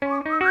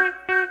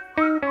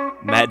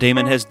Matt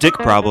Damon has dick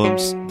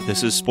problems.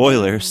 This is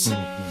spoilers.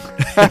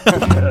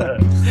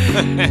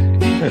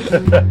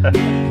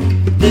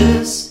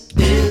 This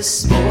is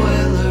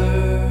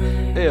spoiler.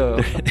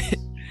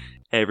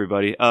 Hey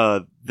everybody,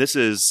 this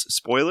is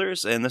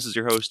Spoilers, and this is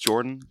your host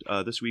Jordan.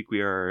 This week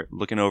we are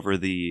looking over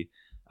the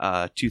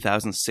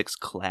 2006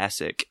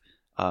 classic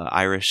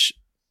Irish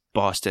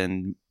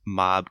Boston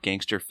mob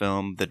gangster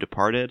film, The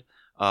Departed.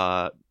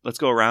 Let's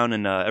go around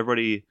and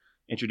everybody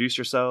introduce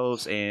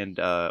yourselves, and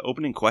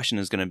opening question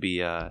is going to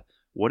be,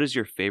 what is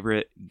your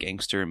favorite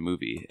gangster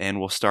movie?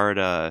 And we'll start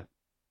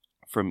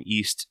from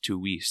east to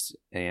west.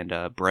 And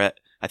Brett,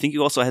 I think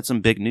you also had some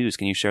big news.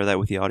 Can you share that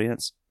with the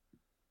audience?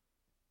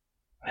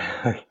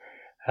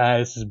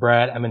 This is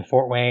Brett. I'm in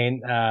Fort Wayne.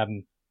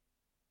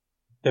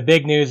 The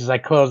big news is I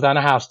closed on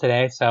a house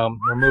today, so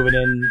we're moving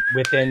in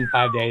within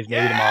 5 days,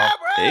 maybe tomorrow.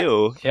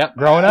 Ew. Yep,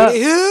 growing up.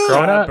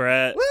 Growing up.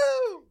 Brett.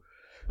 Woo!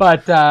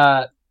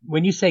 But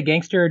when you say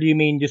gangster, do you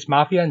mean just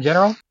mafia in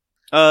general?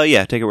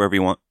 Yeah, take it wherever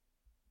you want.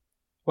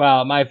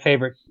 Well, my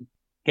favorite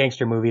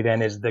gangster movie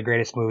then is the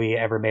greatest movie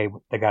ever made,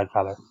 The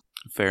Godfather.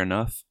 Fair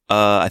enough.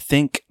 I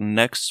think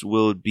next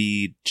will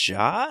be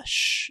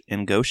Josh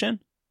in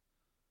Goshen.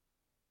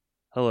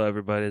 Hello,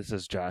 everybody. This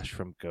is Josh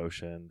from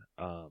Goshen.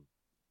 I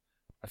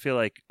feel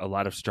like a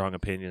lot of strong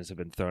opinions have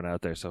been thrown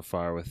out there so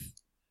far, with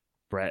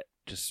Brett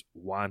just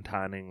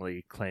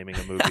wantoningly claiming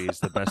a movie is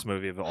the best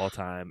movie of all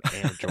time,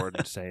 and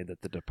Jordan saying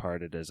that The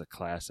Departed is a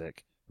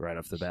classic right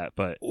off the bat.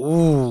 But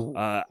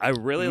I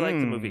really like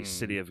the movie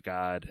City of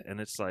God, and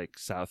it's like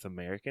South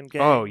American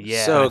gang. Oh,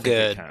 yeah. So I think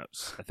good. it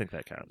counts. I think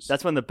that counts.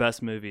 That's one of the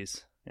best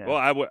movies. Yeah. Well,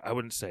 I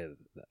wouldn't say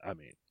that. I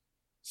mean,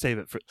 save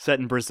it for Set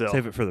in Brazil.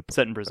 Save it for the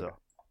Set in Brazil.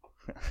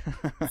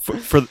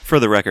 For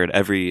the record,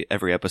 every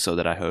episode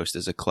that I host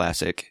is a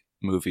classic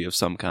movie of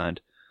some kind.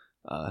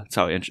 That's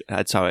how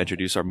I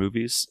introduce our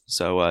movies.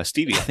 So,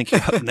 Stevie, I think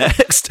you're up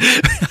next.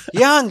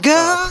 Young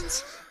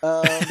Guns!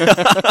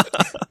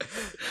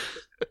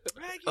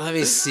 Let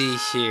me see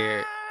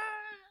here.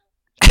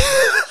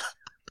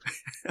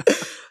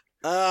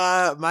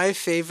 My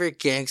favorite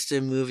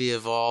gangster movie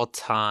of all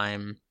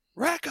time.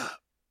 Rack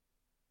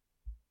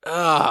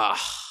Up.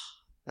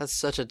 That's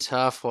such a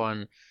tough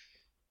one.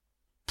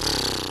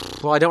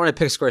 Well, I don't want to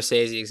pick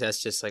Scorsese because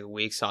that's just like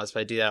weak sauce, but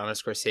I do that on a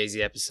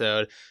Scorsese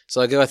episode. So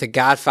I'll go with The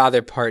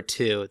Godfather Part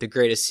 2, the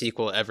greatest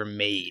sequel ever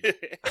made.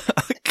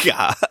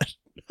 God.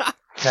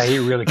 Yeah,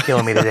 you're really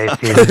killing me today,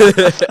 Steve.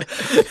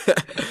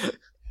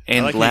 And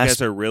I like last,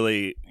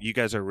 you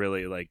guys are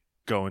really like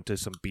going to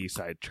some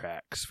B-side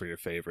tracks for your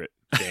favorite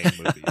gang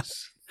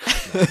movies.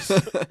 Nice.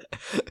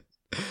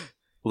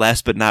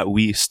 last but not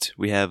least,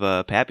 we have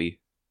Pappy.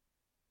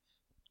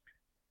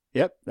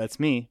 Yep, that's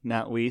me,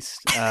 not Weast.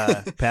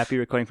 Pappy,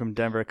 recording from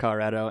Denver,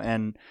 Colorado.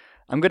 And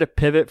I'm going to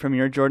pivot from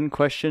your Jordan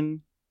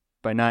question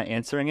by not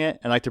answering it.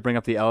 I'd like to bring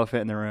up the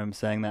elephant in the room,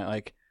 saying that,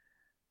 like,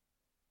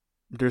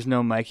 there's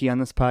no Mikey on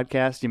this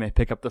podcast. You may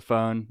pick up the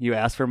phone. You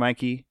ask for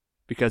Mikey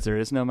because there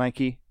is no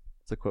Mikey.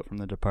 It's a quote from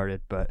The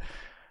Departed. But,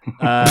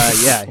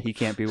 yeah, he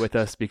can't be with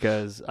us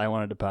because I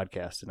wanted to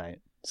podcast tonight.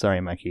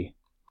 Sorry, Mikey.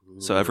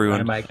 So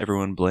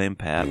everyone blame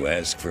Pat. You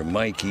ask for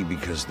Mikey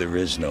because there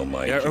is no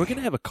Mikey. Are we going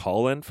to have a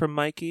call-in from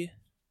Mikey?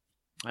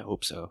 I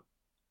hope so.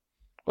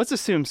 Let's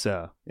assume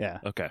so. Yeah.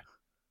 Okay.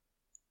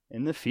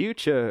 In the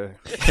future.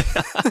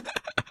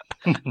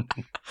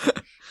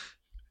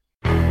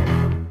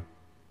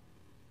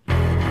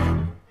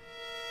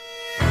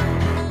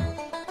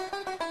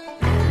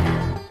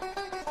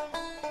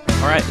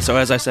 All right, so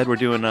as I said, we're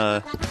doing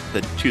the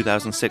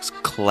 2006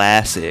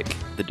 classic,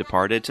 The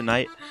Departed,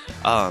 tonight.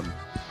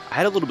 I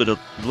had a little bit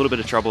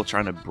of trouble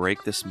trying to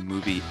break this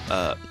movie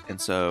up,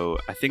 and so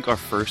I think our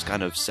first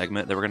kind of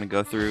segment that we're going to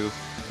go through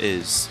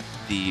is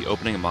the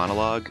opening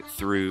monologue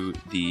through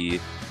the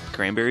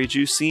cranberry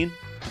juice scene.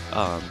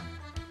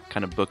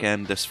 Kind of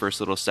bookend this first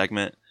little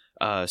segment.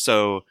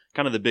 So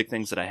kind of the big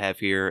things that I have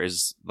here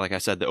is, like I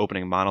said, the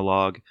opening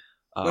monologue.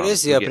 What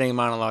is the opening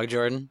monologue,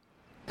 Jordan?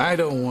 I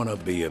don't want to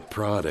be a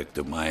product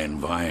of my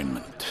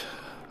environment.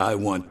 I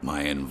want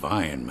my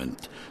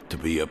environment to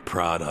be a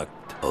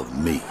product of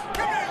me.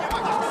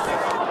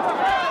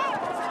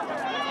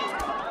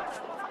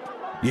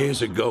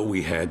 Years ago,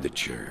 we had the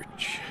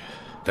church.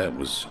 That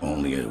was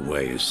only a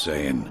way of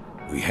saying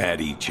we had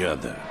each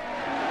other.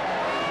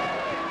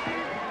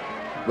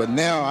 But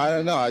now, I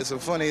don't know. It's a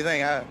funny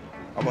thing.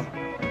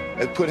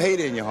 It put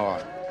hate in your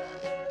heart.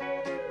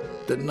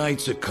 The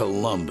Knights of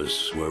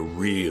Columbus were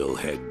real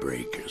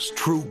headbreakers,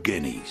 true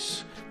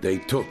guineas. They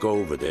took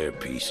over their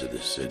piece of the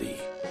city.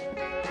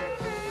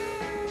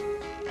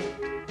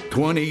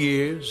 20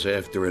 years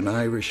after an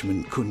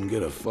Irishman couldn't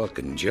get a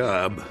fucking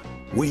job,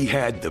 we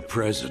had the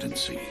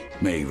presidency.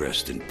 May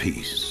rest in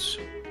peace.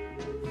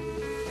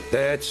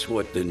 That's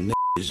what the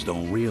n***s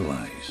don't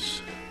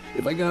realize.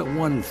 If I got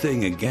one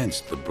thing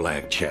against the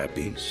black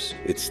chappies,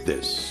 it's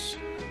this.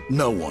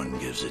 No one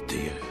gives it to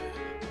you.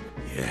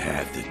 You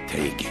have to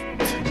take it.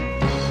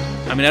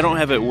 I mean, I don't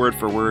have it word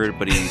for word,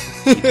 but he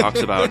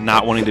talks about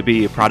not wanting to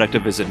be a product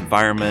of his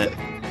environment,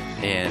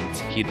 and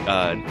he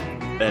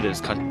that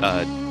is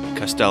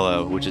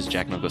Costello, which is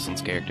Jack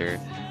Nicholson's character.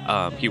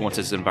 He wants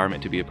his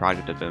environment to be a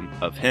product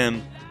of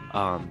him.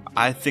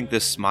 I think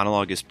this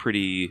monologue is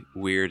pretty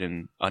weird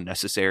and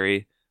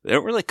unnecessary. They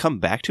don't really come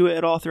back to it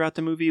at all throughout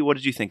the movie. What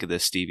did you think of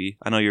this, Stevie?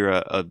 I know you're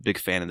a big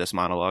fan of this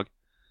monologue.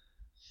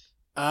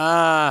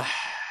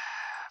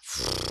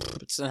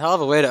 It's a hell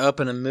of a way to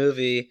open a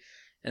movie,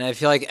 and I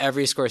feel like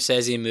every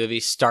Scorsese movie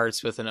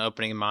starts with an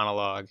opening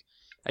monologue.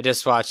 I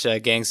just watched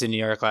Gangs of New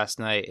York last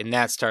night, and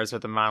that starts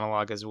with a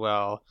monologue as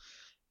well.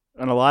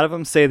 And a lot of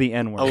them say the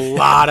N-word. A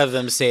lot of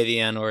them say the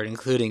N-word,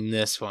 including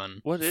this one.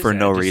 What is For that?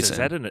 no Just- reason. Is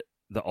that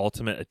the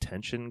ultimate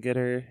attention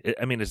getter?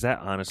 I mean, is that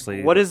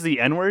honestly... What is the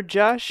N-word,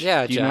 Josh?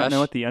 Yeah, Do you not Josh. know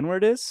what the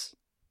N-word is?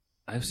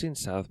 I've seen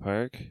South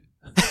Park.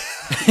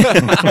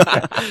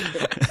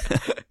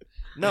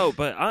 No,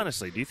 but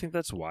honestly, do you think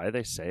that's why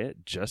they say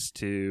it? Just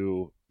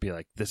to be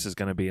like, this is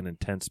going to be an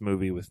intense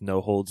movie with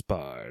no holds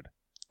barred.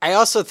 I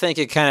also think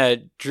it kind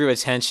of drew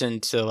attention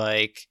to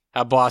like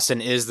how Boston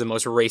is the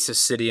most racist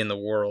city in the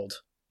world.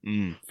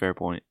 Fair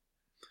point.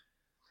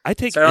 I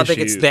take So I don't think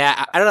issue- it's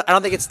that. I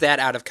don't think it's that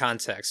out of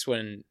context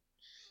when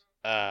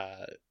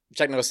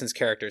Jack Nicholson's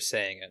character is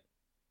saying it.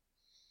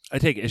 I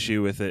take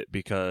issue with it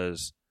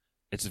because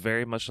it's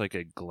very much like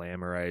a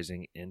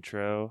glamorizing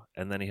intro,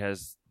 and then he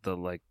has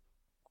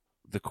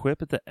the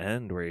quip at the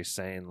end where he's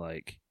saying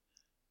like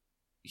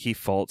he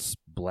faults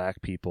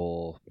black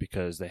people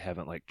because they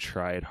haven't like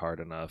tried hard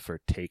enough or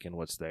taken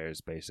what's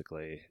theirs,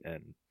 basically.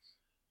 And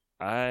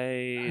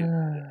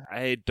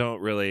I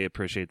don't really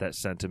appreciate that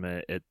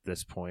sentiment at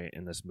this point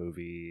in this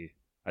movie.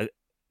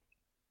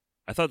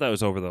 I thought that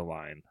was over the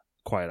line,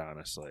 quite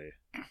honestly.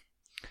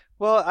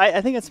 Well,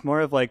 I think it's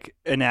more of like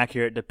an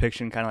accurate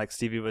depiction, kind of like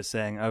Stevie was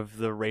saying, of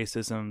the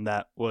racism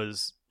that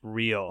was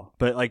real.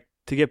 But like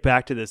to get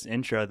back to this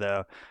intro,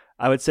 though,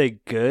 I would say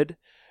good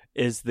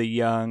is the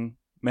young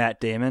Matt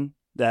Damon.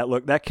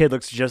 That kid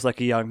looks just like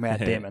a young Matt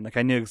Damon. Like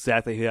I knew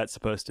exactly who that's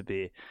supposed to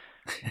be.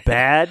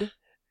 Bad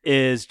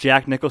is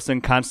Jack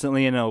Nicholson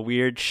constantly in a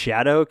weird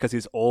shadow because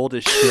he's old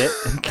as shit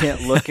and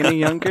can't look any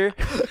younger.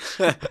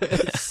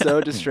 It's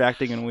so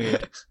distracting and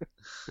weird.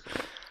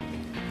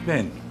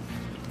 Ben,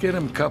 get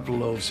him a couple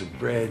loaves of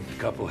bread, a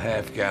couple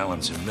half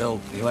gallons of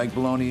milk. You like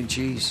bologna and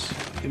cheese?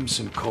 Give him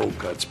some cold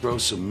cuts, throw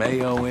some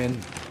mayo in.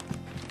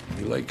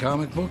 You like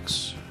comic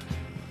books?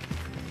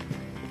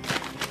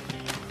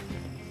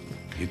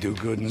 You do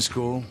good in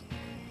school?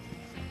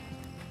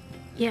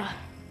 Yeah.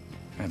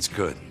 That's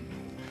good.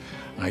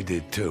 I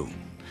did too.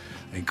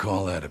 They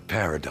call that a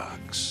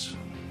paradox.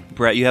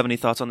 Brett, you have any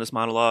thoughts on this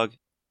monologue?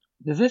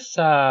 Does this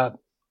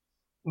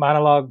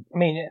monologue? I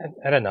mean,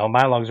 I don't know.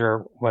 Monologues are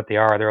what they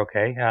are. They're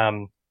okay.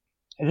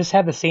 Does this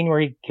have the scene where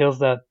he kills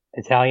the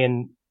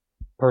Italian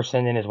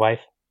person and his wife?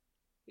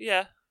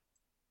 Yeah,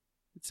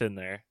 it's in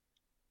there.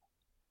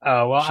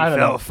 Oh well, She I don't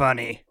felt know.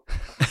 funny.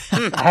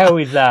 I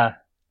always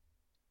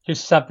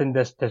just something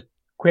just to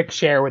quick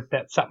share with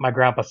that something my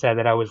grandpa said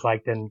that I always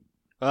liked. And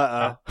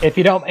if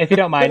you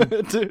don't mind,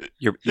 do,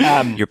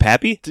 Your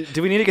pappy?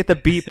 do we need to get the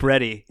beep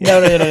ready?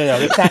 no.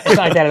 It's not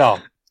like that at all.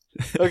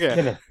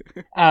 Okay.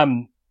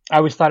 I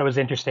always thought it was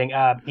interesting.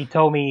 He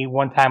told me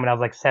one time when I was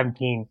like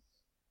 17.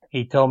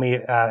 He told me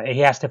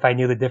he asked if I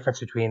knew the difference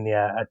between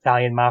the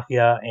Italian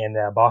mafia and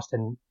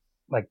Boston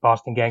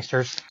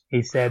gangsters.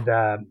 He said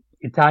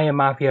Italian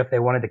mafia, if they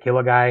wanted to kill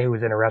a guy who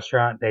was in a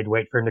restaurant, they'd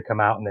wait for him to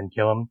come out and then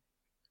kill him.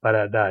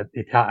 But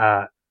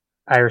the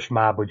Irish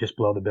mob would just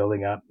blow the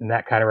building up, and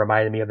that kind of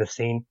reminded me of the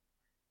scene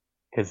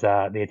because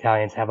the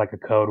Italians have like a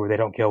code where they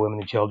don't kill women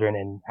and children,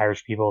 and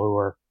Irish people who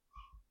are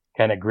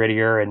kind of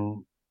grittier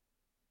and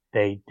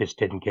they just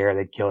didn't care.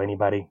 They'd kill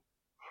anybody.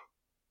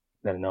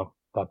 I don't know.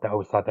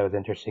 Always thought that was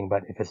interesting,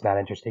 but if it's not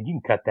interesting,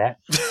 you can cut that.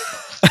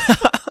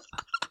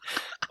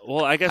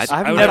 Well, I guess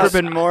I've I would never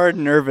also- been more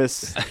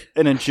nervous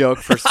in a joke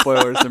for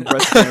spoilers than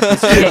Brett's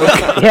Krampus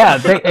joke.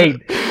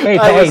 Yeah.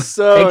 I was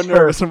so thanks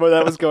nervous when where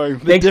that was going.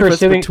 The thanks for difference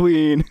assuming-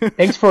 between.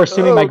 Thanks for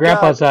assuming Oh, my God.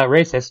 grandpa's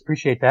racist.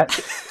 Appreciate that.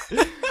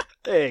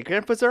 Hey,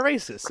 grandpas are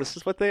racist. This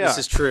is what they This are.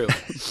 is true.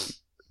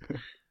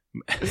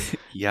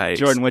 Yikes.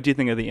 Jordan, what do you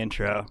think of the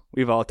intro?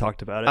 We've all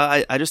talked about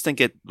it. I just think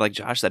it, like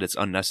Josh said, it's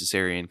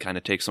unnecessary and kind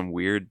of takes some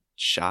weird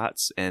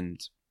shots, and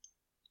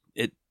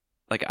it,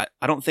 like,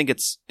 I don't think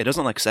it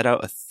doesn't like set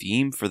out a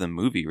theme for the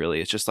movie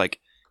really. It's just like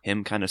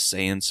him kind of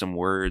saying some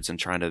words and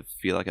trying to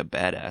feel like a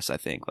badass. I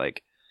think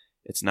like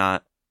it's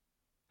not.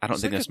 I don't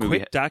It's think like this a movie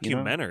quick you know?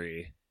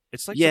 documentary.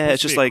 It's like Yeah, supposed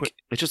it's to just be a like quick-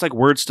 it's just like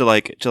words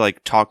to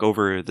talk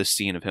over the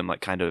scene of him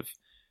like kind of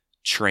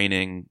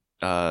training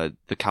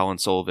the Colin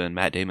Sullivan,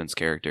 Matt Damon's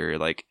character,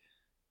 like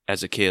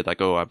as a kid,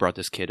 like, oh, I brought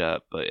this kid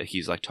up, but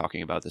he's like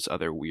talking about this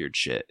other weird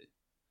shit.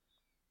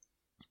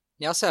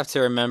 You also have to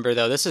remember,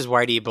 though, this is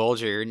Whitey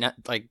Bulger. You're not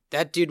like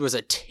that dude was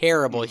a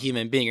terrible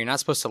human being. You're not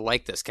supposed to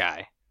like this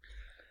guy.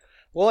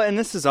 Well, and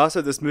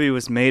this movie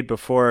was made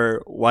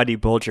before Whitey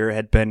Bulger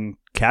had been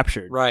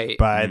captured Right.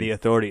 by the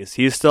authorities.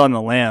 He was still on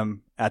the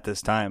lam at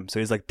this time, so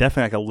he's like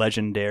definitely like a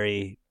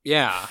legendary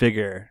Yeah.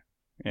 figure.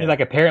 He like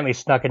apparently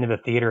snuck into the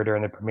theater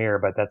during the premiere,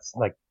 but that's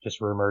like just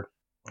rumored.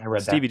 I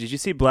read Stevie, did you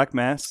see Black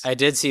Mass? I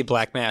did see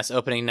Black Mass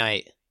opening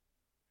night.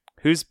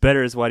 Who's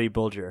better as Whitey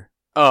Bulger?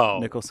 Oh,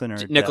 Nicholson or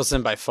Depp?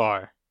 Nicholson by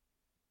far.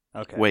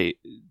 Okay. Wait,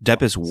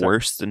 Depp is Sorry.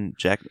 worse than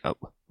Jack. Oh,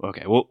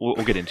 okay,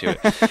 we'll get into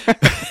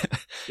it.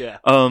 Yeah.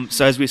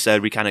 So as we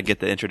said, we kind of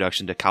get the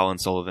introduction to Colin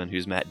Sullivan,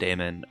 who's Matt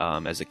Damon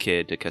as a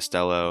kid, to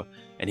Costello,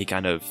 and he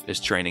kind of is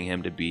training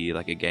him to be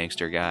like a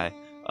gangster guy.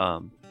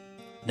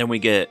 Then we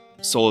get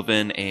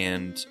Sullivan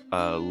and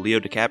Leo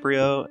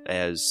DiCaprio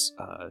as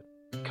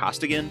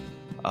Costigan.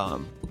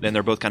 Then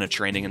they're both kind of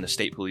training in the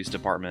state police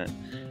department,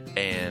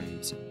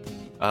 and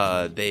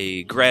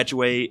they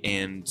graduate,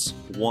 and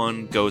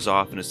one goes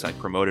off and is like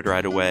promoted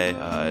right away.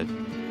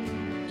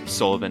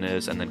 Sullivan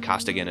is, and then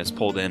Costigan is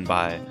pulled in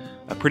by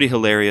a pretty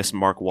hilarious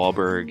Mark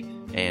Wahlberg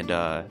and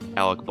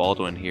Alec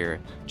Baldwin here.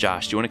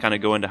 Josh, do you want to kind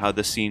of go into how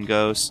this scene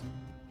goes?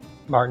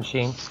 Martin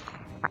Sheen.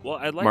 Well,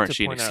 I'd like Martin to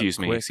Sheen, point excuse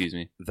out me, quick excuse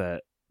me.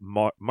 that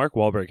Mark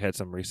Wahlberg had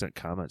some recent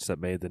comments that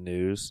made the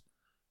news.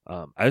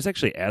 I was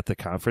actually at the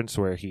conference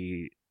where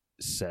he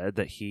said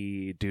that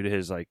he, due to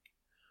his like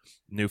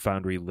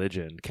newfound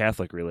religion,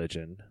 Catholic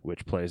religion,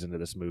 which plays into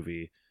this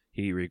movie,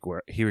 he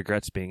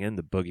regrets being in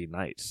the Boogie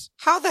Nights.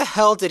 How the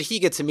hell did he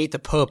get to meet the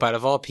Pope out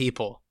of all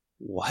people?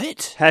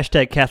 What?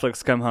 Hashtag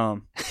Catholics come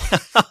home.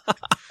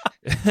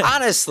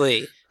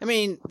 Honestly, I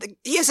mean,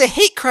 he has a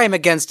hate crime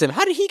against him.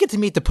 How did he get to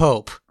meet the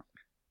Pope?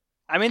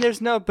 I mean,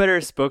 there's no better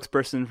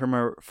spokesperson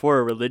for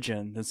a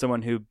religion than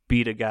someone who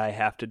beat a guy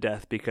half to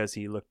death because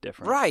he looked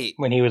different. Right.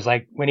 When he was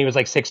like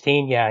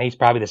 16, yeah, he's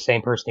probably the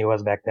same person he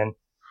was back then.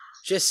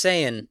 Just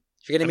saying.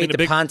 If you're going to I meet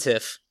mean, the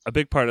pontiff. A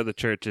big part of the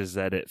church is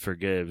that it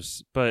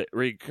forgives, but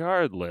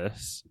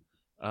regardless,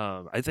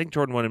 I think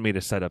Jordan wanted me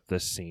to set up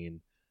this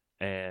scene,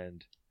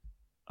 and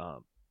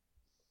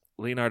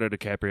Leonardo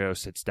DiCaprio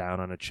sits down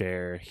on a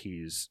chair.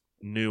 He's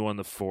new on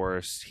the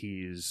force.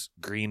 He's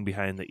green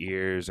behind the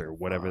ears, or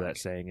whatever that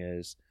saying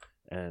is,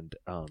 and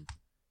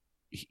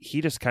he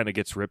just kind of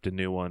gets ripped a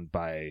new one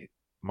by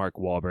Mark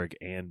Wahlberg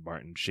and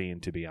Martin Sheen,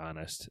 to be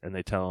honest. And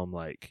they tell him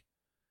like,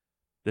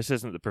 "This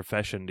isn't the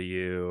profession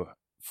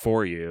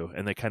for you,"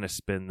 and they kind of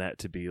spin that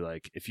to be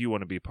like, if you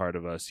want to be part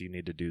of us, you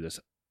need to do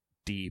this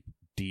deep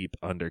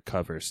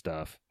undercover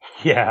stuff.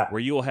 Yeah.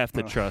 Where you will have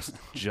to trust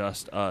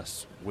just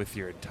us with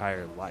your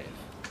entire life.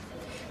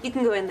 You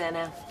can go in there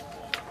now.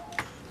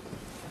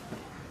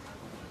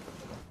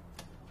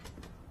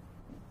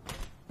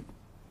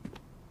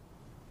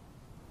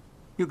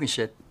 You can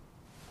sit.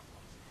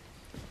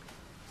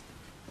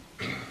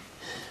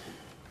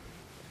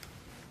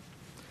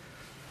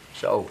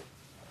 So,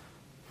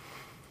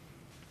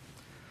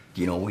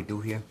 do you know what we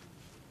do here?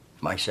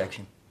 My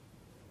section?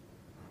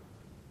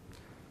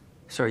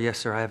 Sir, yes,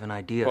 sir, I have an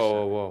idea.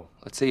 Whoa.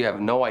 Let's say you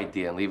have no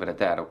idea and leave it at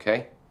that,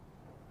 okay?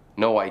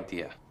 No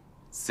idea.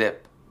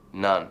 Zip.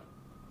 None.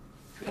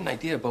 If you had an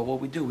idea about what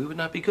we do, we would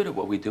not be good at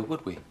what we do,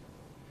 would we?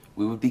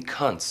 We would be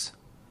cunts.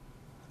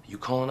 Are you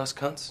calling us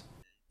cunts?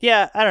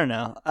 Yeah, I don't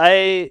know.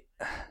 I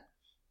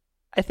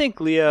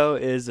think Leo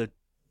is a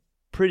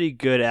pretty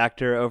good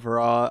actor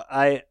overall.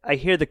 I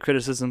hear the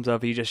criticisms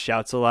of he just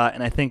shouts a lot,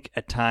 and I think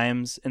at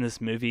times in this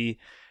movie,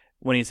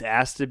 when he's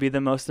asked to be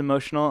the most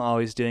emotional, all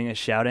he's doing is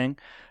shouting.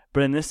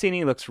 But in this scene,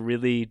 he looks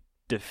really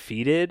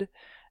defeated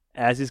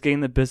as he's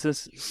getting the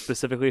business,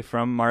 specifically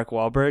from Mark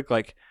Wahlberg.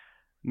 Like,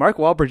 Mark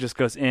Wahlberg just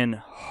goes in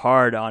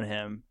hard on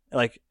him.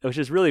 Like, which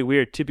is really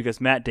weird, too,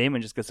 because Matt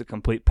Damon just gets a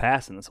complete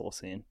pass in this whole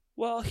scene.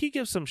 Well, he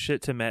gives some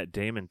shit to Matt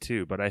Damon,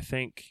 too, but I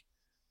think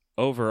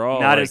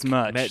overall, not like, as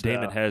much. Matt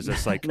Damon has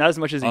this like not as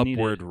much as he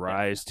upward needed.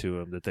 rise to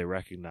him that they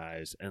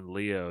recognize, and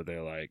Leo,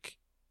 they're like,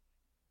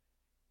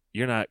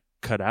 "You're not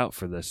cut out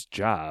for this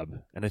job,"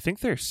 and I think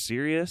they're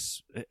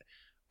serious.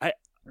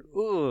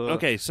 Ooh.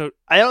 Okay, so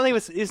I don't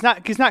think he's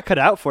not cut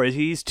out for it.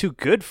 He's too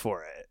good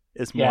for it.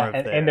 It's more of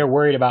and they're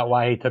worried about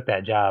why he took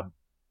that job.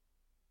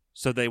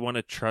 So they want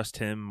to trust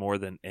him more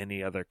than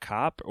any other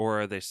cop,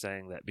 or are they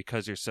saying that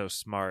because you're so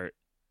smart,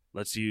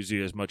 let's use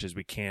you as much as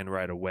we can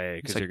right away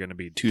because like you're going to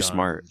be too done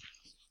smart.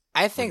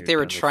 I think they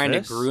were done with trying to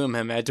this? groom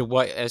him as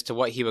to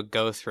what he would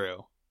go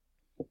through.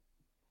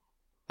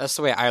 That's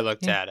the way I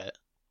looked at it.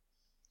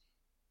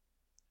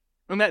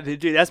 And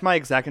that's my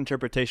exact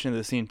interpretation of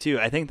the scene too.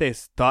 I think they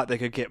thought they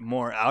could get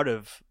more out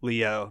of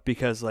Leo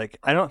because, like,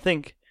 I don't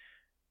think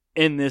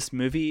in this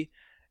movie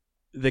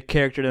the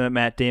character that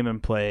Matt Damon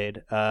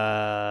played,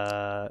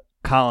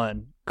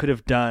 Colin, could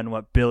have done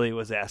what Billy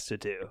was asked to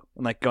do,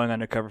 and like going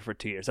undercover for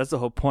 2 years. That's the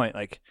whole point.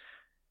 Like,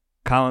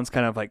 Colin's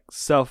kind of like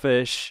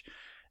selfish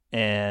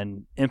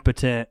and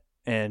impotent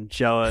and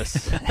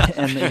jealous,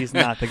 and he's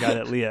not the guy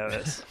that Leo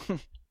is.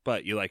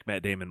 But you like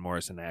Matt Damon more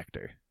as an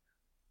actor.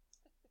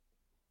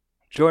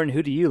 Jordan,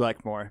 who do you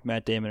like more,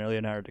 Matt Damon or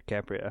Leonardo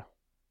DiCaprio?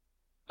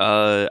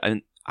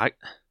 I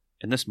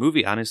in this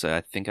movie, honestly,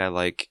 I think I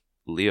like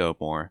Leo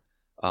more.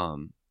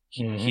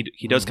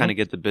 He does kind of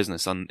get the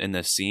business in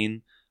this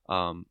scene,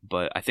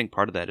 but I think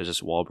part of that is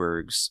just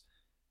Wahlberg's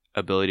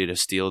ability to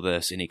steal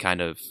this, and he kind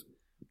of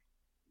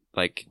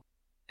like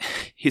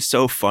he's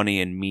so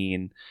funny and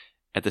mean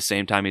at the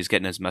same time he's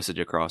getting his message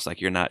across. Like,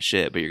 you're not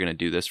shit, but you're gonna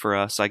do this for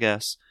us, I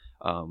guess.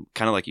 Kind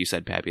of like you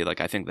said, Pappy. Like,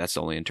 I think that's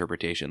the only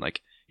interpretation.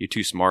 Like, you're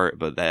too smart,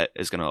 but that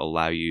is going to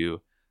allow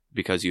you,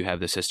 because you have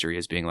this history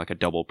as being like a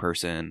double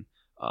person.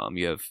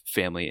 You have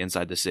family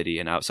inside the city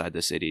and outside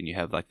the city, and you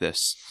have like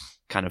this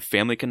kind of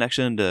family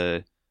connection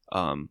to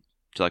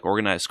like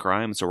organized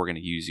crime. So we're going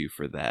to use you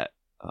for that,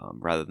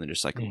 rather than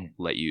just like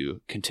let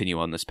you continue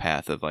on this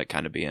path of like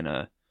kind of being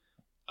a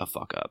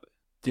fuck up.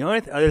 The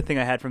only other thing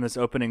I had from this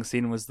opening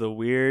scene was the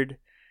weird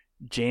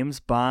James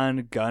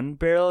Bond gun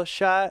barrel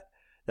shot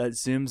that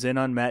zooms in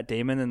on Matt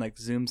Damon and like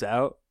zooms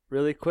out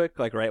really quick,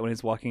 like right when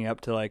he's walking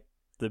up to like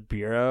the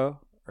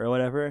bureau or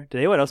whatever. Did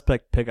anyone else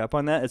pick up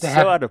on that? It's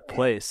so out of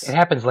place. It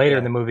happens later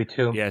in the movie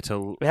too. Yeah, it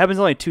happens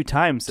only 2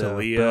 times to though.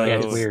 Leo. Yeah,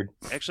 it's weird.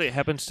 Actually, it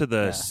happens to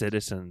the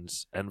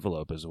Citizen's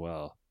envelope as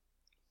well.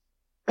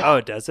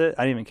 Oh, does it?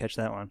 I didn't even catch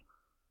that one.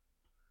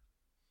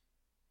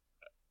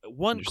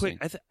 One quick,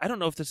 I don't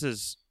know if this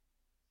is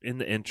in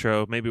the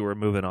intro. Maybe we're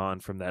moving on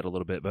from that a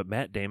little bit, but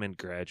Matt Damon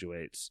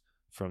graduates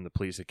from the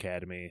police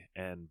academy,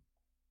 and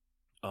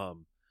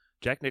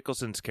Jack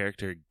Nicholson's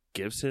character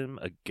gives him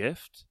a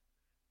gift.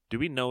 Do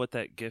we know what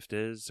that gift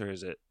is, or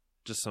is it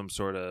just some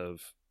sort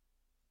of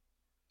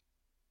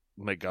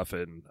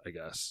MacGuffin, I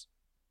guess?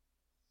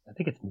 I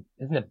think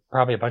isn't it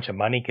probably a bunch of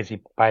money because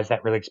he buys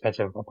that really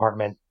expensive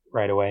apartment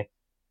right away.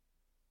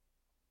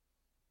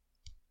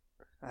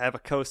 I have a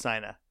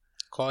cosigner.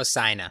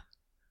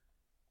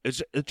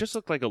 It just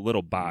looked like a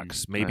little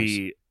box.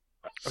 Maybe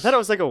nice. I thought it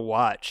was like a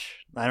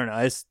watch. I don't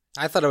know.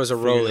 I thought it was a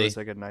Rollie. It was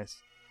like a nice.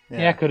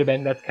 Yeah, it could have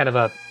been. That's kind of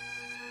a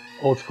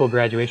old school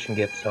graduation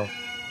gift. So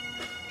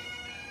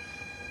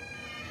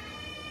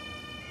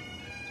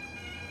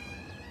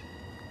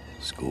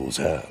School's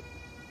out.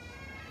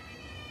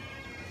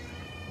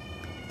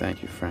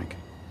 Thank you, Frank.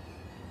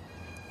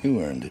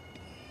 You earned it.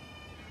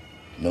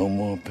 No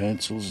more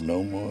pencils,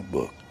 no more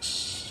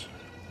books.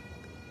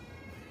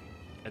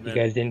 You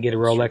guys didn't get a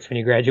Rolex when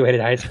you graduated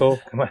high school?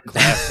 Come on.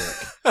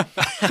 classic.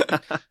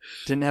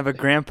 Didn't have a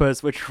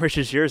grandpa's, which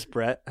is yours,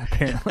 Brett,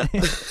 apparently.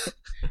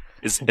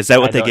 Is that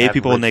what I they don't gave have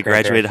people when they rich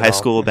grandparents graduated at high all.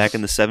 school back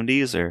in the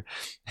 70s? Or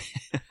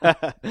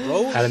I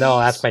don't know.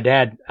 I'll ask my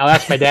dad. I'll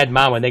ask my dad and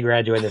mom when they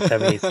graduate in the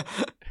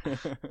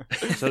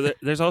 70s. So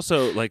there's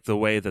also like the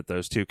way that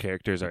those two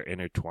characters are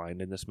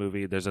intertwined in this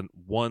movie. There's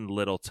one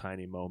little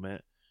tiny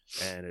moment,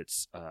 and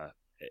it's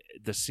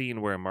the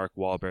scene where Mark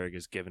Wahlberg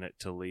is giving it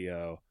to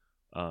Leo.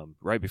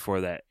 Right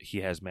before that, he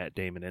has Matt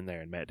Damon in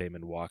there, and Matt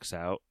Damon walks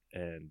out,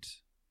 and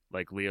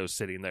like Leo's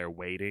sitting there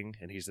waiting,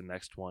 and he's the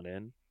next one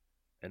in,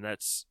 and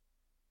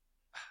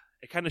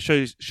it kind of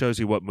shows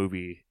you what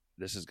movie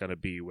this is going to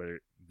be, where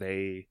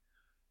they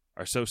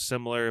are so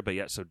similar but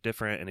yet so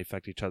different and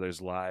affect each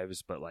other's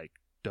lives, but like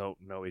don't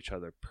know each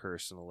other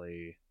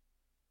personally,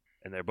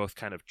 and they're both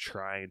kind of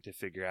trying to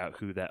figure out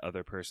who that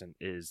other person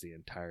is the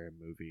entire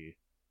movie.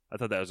 I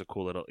thought that was a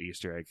cool little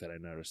Easter egg that I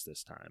noticed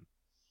this time.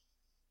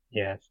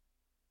 Yeah.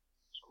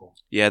 It's cool.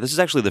 yeah, this is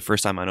actually the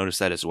first time I noticed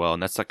that as well,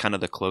 and that's like kind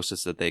of the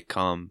closest that they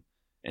come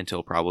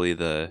until probably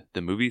the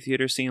movie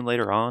theater scene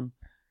later on,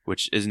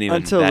 which isn't even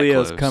until that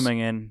Leo's close. coming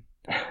in,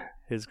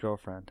 his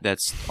girlfriend.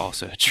 That's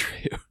also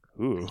true.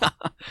 Ooh.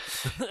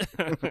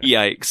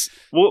 Yikes.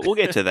 We'll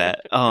get to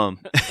that.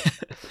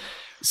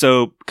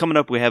 So coming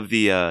up, we have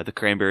the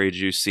cranberry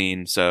juice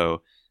scene.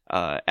 So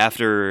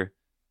after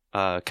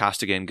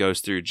Costigan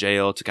goes through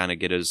jail to kind of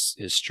get his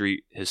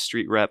street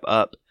rep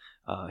up,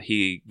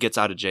 he gets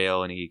out of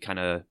jail and he kind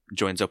of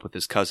joins up with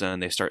his cousin.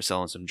 They start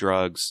selling some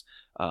drugs.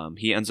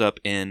 He ends up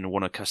in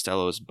one of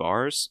Costello's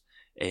bars,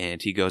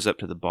 and he goes up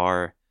to the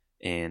bar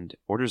and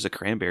orders a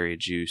cranberry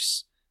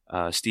juice.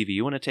 Stevie,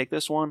 you want to take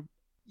this one?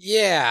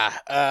 Yeah.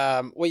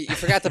 Well, you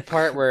forgot the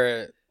part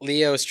where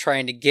Leo's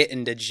trying to get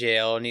into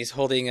jail, and he's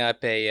holding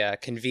up a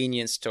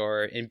convenience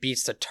store and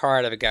beats the tar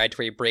out of a guy to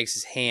where he breaks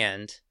his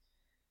hand.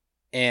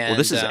 And Well,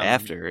 this is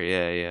after.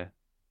 Yeah.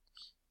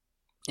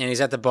 And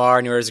he's at the bar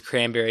and he orders a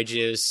cranberry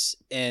juice.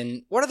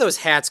 And what are those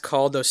hats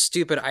called? Those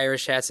stupid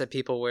Irish hats that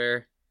people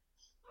wear?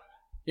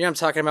 You know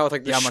what I'm talking about, with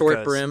like the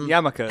short brim?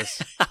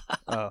 Yarmulkes.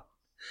 Oh.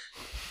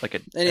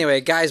 Like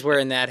Anyway, guy's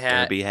wearing that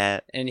hat. derby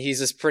hat. And he's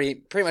just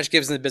pretty much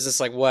gives him the business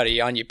like, what, are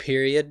you on your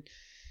period?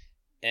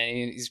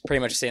 And he's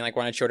pretty much saying like,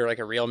 why don't you order like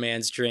a real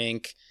man's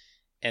drink?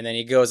 And then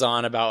he goes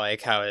on about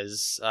like how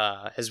his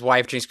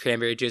wife drinks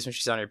cranberry juice when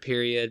she's on her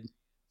period.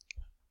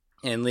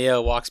 And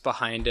Leo walks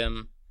behind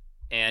him.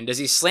 And does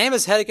he slam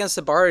his head against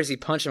the bar, or does he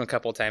punch him a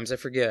couple times? I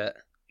forget.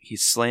 He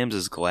slams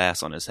his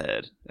glass on his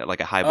head,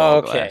 like a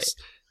highball glass.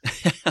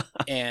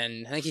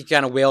 And I think he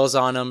kind of wails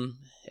on him.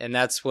 And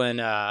that's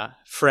when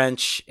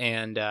French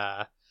and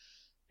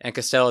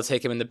Costello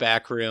take him in the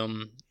back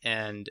room,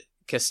 and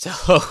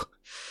Costello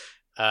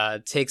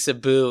takes a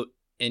boot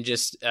and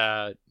just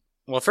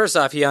well, first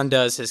off, he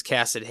undoes his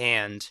casted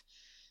hand,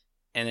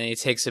 and then he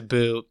takes a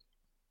boot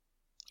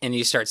and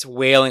he starts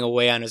wailing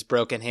away on his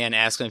broken hand,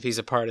 asking if he's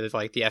a part of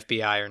like the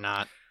FBI or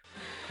not.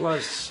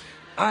 Plus,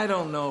 I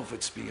don't know if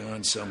it's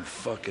beyond some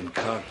fucking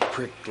cock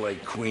prick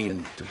like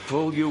Queen to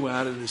pull you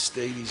out of the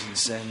Stadies and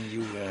send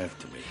you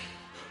after me.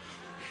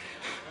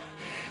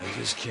 I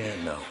just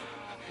can't know.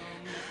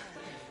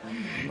 I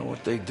don't know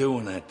what they do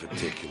in that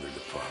particular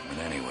department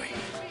anyway.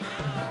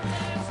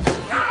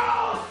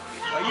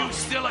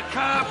 still a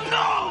cop?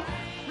 No!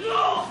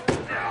 No!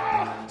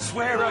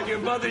 Swear on your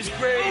mother's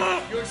grave,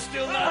 you're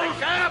still not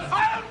a cop?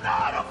 I am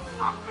not a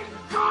fucking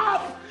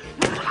cop!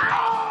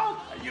 No!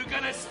 Are you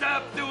gonna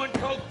stop doing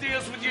coke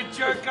deals with your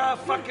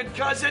jerk-off fucking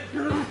cousin?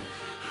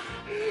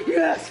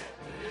 Yes!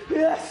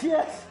 Yes,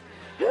 yes!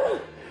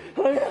 I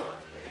am.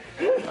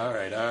 All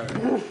right.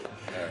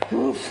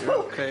 You're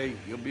okay.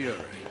 You'll be all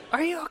right.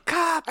 Are you a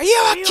cop? Are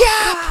you a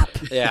cop?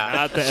 Yeah.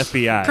 Not the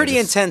FBI. Pretty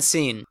intense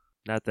scene.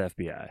 Not the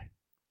FBI.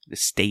 The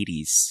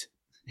Stadies.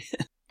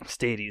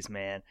 Stadies,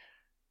 man.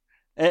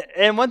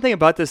 And one thing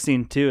about this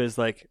scene too is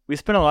like we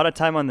spent a lot of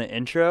time on the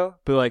intro,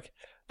 but like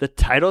the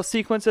title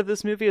sequence of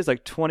this movie is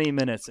like 20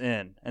 minutes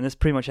in, and this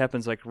pretty much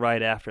happens like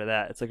right after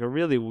that. It's like a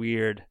really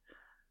weird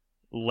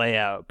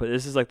layout, but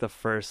this is like the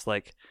first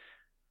like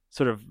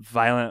sort of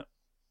violent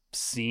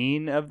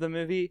scene of the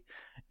movie,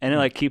 and it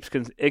like keeps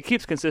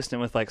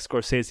consistent with like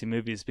Scorsese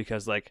movies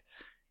because like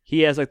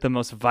he has like the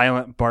most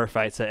violent bar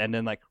fights that end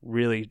in like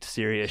really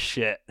serious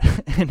shit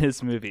in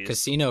his movies.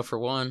 Casino for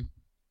one.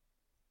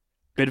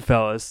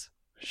 Goodfellas.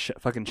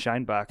 Fucking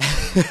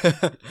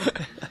Shinebox.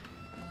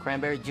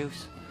 Cranberry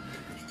juice.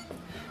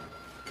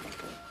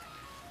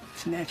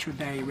 It's a natural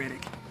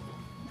diuretic.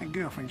 My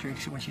girlfriend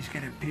drinks it when she's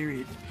got her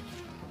period.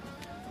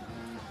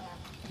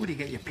 What do you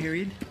get, your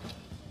period?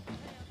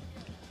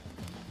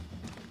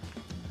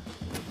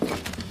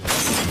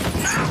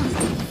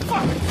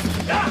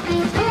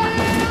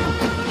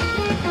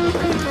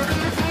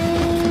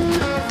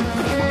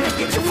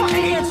 Get your fucking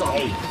hands off!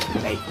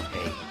 Hey.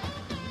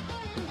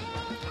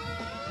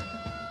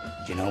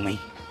 Do you know me?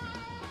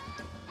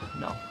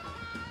 No.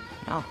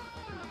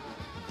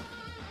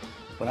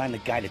 Well, I'm the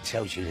guy that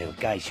tells you there are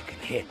guys you can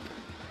hit,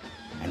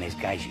 and there's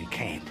guys you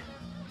can't.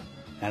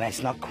 Now,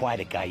 that's not quite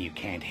a guy you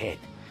can't hit,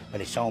 but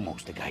it's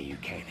almost a guy you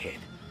can't hit.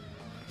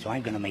 So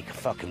I'm gonna make a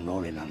fucking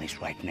ruling on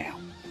this right now.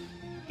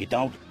 You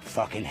don't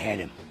fucking hit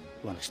him.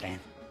 You understand?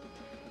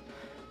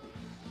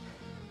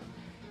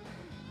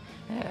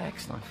 Yeah,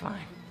 excellent.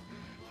 Fine.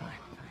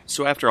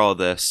 So after all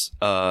this,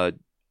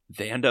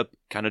 they end up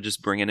kind of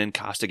just bringing in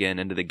Costigan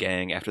into the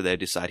gang after they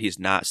decide he's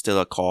not still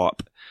a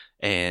cop,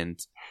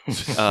 and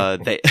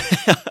they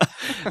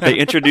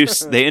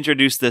introduce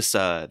this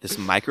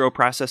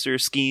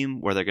microprocessor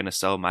scheme where they're going to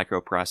sell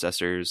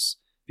microprocessors,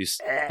 these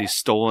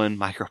stolen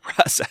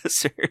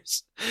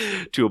microprocessors,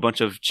 to a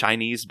bunch of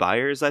Chinese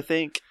buyers. I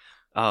think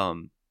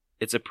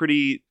it's a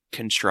pretty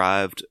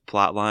contrived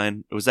plot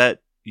line. Was that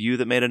you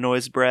that made a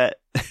noise, Brett?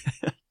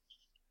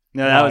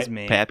 No, that was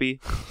me.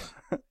 Pappy?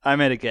 I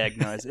made a gag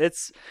noise.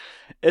 It's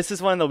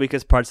just one of the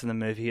weakest parts of the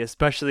movie,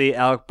 especially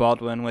Alec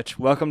Baldwin, which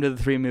welcome to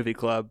the 3 Movie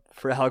Club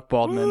for Alec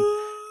Baldwin.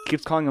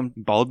 Keeps calling him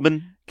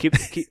Baldwin? Keep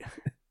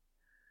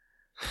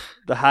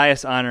the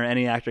highest honor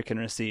any actor can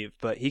receive,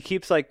 but he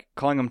keeps like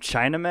calling them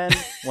Chinamen,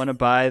 want to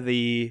buy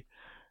the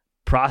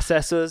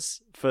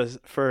processes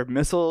for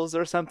missiles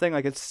or something.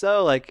 Like it's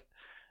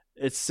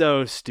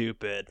so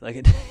stupid.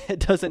 Like it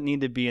doesn't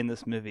need to be in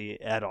this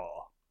movie at all.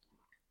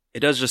 It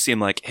does just seem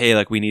like, hey,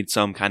 like we need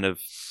some kind of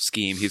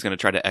scheme. He's going to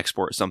try to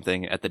export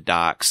something at the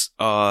docks.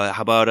 How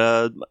about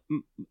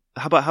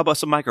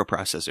some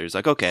microprocessors?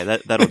 Like, okay,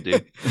 that'll do.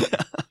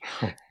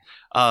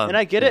 And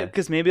I get it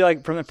because maybe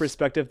like from the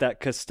perspective that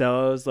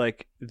Costello's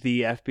like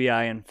the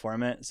FBI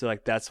informant, so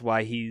like that's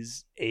why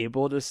he's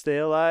able to stay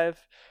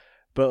alive.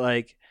 But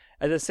like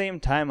at the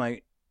same time,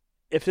 like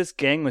if this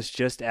gang was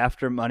just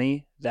after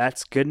money,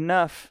 that's good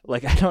enough.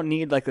 Like I don't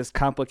need like this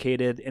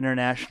complicated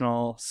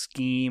international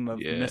scheme of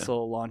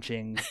missile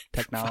launching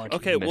technology.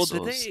 Okay, well,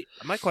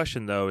 my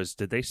question though is,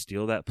 did they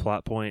steal that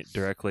plot point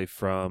directly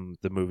from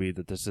the movie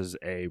that this is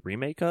a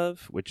remake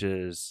of, which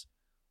is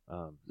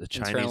the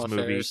Chinese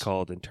movie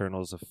called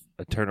Internal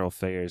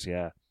Affairs?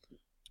 Yeah,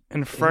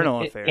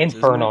 Infernal Affairs.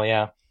 Infernal,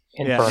 yeah.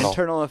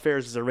 Internal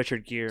Affairs is a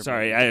Richard Gere.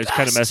 Sorry, I was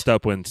kind of messed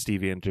up when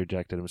Stevie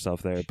interjected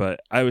himself there,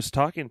 but I was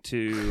talking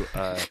to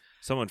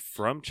someone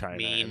from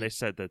China, and they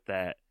said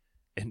that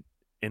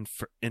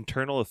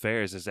Internal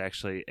Affairs is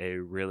actually a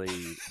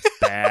really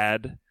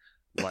bad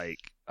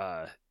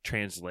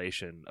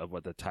translation of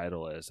what the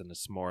title is, and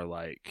it's more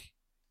like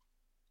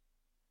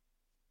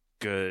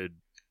good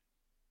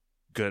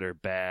or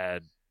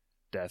bad,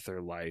 death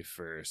or life,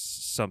 or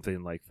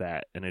something like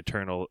that. In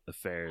Internal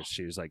Affairs,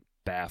 she was like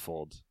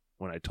baffled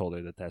when I told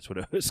her that that's what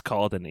it was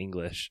called in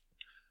English.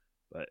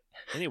 But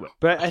anyway.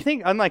 But I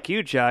think, unlike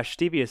you, Josh,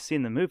 Stevie has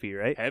seen the movie,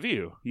 right? Have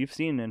you? You've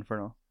seen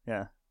Infernal.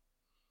 Yeah.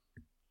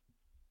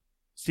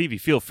 Stevie,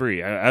 feel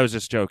free. I was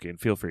just joking.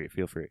 Feel free.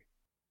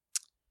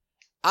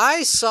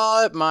 I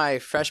saw it my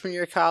freshman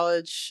year of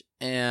college,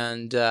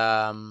 and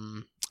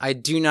I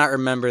do not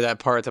remember that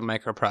part of the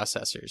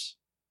microprocessors.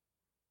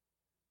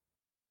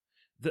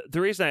 The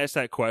reason I asked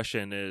that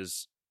question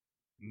is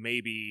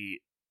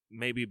maybe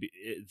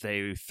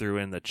they threw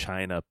in the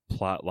China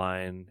plot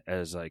line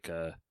as like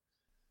a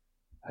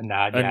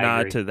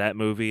nod to that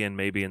movie, and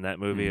maybe in that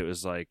movie it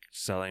was like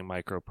selling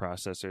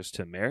microprocessors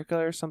to America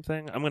or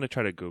something. I'm gonna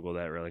try to Google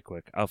that really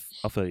quick. I'll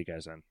fill you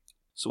guys in.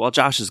 So while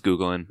Josh is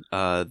Googling,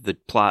 the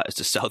plot is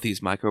to sell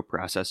these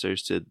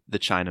microprocessors to the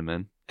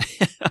Chinamen.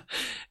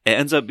 It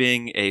ends up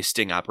being a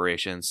sting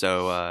operation.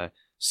 So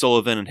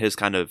Sullivan and his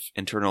kind of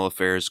internal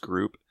affairs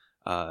group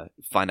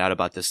find out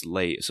about this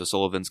late. So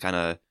Sullivan's kind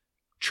of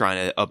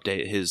trying to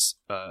update his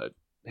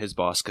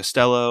boss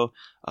Costello.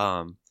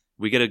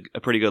 We get a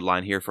pretty good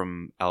line here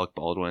from Alec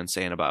Baldwin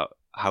saying about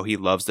how he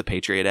loves the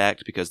Patriot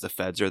Act because the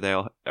feds are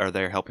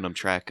there helping him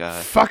track.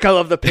 Fuck, I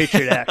love the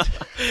Patriot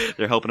Act.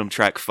 They're helping him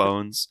track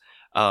phones.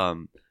 But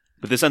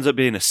this ends up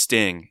being a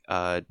sting.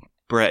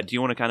 Brett, do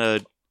you want to kind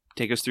of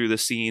take us through the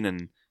scene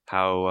and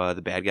how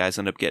the bad guys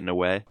end up getting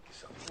away?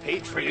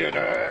 Patriot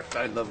Act.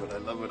 I love it. I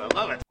love it. I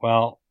love it.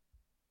 Well,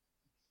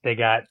 they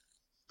got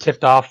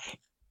tipped off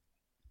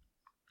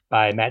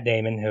by Matt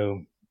Damon,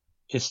 who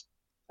just,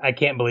 I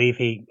can't believe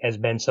he has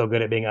been so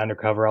good at being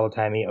undercover all the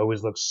time. He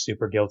always looks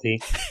super guilty.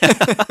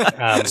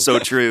 So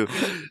true.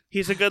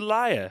 He's a good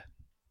liar.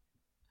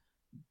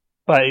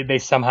 But they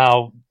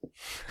somehow,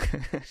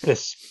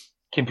 this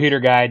computer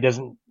guy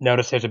doesn't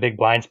notice there's a big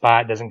blind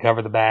spot, doesn't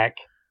cover the back.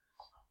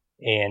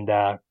 And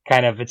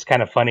it's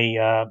kind of funny.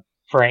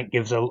 Frank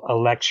gives a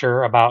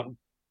lecture about,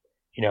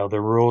 the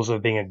rules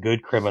of being a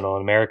good criminal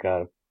in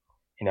America.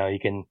 You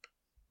can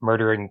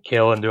murder and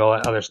kill and do all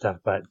that other stuff,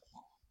 but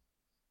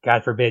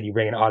God forbid you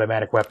bring an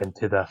automatic weapon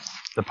to the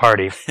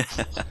party.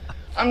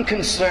 I'm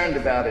concerned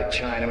about a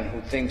Chinaman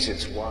who thinks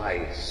it's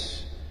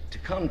wise to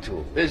come to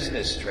a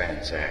business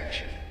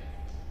transaction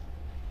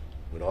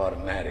with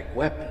automatic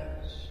weapons.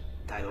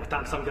 大佬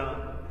擔心㗎，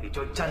你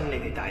再真你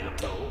哋大陸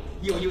佬，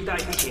要帶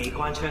啲機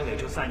關槍嚟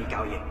做生意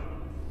交易。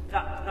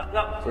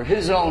For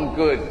his own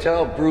good,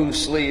 tell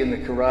Bruce Lee and the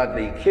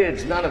Karate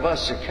Kids none of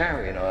us are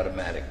carrying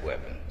automatic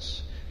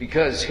weapons.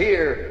 Because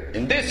here,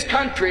 in this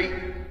country,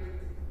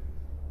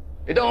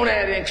 it don't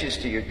add inches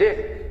to your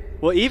dick.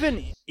 Well,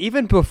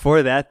 even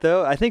before that,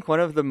 though, I think one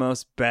of the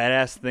most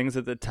badass things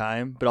at the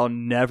time, but I'll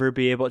never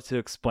be able to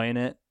explain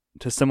it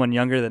to someone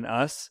younger than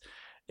us,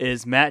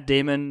 is Matt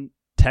Damon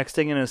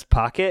texting in his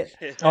pocket.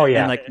 Oh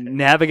yeah, and like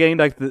navigating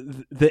like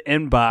the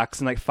inbox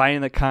and like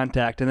finding the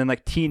contact and then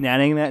like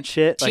T9ing that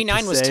shit. T9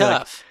 like, was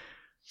tough.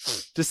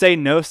 To say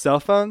no cell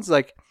phones,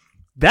 like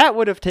that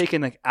would have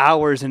taken like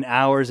hours and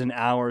hours and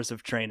hours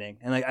of training.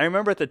 And like I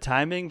remember at the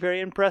time being very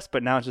impressed,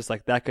 but now it's just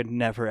like that could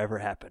never ever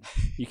happen.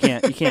 You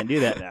can't do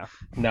that now.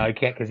 No, you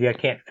can't, because you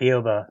can't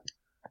feel the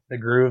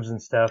grooves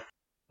and stuff.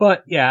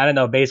 But yeah, I don't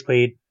know.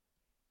 Basically,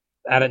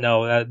 I don't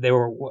know.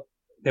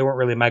 They weren't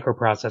really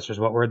microprocessors.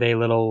 What were they?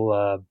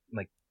 Little,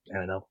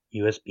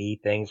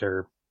 USB things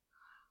or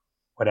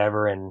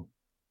whatever. And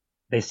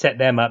they set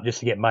them up just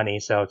to get money.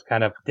 So it's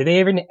kind of, did they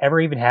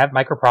ever even have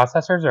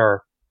microprocessors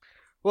or?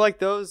 Well, like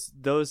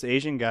those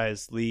Asian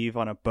guys leave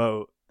on a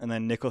boat and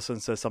then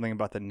Nicholson says something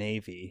about the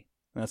Navy.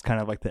 And that's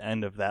kind of like the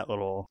end of that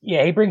little.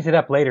 Yeah, he brings it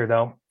up later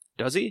though.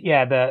 Does he?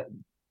 Yeah,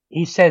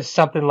 he says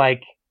something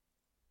like,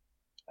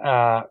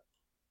 it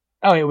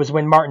was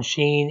when Martin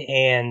Sheen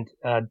and,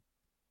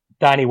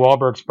 Donnie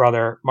Wahlberg's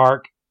brother,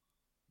 Mark.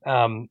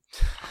 What?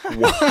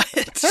 They're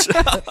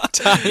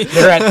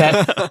at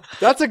that.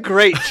 That's a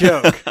great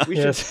joke. We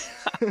yes.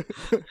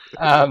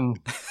 Donnie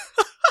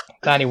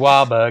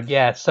Wahlberg,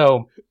 yeah.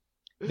 So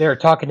they're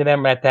talking to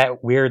them at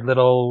that weird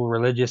little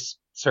religious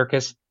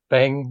circus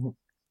thing.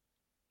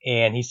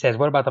 And he says,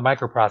 what about the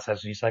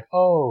microprocessor? He's like,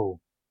 oh,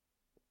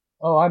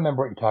 I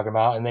remember what you're talking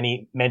about. And then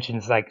he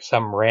mentions like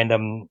some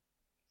random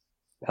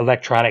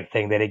electronic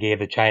thing that he gave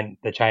the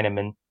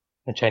Chinaman.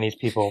 The Chinese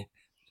people.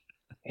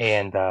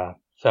 And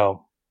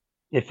so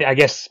I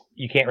guess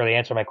you can't really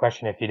answer my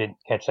question if you didn't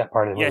catch that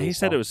part of the movie. Yeah, he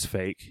said it was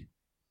fake.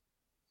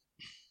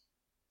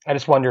 I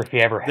just wonder if you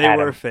ever had They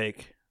were them.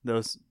 fake.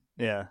 Those,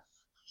 yeah.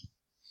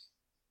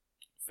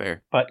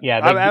 Fair. But yeah,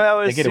 I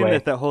would they get assume away.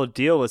 that whole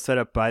deal was set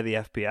up by the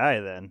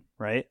FBI then,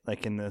 right?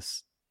 Like in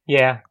this.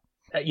 Yeah.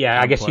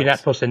 I guess you're not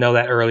supposed to know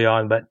that early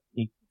on, but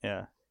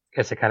yeah.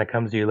 Guess it kind of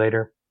comes to you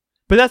later.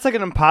 But that's like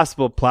an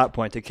impossible plot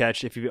point to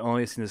catch if you've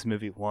only seen this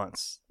movie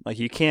once. Like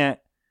you can't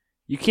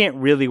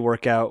really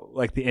work out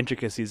like the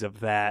intricacies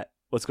of that.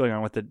 What's going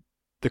on with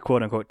the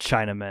quote unquote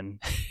Chinaman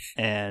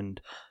and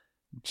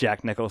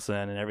Jack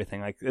Nicholson and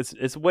everything. Like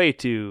it's way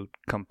too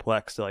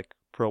complex to like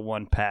for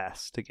one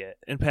pass to get.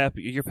 And Pap,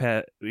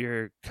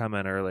 your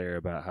comment earlier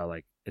about how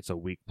like it's a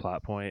weak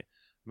plot point.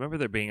 Remember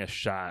there being a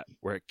shot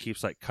where it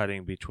keeps like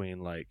cutting between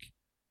like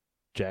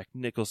Jack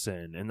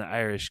Nicholson and the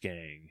Irish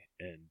gang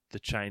and the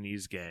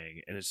Chinese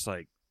gang, and it's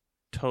like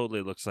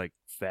totally looks like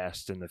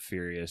Fast and the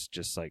Furious,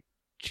 just like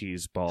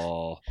cheese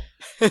ball,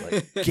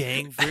 like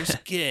gang versus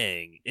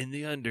gang in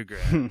the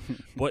underground.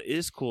 What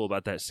is cool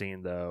about that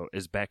scene though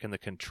is back in the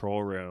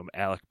control room,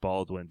 Alec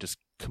Baldwin just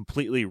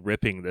completely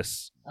ripping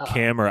this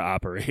camera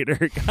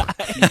operator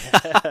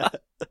guy.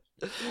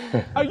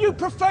 Are you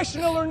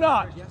professional or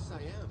not? Yes, I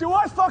am. Do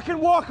I fucking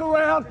walk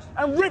around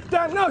and rip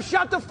that? No,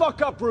 shut the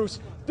fuck up, Bruce.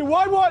 Do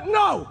I want?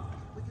 No!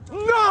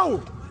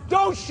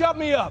 Don't shut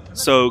me up.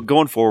 So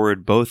going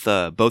forward, both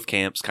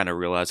camps kind of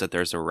realize that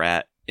there's a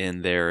rat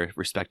in their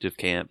respective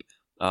camp.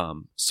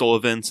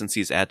 Sullivan, since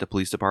he's at the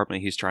police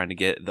department, he's trying to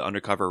get the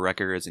undercover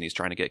records, and he's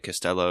trying to get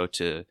Costello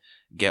to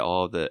get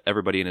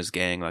everybody in his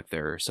gang, like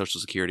their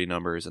social security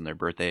numbers and their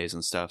birthdays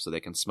and stuff, so they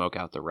can smoke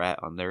out the rat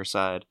on their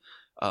side.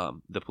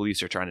 The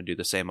police are trying to do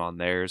the same on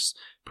theirs.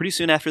 Pretty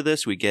soon after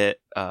this, we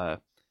get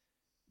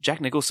Jack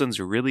Nicholson's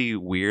really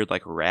weird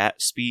like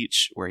rat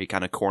speech where he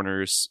kind of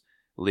corners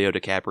Leo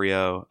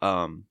DiCaprio.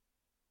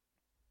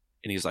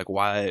 And he's like,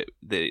 why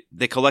they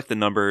collect the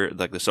number,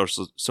 like the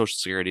social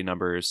security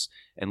numbers,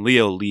 and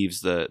Leo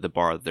leaves the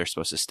bar that they're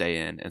supposed to stay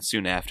in. And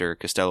soon after,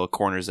 Costello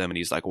corners him, and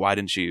he's like, why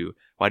didn't you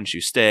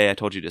stay? I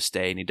told you to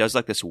stay. And he does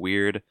like this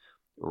weird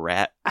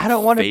rat. I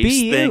don't want to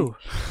be thing. you.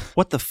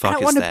 What the fuck is that?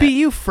 I don't want to be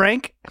you,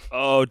 Frank.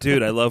 Oh,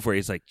 dude, I love where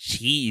he's like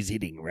cheese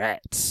eating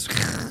rats.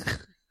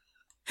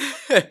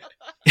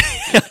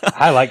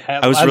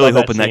 I was really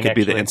hoping that could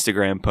be the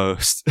Instagram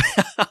post.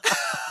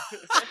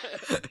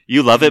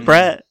 You love it,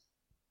 Brett?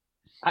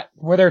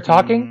 Were they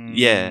talking?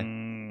 Yeah.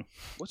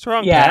 What's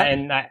wrong? Yeah, Pat?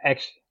 and I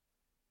actually.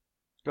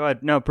 Go ahead.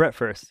 No, Brett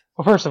first.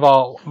 Well, first of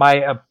all, my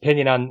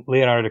opinion on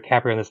Leonardo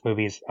DiCaprio in this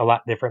movie is a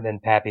lot different than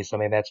Pappy, so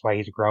maybe that's why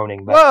he's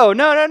groaning. But... Whoa!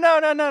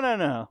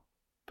 No.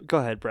 Go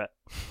ahead, Brett.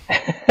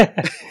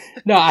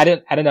 No, I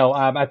don't know.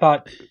 I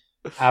thought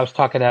I was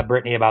talking to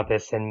Brittany about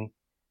this, and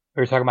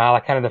we were talking about how,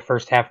 like, kind of the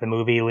first half of the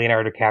movie,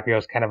 Leonardo DiCaprio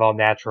is kind of all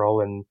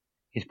natural and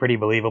he's pretty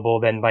believable.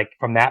 Then, like,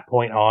 from that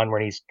point on,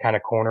 when he's kind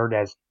of cornered,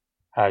 as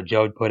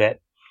Jode put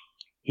it,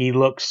 he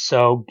looks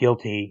so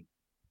guilty,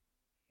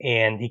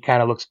 and he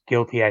kind of looks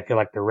guilty, I feel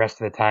like, the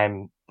rest of the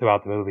time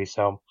throughout the movie.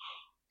 So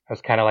it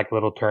was kind of like a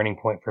little turning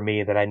point for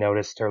me that I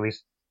noticed, or at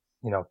least,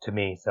 to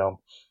me. So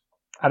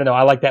I don't know.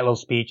 I like that little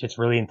speech. It's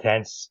really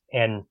intense,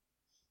 and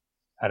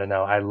I don't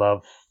know.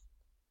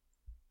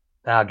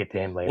 I'll get to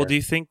him later. Well, do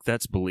you think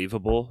that's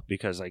believable?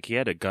 Because like he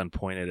had a gun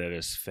pointed at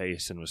his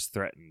face and was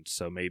threatened,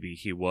 so maybe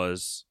he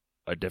was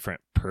a different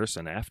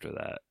person after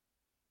that.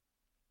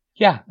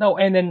 Yeah, no,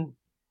 and then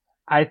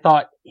I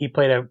thought he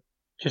played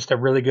just a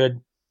really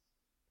good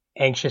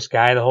anxious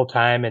guy the whole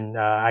time, and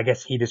I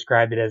guess he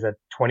described it as a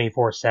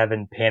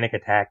 24/7 panic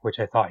attack, which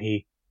I thought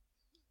he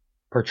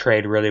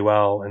portrayed really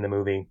well in the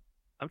movie.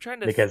 I'm trying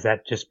to because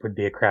that just would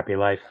be a crappy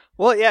life.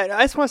 Well, yeah,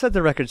 I just want to set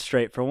the record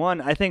straight. For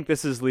one, I think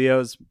this is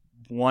Leo's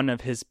one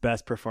of his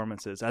best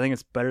performances. I think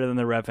it's better than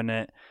The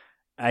Revenant.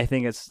 I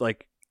think it's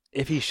like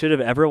if he should have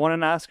ever won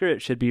an Oscar,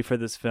 it should be for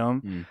this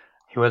film.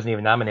 He wasn't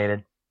even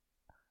nominated.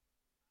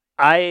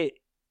 I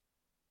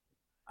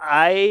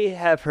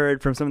have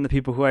heard from some of the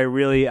people who I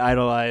really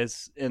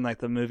idolize in like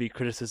the movie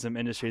criticism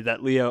industry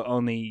that Leo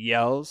only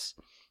yells,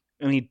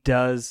 and he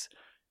does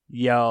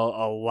yell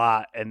a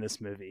lot in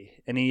this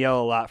movie, and he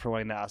yelled a lot for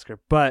winning the Oscar.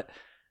 But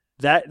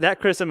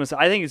that criticism is,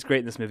 I think he's great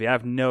in this movie. I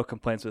have no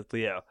complaints with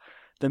Leo.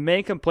 The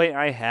main complaint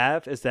I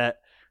have is that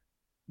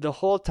the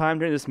whole time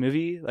during this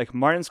movie, like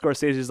Martin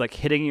Scorsese is like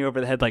hitting you over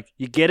the head, like,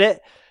 you get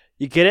it?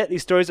 You get it?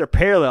 These stories are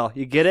parallel.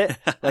 You get it?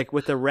 Like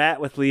with the rat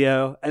with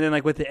Leo, and then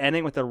like with the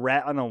ending with the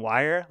rat on the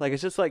wire. Like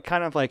it's just like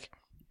kind of like,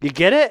 you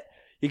get it?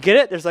 You get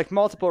it? There's like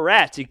multiple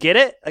rats. You get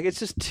it? Like it's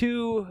just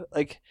too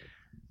like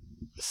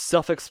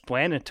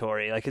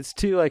self-explanatory. Like it's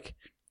too like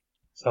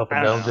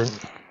self-indulgent.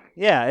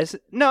 Yeah, it's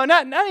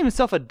not even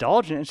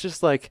self-indulgent. It's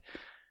just like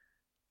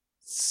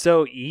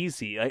so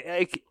easy.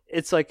 Like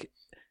it's like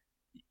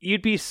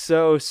you'd be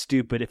so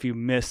stupid if you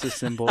missed the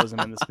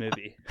symbolism in this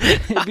movie.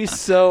 It'd be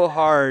so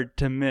hard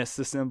to miss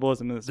the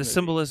symbolism in this movie. The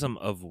symbolism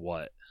of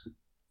what?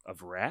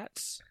 Of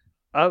rats?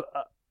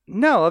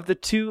 No, of the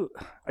two.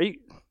 Are you?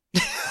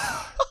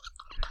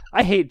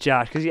 I hate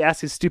Josh because he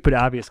asks these stupid,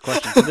 obvious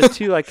questions. Of the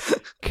two like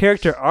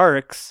character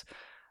arcs,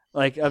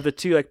 like of the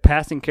two like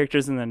passing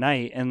characters in the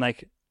night, and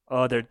like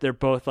they're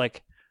both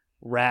like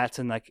rats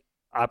and like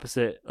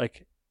opposite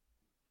like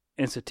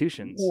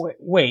institutions.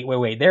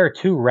 Wait! There are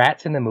two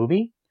rats in the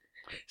movie.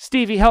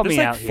 Stevie, help There's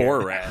me like out four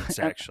here. rats,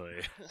 actually.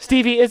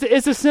 Stevie,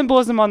 is the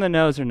symbolism on the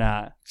nose or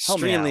not?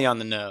 Extremely on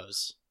the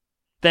nose.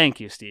 Thank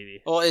you,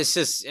 Stevie. Well, it's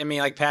just, I mean,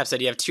 like Pap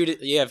said, you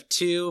have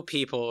two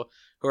people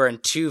who are in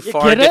two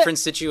far different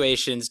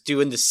situations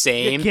doing the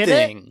same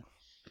thing.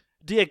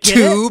 Do you get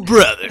two it?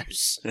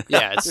 brothers.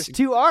 Yeah, there's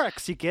two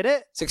arcs. You get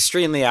it? It's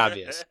extremely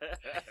obvious.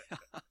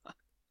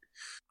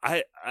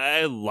 I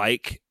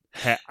like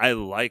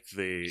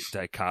the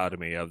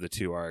dichotomy of the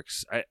two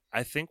arcs.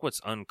 I think what's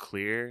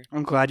unclear...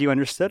 I'm glad you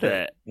understood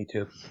it. Me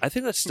too. I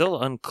think that's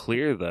still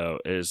unclear, though,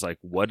 is, like,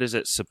 what is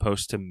it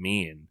supposed to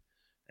mean?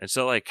 And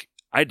so, like,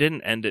 I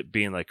didn't end it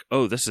being like,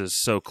 oh, this is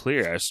so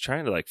clear. I was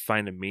trying to, like,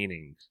 find a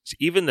meaning.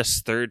 Even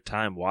this third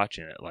time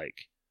watching it,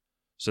 like...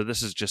 So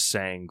this is just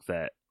saying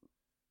that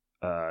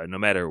no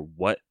matter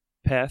what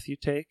path you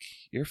take,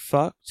 you're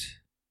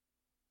fucked?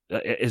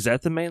 Is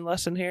that the main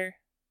lesson here?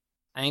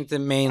 I think the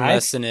main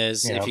lesson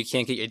is if you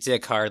can't get your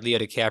dick hard, Leo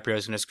DiCaprio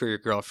is going to screw your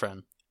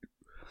girlfriend.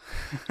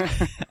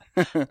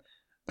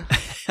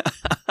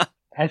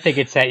 I think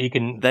it's that you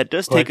can. That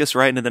does take us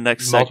right into the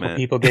next multiple segment.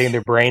 People getting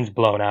their brains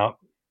blown out.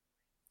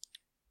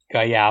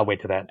 Yeah, I'll wait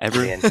till that.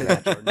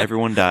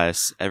 Everyone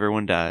dies.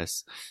 Everyone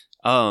dies.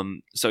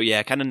 So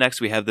yeah, kind of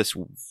next we have this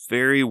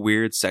very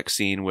weird sex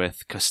scene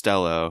with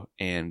Costello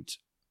and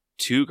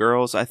 2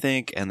 girls, I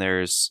think, and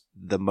there's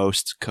the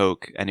most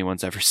coke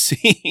anyone's ever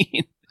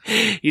seen.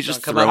 He's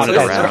just throwing it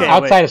around. Okay,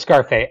 outside of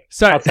Scarface.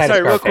 Sorry, Outside of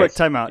real Scarface. quick,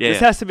 time out. Yeah. This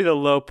has to be the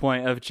low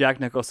point of Jack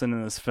Nicholson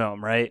in this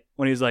film, right?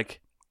 When he's like,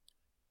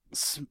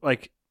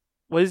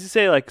 what does he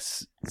say? Like,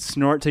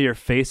 snort till your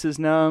face is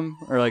numb?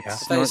 Or like, I thought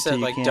snort you said, till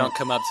you like, can't? don't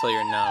come up till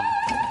you're numb.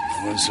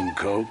 Want some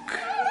coke?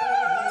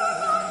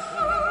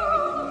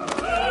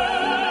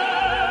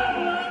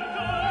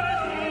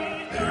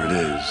 There it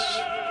is.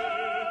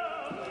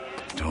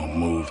 Don't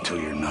move till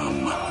you're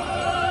numb.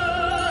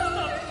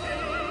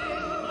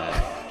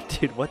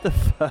 Dude, what the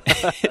fuck?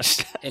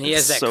 And he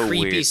has that so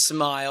creepy weird.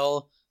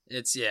 smile.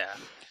 It's, yeah.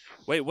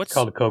 Wait, what's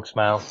Called a Coke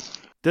smile.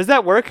 Does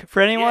that work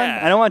for anyone?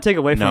 Yeah. I don't want to take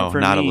away from No, it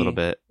for not me. a little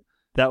bit.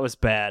 That was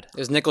bad. It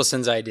was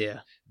Nicholson's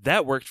idea.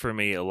 that worked for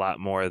me a lot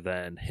more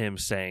than him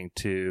saying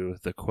to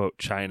the quote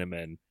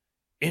Chinaman,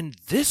 "In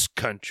this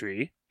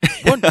country,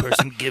 one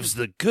person gives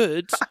the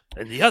goods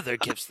and the other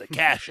gives the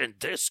cash in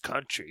this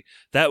country."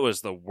 That was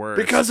the worst.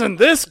 Because in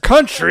this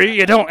country,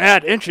 you don't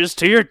add inches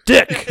to your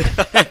dick.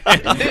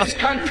 In this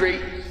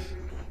country.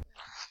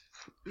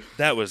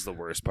 That was the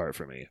worst part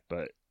for me,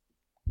 but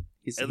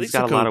He's at least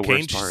got the a lot of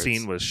cocaine worse parts.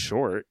 scene was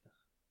short.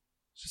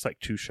 It's just like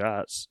 2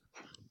 shots.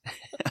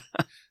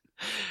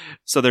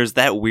 So there's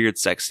that weird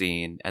sex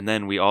scene, and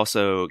then we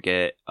also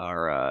get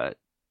our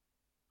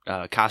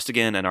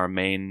Costigan and our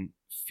main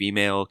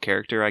female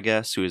character, I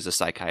guess, who is a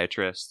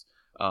psychiatrist,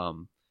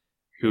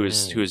 who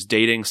is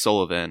dating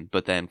Sullivan,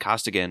 but then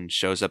Costigan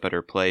shows up at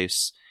her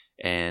place,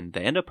 and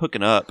they end up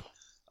hooking up.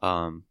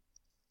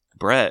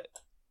 Brett,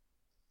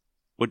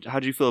 how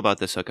did you feel about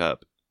this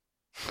hookup?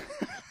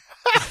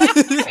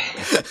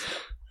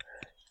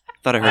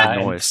 Thought I heard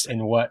a noise.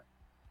 And what?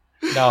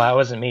 No, that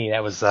wasn't me.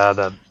 That was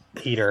the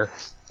heater.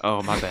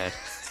 Oh, my bad.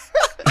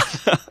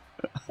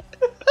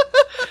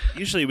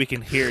 Usually we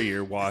can hear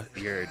your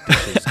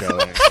dishes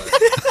going.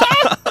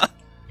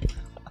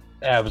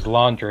 It was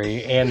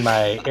laundry and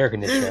my air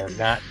conditioner.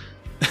 Not,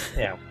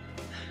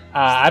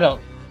 I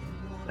don't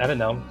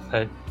know.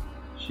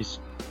 She's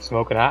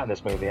smoking hot in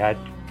this movie. I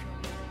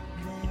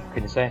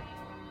couldn't say.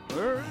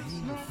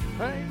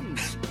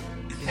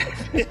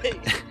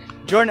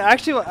 Jordan,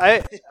 actually,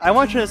 I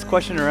want to turn this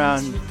question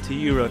around to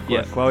you real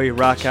quick while we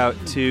rock out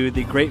to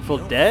the Grateful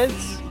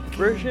Dead's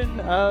version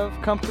of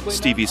Comfortably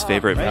Stevie's Numb.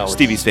 favorite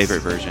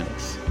version.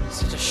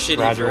 Such a shitty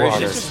Roger version.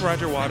 Waters. It's just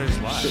Roger Waters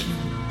live.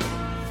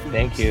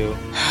 Thank you.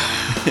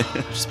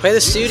 Just play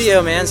the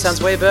studio, man.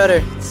 Sounds way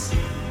better.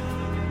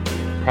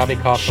 Probably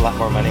costs a lot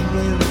more money. There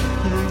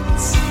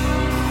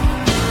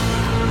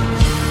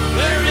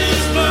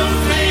is no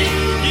pain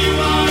you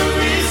are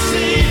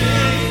receiving.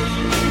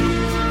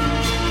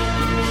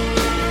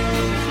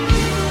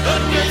 A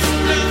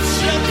distant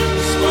ship,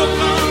 smoke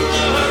on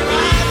the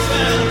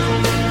horizon.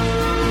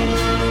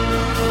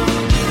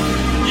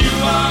 You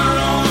are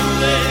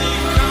only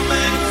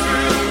coming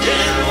through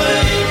in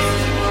waves.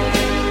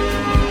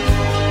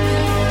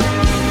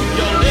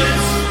 Your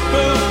lips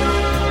move,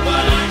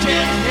 but I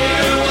can't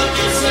hear what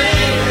you're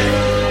saying.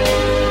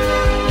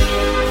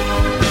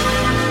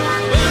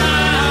 When I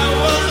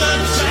was a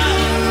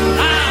child,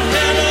 I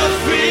had a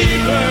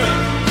fever.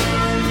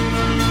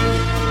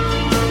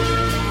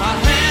 My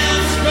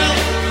hands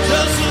felt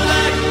just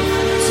like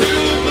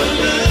 2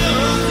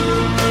 balloons.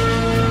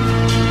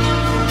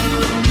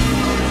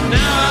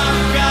 Now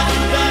I've got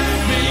that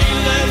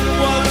feeling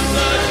once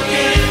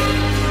again.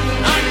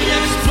 I can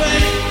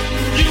explain,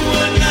 you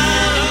would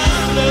not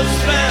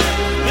understand.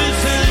 This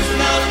is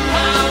not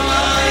how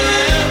I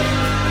am.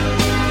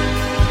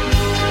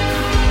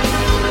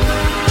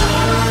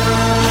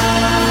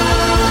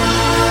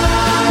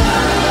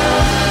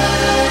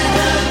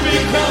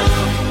 Become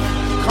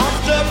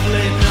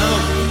comfortably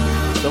numb.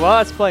 So while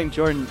that's playing,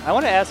 Jordan, I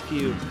want to ask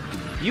you,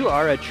 you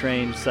are a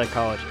trained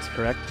psychologist,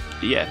 correct?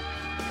 Yeah.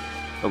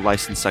 A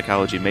licensed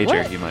psychology major,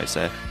 What? you might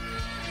say.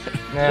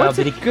 No, What's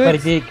but a he good-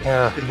 he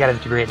got a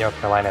degree at North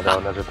Carolina though,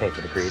 and those are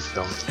paper degrees.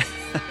 So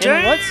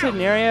In what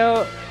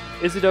scenario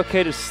is it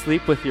okay to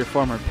sleep with your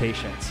former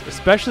patients,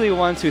 especially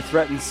ones who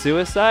threaten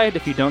suicide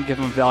if you don't give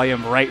them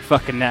Valium right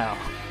fucking now?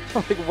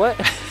 Like, what?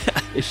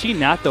 Is she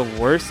not the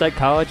worst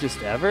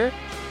psychologist ever?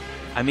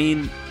 I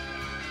mean,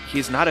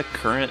 he's not a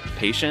current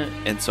patient,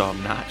 and so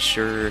I'm not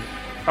sure.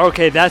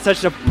 Okay, that's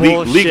such a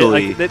bullshit.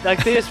 legally.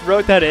 Like they just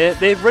wrote that in.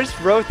 They just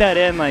wrote that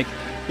in. Like,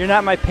 you're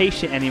not my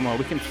patient anymore.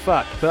 We can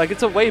fuck. But like,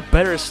 it's a way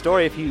better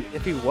story if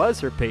he was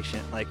her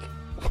patient. Like,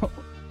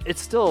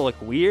 it's still like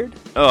weird.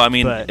 Oh, I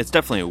mean, But- it's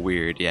definitely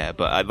weird, yeah.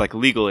 But like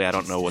legally, I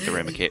don't know what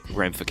the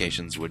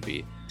ramifications would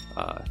be.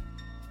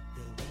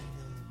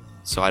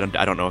 So I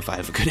don't know if I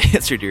have a good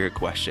answer to your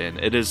question.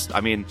 It is, I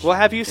mean, Well,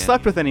 have you yeah.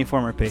 slept with any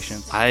former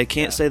patients? I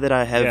can't say that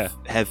I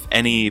have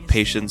any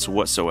patients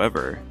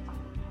whatsoever.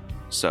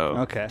 So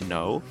Okay.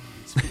 no.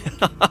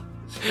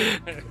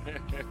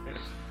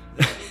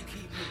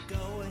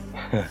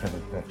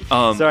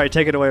 Sorry,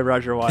 take it away,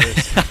 Roger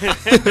Waters.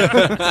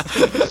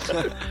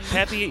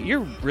 Happy,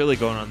 you're really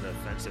going on the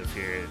offensive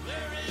here.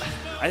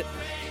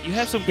 You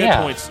have some good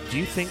points. Do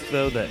you think,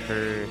 though, that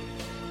her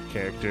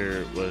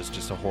character was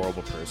just a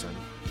horrible person?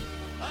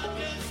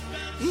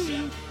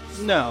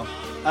 No.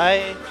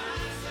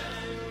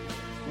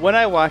 When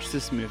I watch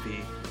this movie,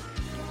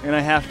 and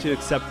I have to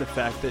accept the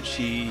fact that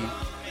she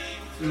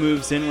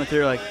moves in with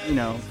her, like, you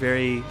know,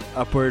 very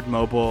upward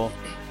mobile,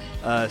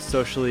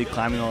 socially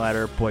climbing the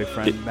ladder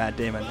boyfriend, Matt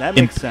Damon. That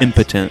makes sense.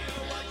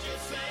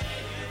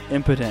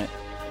 Impotent.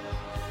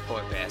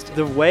 Boy bastard.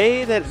 The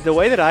way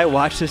that I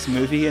watch this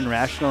movie and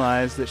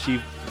rationalize that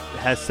she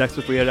has sex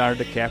with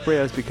Leonardo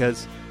DiCaprio is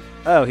because,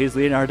 oh, he's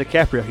Leonardo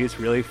DiCaprio. He's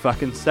really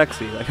fucking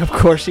sexy. Like, of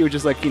course she would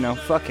just, like, you know,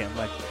 fuck him.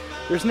 Like,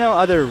 there's no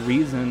other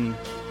reason.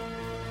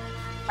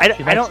 I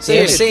don't. So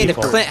you're saying if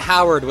Clint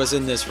Howard was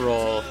in this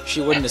role,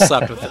 she wouldn't have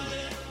slept with him?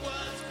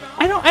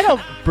 I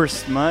don't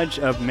besmudge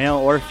a male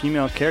or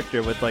female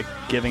character with, like,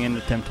 giving in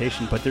to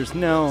temptation, but there's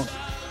no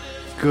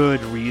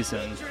good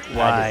reason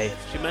why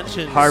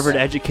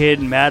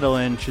Harvard-educated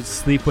Madeline should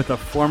sleep with a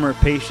former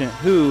patient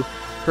who,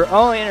 her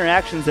only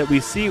interactions that we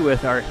see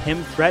with are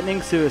him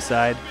threatening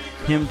suicide,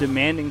 him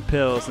demanding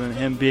pills, and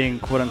him being,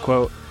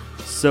 quote-unquote,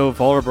 so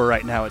vulnerable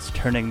right now it's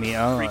turning me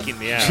on. Freaking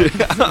me out.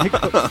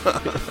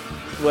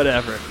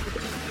 Whatever.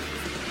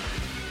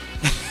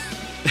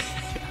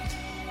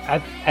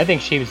 I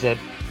think she was the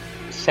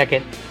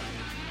second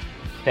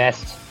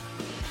best,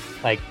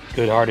 like,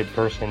 good-hearted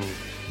person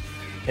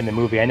in the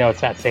movie. I know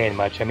it's not saying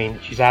much. I mean,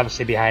 she's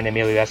obviously behind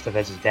Emilio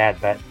Estevez's dad,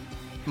 but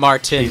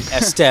Martin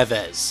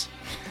Estevez.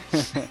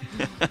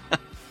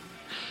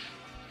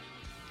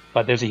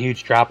 But there's a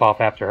huge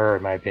drop-off after her,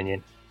 in my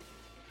opinion.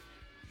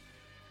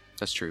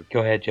 That's true. Go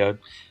ahead, Jode.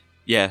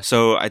 Yeah,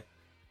 so I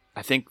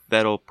think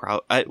that'll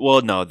probably...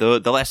 Well, no,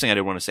 the last thing I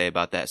did want to say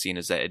about that scene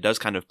is that it does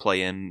kind of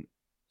play in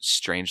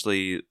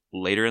strangely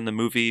later in the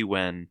movie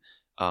when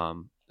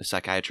the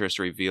psychiatrist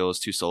reveals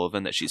to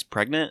Sullivan that she's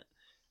pregnant.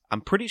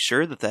 I'm pretty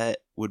sure that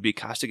would be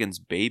Costigan's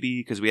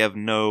baby because we have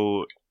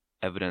no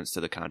evidence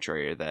to the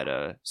contrary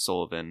that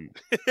Sullivan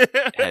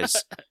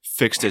has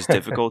fixed his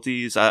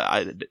difficulties.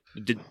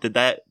 Did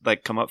that,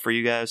 like, come up for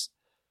you guys?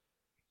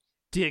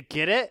 Do you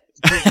get it?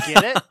 Do you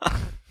get it?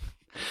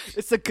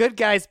 It's the good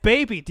guy's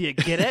baby. Do you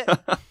get it?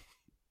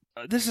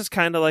 This is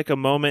kind of like a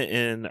moment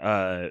in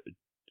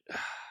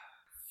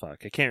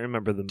fuck, I can't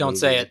remember the movie. Don't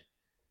say it.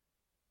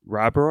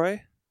 Rob Roy?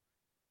 I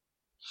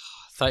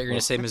thought you were going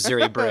to say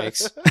Missouri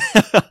Breaks.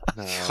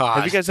 No.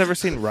 Have you guys ever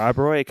seen Rob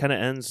Roy? It kind of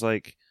ends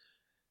like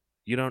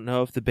you don't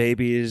know if the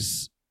baby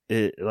is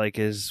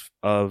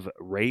of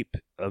rape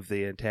of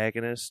the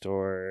antagonist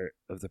or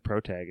of the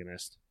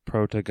protagonist,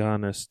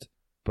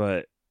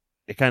 but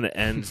it kind of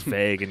ends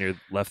vague and you're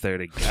left there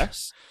to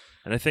guess.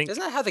 And I think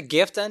isn't that how The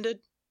Gift ended?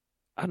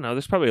 I don't know.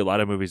 There's probably a lot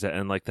of movies that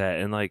end like that,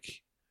 and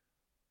like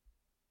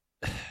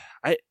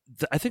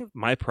I think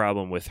my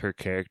problem with her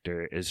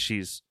character is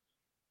she's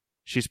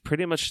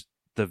pretty much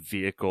the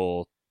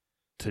vehicle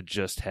to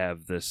just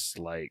have this,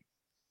 like,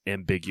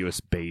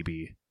 ambiguous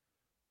baby.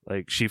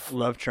 Like,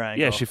 love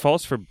triangle. Yeah, she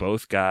falls for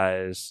both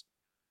guys.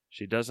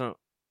 She doesn't,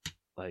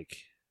 like,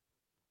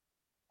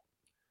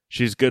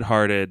 she's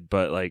good-hearted,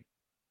 but, like,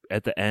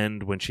 at the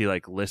end when she,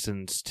 like,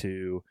 listens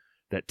to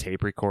that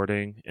tape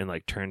recording and,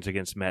 like, turns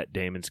against Matt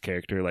Damon's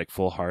character, like,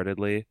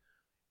 full-heartedly,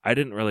 I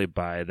didn't really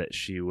buy that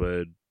she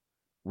would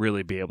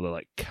really be able to,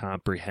 like,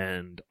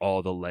 comprehend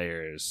all the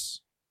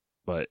layers,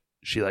 but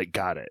she, like,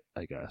 got it,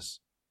 I guess.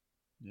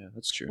 Yeah,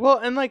 that's true. Well,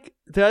 and, like,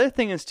 the other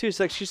thing is too, it's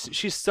like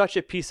she's such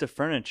a piece of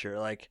furniture.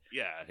 Like,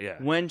 yeah.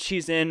 When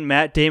she's in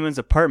Matt Damon's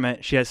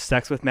apartment, she has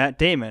sex with Matt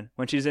Damon.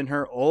 When she's in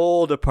her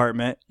old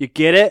apartment, you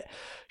get it?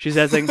 She's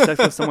having sex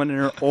with someone in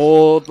her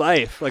old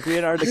life, like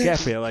Leonardo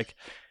DiCaprio. Like,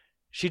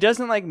 she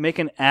doesn't, like, make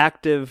an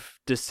active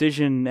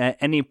decision at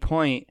any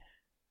point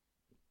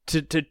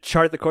to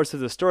chart the course of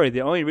the story.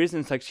 The only reason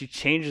it's like she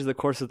changes the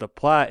course of the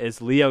plot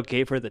is Leo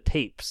gave her the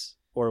tapes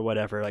or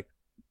whatever. Like,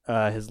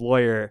 his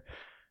lawyer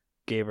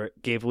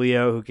gave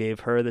Leo, who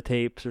gave her the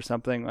tapes or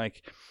something.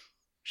 Like,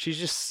 she's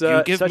just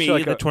you give such me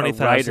like the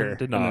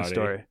 20,000 in the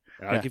story.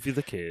 I'll give you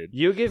the kid.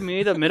 You give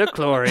me the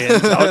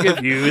midichlorians. I'll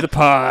give you the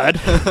pod.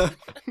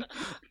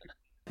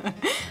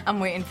 I'm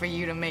waiting for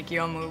you to make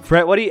your move.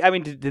 Brett, what do you? I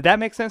mean, did that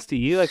make sense to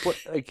you? Like, what?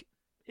 Like,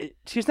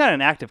 she's not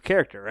an active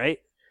character, right?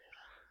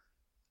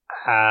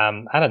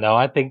 I don't know.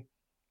 I think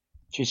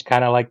she's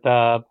kind of like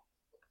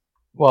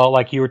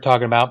like you were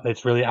talking about.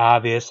 It's really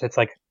obvious. It's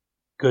like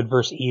good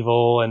versus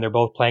evil, and they're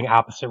both playing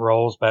opposite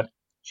roles, but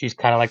she's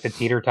kind of like the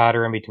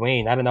teeter-totter in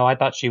between. I don't know. I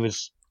thought she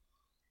was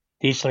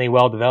decently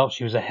well-developed.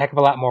 She was a heck of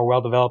a lot more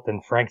well-developed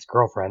than Frank's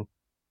girlfriend.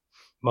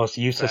 Most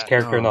useless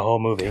character in the whole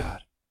movie.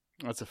 God.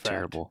 That's a fact.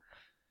 Terrible.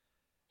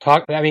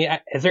 I mean,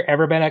 has there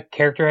ever been a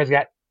character that's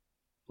got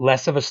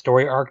less of a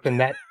story arc than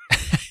that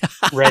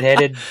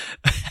redheaded?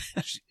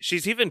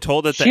 She's even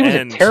told at the end,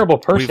 she was a terrible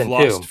person, we've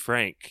lost too.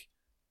 Frank.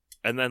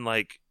 And then,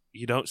 like,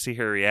 you don't see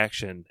her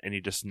reaction, and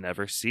you just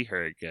never see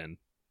her again.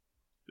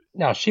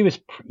 No, she was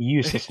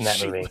useless in that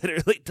She movie.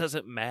 literally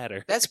doesn't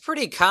matter. That's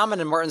pretty common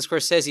in Martin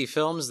Scorsese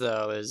films,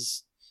 though.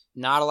 Is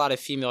not a lot of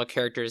female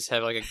characters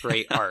have like a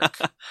great arc.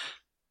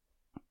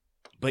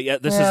 But yeah,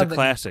 this Yeah, is a but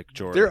classic,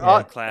 Jordan. they're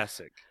all-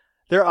 classic.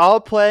 They're all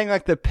playing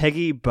like the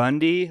Peggy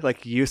Bundy,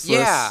 like useless.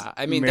 Yeah,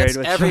 I mean married that's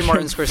with every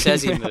Martin children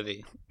Scorsese female.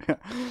 movie.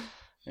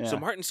 Yeah. So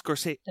Martin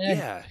Scorsese,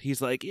 Yeah.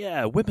 he's like,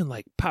 yeah, women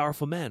like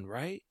powerful men,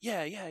 right?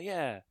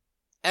 Yeah.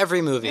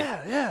 Every movie.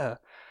 Yeah.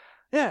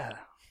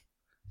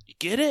 You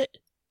get it?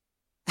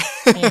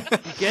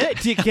 Get it?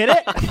 Do you get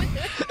it?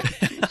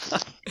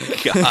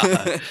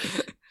 God.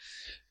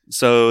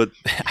 So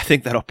I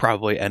think that'll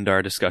probably end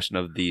our discussion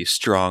of the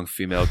strong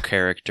female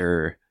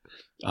character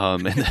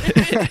in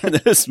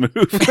this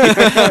movie.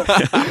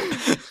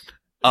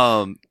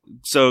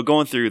 So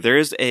going through, there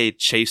is a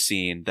chase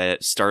scene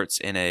that starts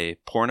in a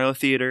porno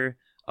theater.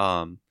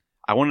 I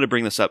wanted to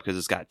bring this up because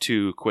it's got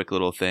two quick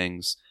little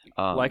things.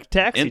 Like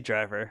Taxi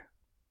Driver.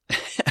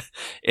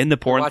 In the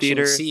porn Watching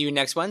theater. See You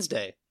Next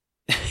Wednesday.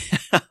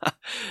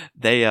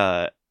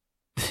 They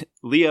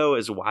Leo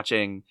is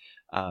watching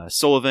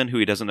Sullivan, who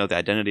he doesn't know the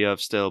identity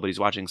of still, but he's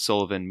watching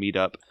Sullivan meet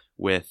up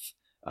with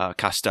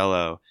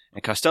Costello,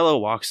 and Costello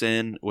walks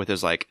in with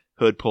his like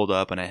hood pulled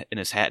up and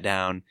his hat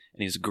down,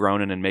 and he's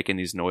groaning and making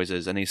these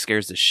noises, and he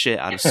scares the shit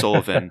out of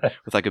Sullivan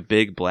with like a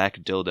big black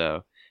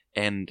dildo,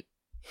 and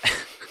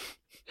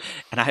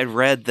I had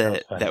read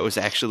that was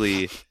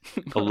actually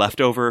a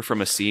leftover from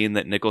a scene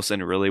that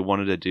Nicholson really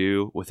wanted to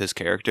do with his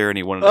character, and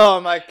he wanted. Oh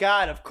my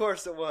god! Of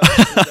course it was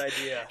his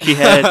idea.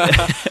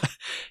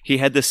 He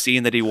had this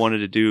scene that he wanted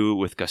to do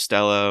with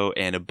Costello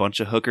and a bunch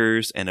of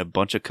hookers and a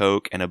bunch of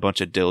coke and a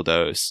bunch of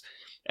dildos,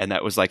 and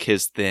that was like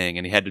his thing,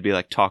 and he had to be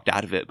like talked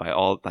out of it by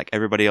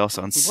everybody else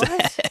on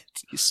set.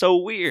 He's so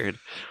weird.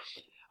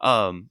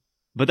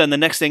 But then the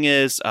next thing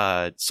is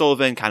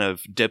Sullivan kind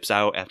of dips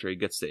out after he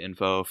gets the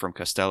info from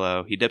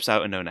Costello. He dips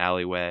out into an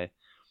alleyway.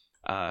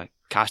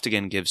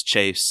 Costigan gives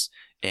chase,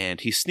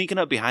 and he's sneaking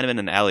up behind him in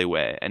an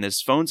alleyway, and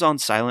his phone's on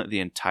silent the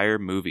entire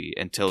movie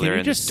until Can they're you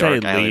in just this say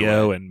dark Leo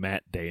alleyway. and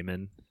Matt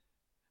Damon?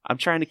 I'm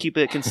trying to keep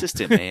it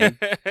consistent, man.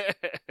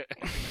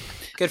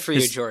 Good for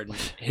you, Jordan.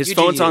 His You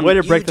phone's do you. on. Way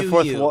to break the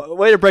fourth wall.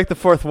 Way to break the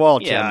fourth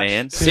wall, Yeah, Josh.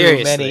 man.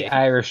 Too many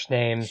Irish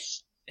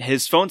names.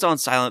 His phone's on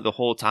silent the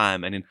whole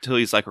time, and until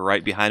he's like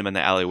right behind him in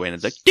the alleyway, and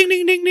it's like ding,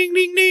 ding, ding, ding,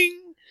 ding,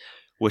 ding,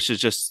 which is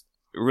just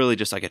really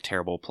just like a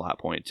terrible plot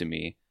point to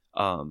me.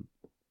 I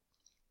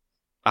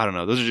don't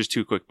know. Those are just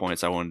two quick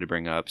points I wanted to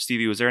bring up.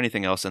 Stevie, was there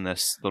anything else in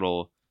this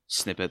little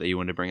snippet that you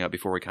wanted to bring up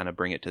before we kind of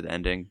bring it to the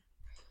ending?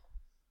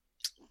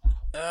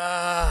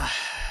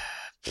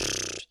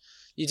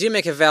 You do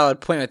make a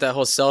valid point with that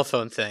whole cell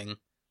phone thing.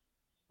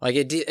 Like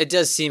it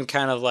does seem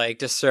kind of like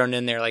just thrown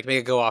in there, like make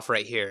it go off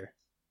right here.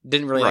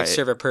 Didn't really like Right.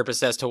 serve a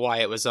purpose as to why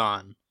it was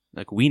on.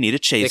 Like we need a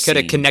chase. They could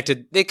have scene.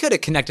 connected. They could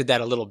have connected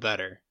that a little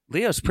better.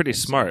 Leo's pretty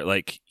smart.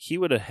 Like, he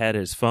would have had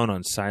his phone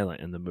on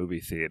silent in the movie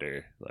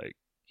theater. Like,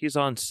 he's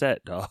on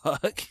set,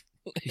 dog.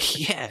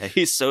 Yeah,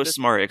 he's so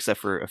smart, except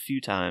for a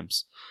few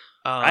times.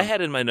 I had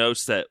in my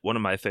notes that one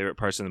of my favorite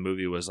parts in the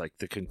movie was like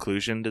the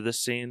conclusion to this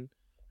scene,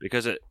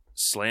 because it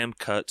slam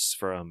cuts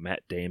from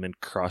Matt Damon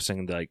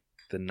crossing like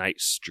the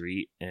night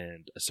street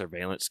and a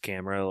surveillance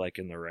camera like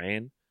in the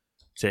rain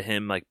to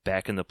him like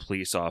back in the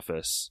police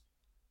office,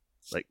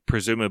 like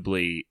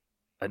presumably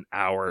an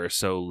hour or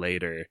so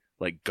later,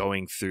 like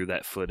going through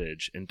that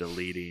footage and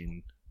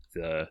deleting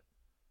the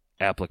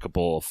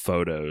applicable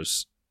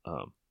photos.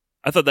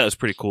 I thought that was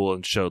pretty cool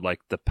and showed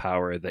like the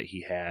power that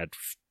he had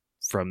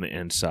from the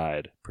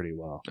inside pretty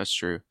well. That's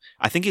true.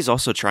 I think he's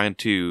also trying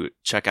to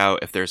check out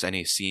if there's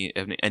any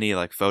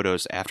like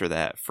photos after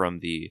that from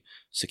the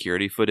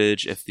security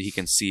footage, if he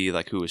can see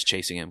like who was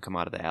chasing him come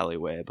out of the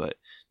alleyway, but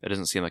that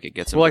doesn't seem like it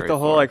gets him. Well, like very the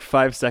whole far. like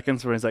 5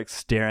 seconds where he's like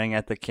staring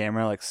at the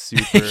camera, like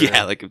super.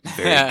 Yeah, like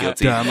very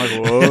guilty. I'm like,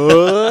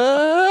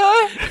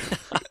 what?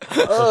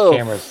 Those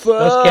cameras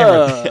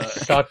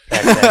suck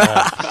back then.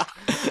 Huh?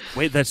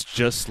 Wait, that's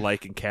just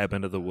like in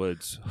Cabin of the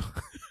Woods.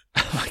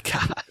 Oh my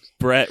god,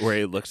 Brett, where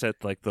he looks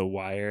at like the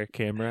wire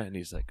camera and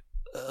he's like,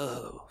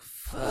 "Oh,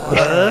 fuck."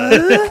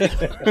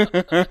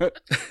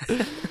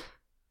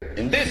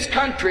 In this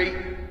country.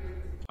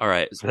 All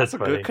right, That's a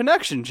funny. good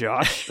connection,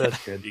 Josh.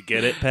 That's good. You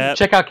get it, Pat?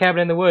 Check out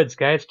Cabin in the Woods,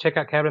 guys. Check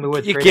out Cabin in the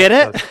Woods. You Great get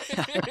it?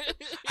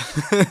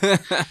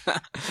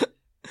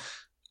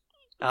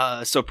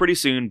 episode. So pretty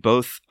soon,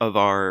 both of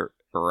our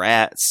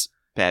rats,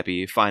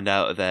 Pappy, find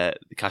out that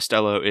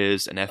Costello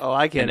is an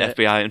I get it.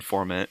 FBI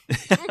informant.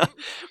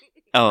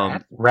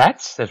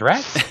 Rats? There's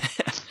rats?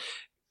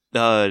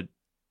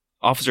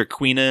 Officer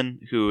Queenan,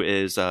 who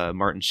is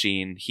Martin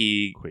Sheen,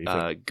 he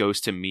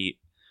goes to meet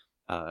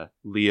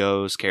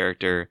Leo's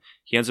character.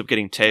 He ends up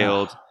getting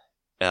tailed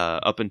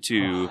up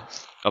onto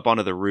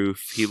the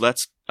roof. He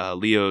lets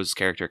Leo's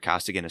character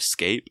Costigan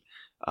escape,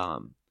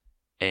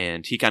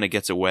 and he kind of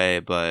gets away,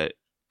 but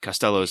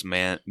Costello's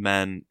men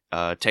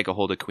take a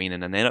hold of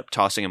Queenan, and they end up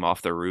tossing him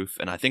off the roof.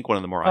 And I think one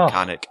of the more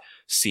iconic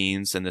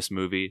scenes in this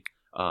movie,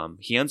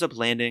 he ends up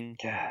landing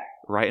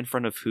right in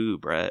front of who,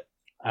 Brett?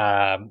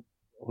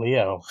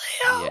 Leo.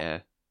 Yeah.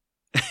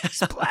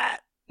 Splat.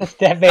 That's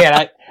that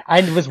man.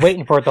 I was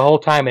waiting for it the whole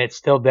time, and it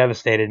still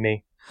devastated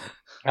me.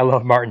 I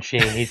love Martin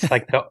Sheen. He's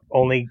like the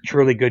only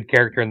truly good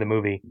character in the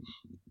movie.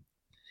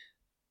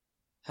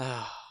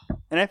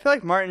 And I feel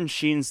like Martin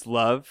Sheen's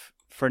love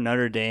for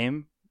Notre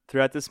Dame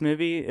throughout this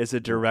movie is a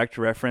direct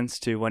reference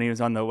to when he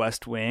was on the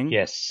West Wing.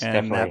 Yes, and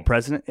definitely. that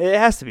president. It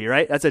has to be,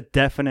 right? That's a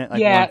definite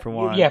one for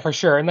one. Yeah, for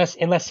sure.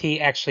 Unless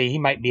he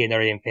might be a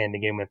Notre Dame fan to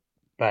begin with,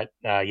 but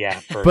yeah.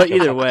 But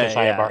either way,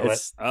 Josiah Bartlett.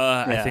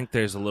 I think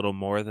there's a little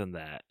more than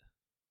that,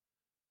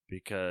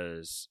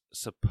 because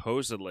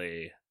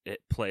supposedly it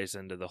plays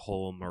into the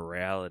whole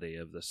morality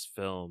of this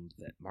film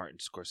that Martin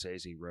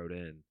Scorsese wrote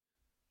in,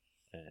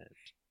 and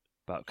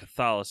about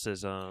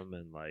Catholicism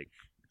and like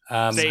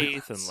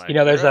faith and like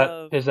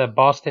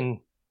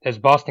there's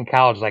Boston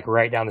College like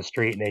right down the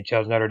street, and they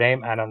chose Notre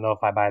Dame. I don't know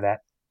if I buy that.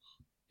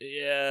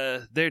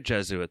 Yeah, they're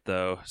Jesuit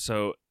though.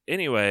 So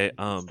anyway,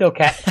 still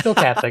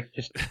Catholic,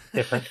 just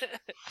different.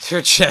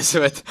 You're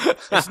Jesuit.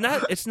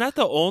 It's not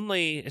the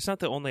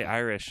only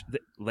Irish.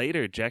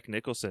 Later, Jack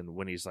Nicholson,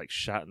 when he's like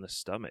shot in the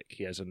stomach,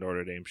 he has a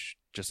Notre Dame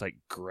just like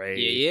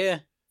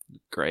gray.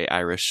 Gray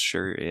Irish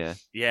shirt,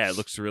 Yeah, it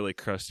looks really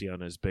crusty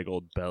on his big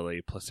old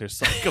belly. Plus, there's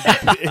like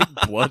a big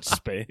blood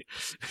stain.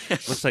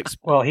 Looks like.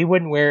 Well, he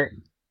wouldn't wear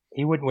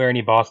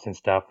any Boston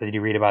stuff. Did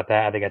you read about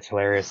that? I think that's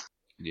hilarious.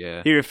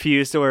 Yeah, he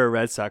refused to wear a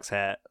Red Sox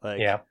hat.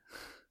 Yeah.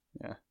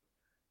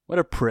 What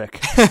a prick!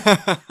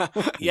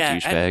 Yeah,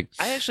 douchebag.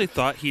 I actually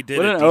thought he did.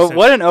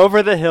 What an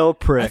over the hill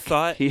prick! I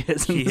thought he had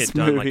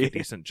done like a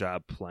decent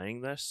job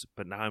playing this,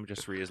 but now I'm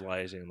just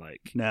realizing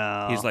like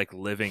he's like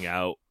living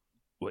out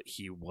what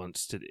he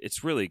wants to do.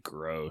 It's really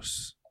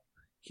gross.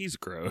 He's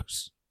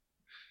gross.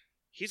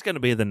 He's gonna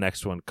be the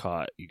next one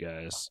caught, you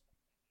guys.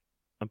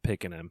 I'm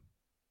picking him.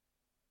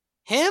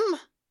 Him?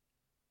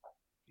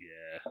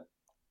 Yeah.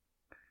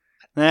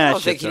 I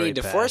don't think he needed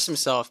to force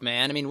himself,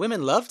 man. I mean,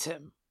 women loved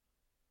him.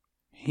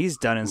 He's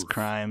done his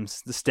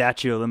crimes. The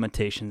statute of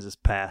limitations is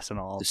passed on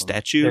all of them.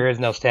 Statute? There is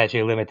no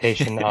statute of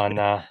limitation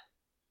on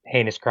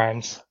heinous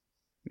crimes.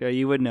 Yeah,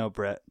 you would know,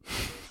 Brett.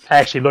 I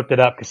actually looked it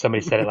up because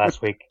somebody said it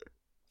last week.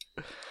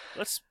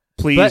 Let's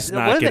please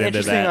not get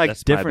into that. Like,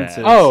 that's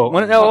differences.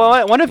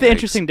 One of the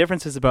interesting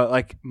differences about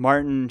like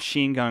Martin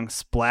Sheen going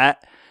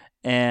splat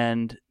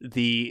and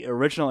the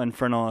original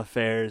Infernal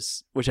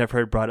Affairs, which I've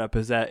heard brought up,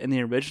 is that in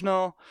the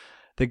original,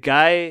 the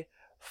guy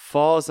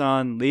falls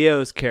on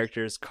Leo's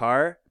character's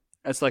car.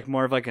 It's like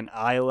more of like an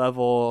eye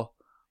level,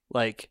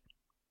 like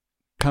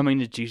coming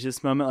to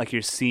Jesus moment. Like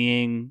you're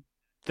seeing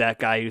that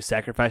guy who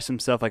sacrificed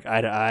himself like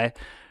eye to eye.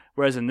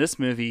 Whereas in this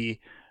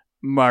movie,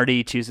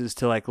 Marty chooses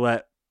to like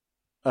let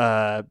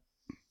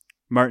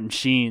Martin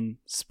Sheen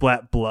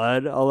splat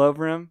blood all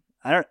over him.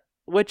 I don't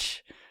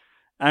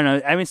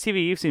know. I mean,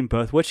 Stevie, you've seen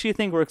both. Which do you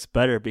think works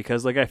better?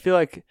 Because like I feel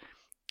like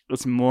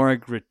it's more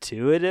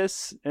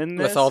gratuitous in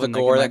this with all the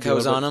gore that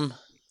goes on him.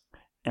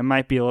 It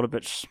might be a little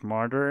bit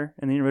smarter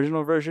in the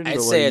original version.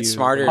 I'd say it's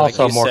smarter.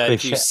 Also like you more said,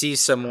 cliche. if you see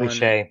someone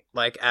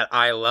like at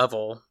eye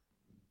level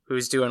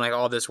who's doing like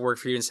all this work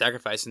for you and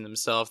sacrificing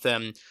themselves,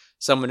 then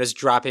someone is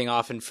dropping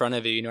off in front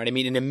of you. You know what I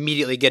mean? And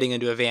immediately getting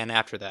into a van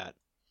after that.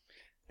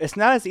 It's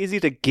not as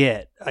easy to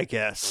get, I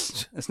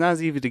guess. It's not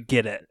as easy to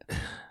get it.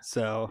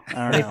 So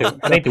I don't know.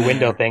 I think the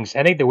window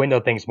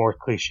thing's more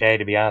cliche,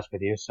 to be honest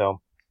with you.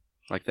 So,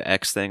 like the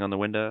X thing on the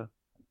window.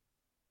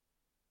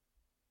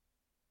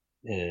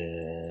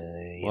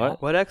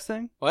 What? What X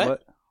thing?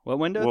 What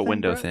window? What thing,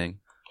 window Brett? thing?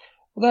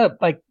 Well,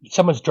 like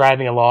someone's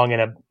driving along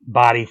and a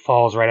body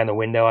falls right on the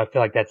window. I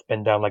feel like that's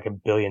been done like a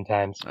billion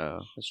times. Oh,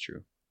 that's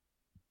true.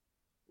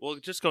 Well,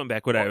 just going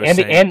back what I was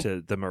saying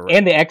to the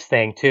and the X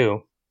thing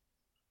too.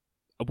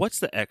 What's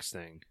the X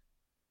thing?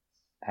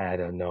 I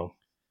don't know.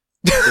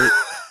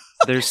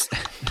 There's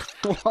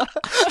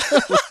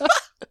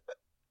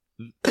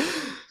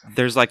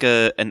there's like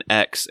an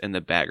X in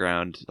the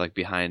background, like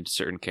behind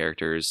certain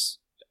characters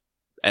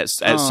at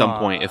some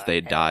point if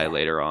they die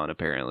later on,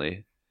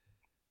 apparently.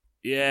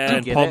 Yeah,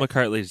 and Paul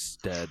McCartney's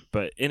dead.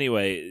 But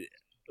anyway,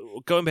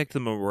 going back to the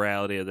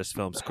morality of this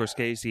film,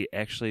 Scorsese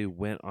actually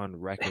went on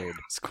record.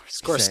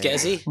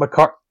 Scorsese?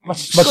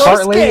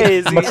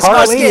 McCartney?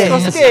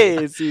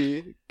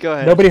 Scorsese. Go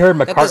ahead. Nobody heard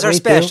McCartney. That was our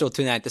special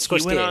tonight. The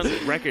Scorsese. He went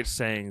on record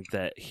saying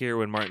that here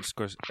when Martin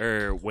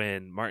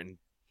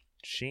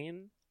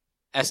Sheen?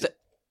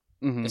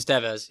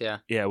 Estevez, yeah.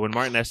 Yeah, when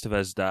Martin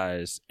Estevez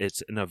dies,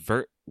 it's an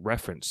overt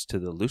reference to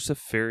the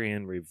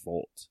Luciferian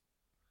revolt.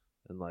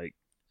 And like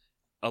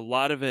a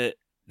lot of it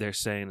they're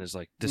saying is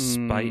like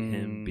despite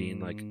him being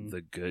like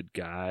the good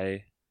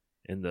guy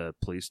in the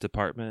police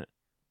department,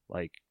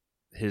 like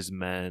his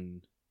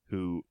men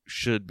who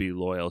should be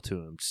loyal to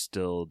him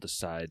still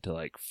decide to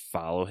like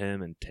follow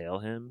him and tail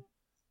him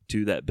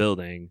to that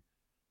building.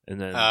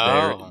 And then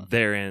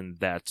therein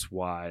that's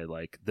why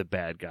like the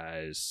bad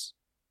guys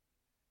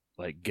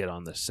like get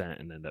on the scent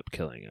and end up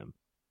killing him.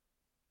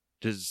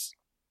 Does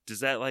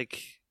that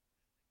like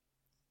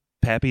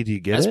Pappy, do you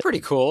get it? That's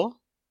pretty cool.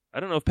 I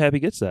don't know if Pappy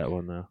gets that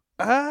one though.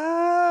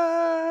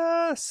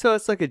 So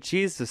it's like a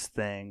Jesus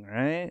thing,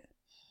 right?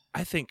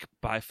 I think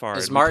by far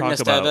Is and we Martin talk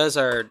about- Estevez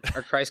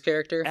our Christ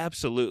character?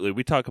 Absolutely.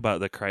 We talk about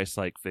the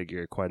Christ-like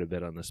figure quite a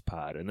bit on this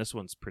pod, and this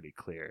one's pretty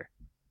clear.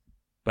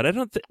 But I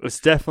don't think It's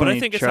definitely But I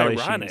think it's Charlie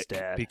ironic Sheen's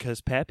dad.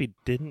 because Pappy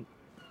didn't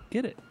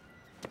get it.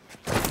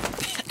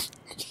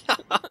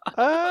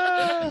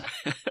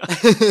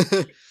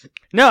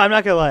 No, I'm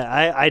not gonna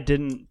lie. I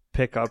didn't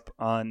pick up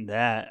on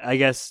that. I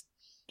guess,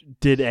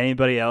 did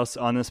anybody else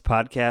on this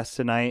podcast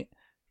tonight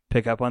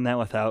pick up on that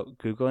without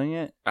Googling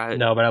it?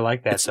 No, but I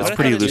like that. It's stuff.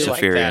 pretty I do like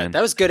Luciferian.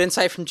 that was good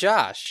insight from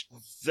Josh.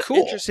 The Cool.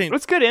 interesting,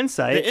 That's good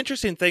insight. the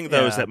interesting thing,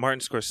 though, is Yeah. that Martin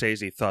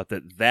Scorsese thought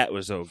that that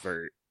was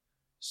overt.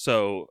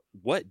 So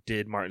what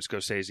did Martin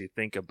Scorsese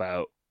think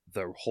about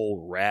the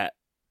whole rat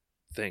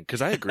thing?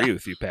 Because I agree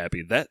with you,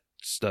 Pappy. That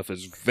stuff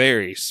is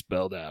very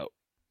spelled out.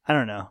 I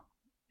don't know.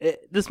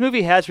 This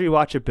movie has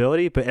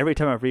rewatchability, but every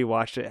time I've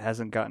rewatched it, it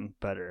hasn't gotten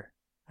better,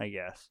 I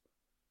guess.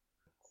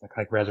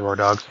 Like Reservoir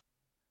Dogs.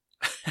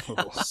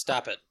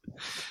 Stop it.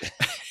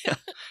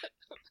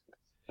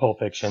 Pulp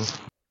Fiction.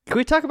 Can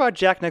we talk about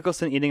Jack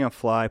Nicholson eating a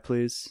fly,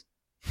 please?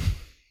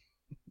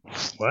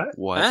 What?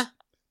 What? Huh?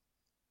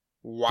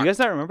 Do you guys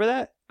not remember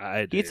that?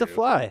 I He eats a do.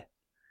 fly.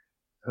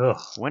 Ugh.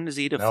 When does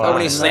he eat a No, fly? Oh,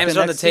 when he Like slams the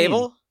it on the next scene.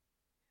 table?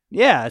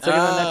 Yeah, it's like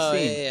in the Oh, next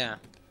scene. yeah.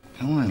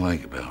 You know what I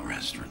like about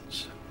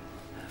restaurants?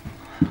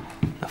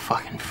 The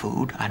fucking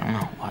food? I don't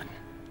know what.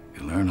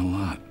 You learn a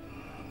lot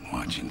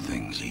watching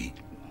things eat.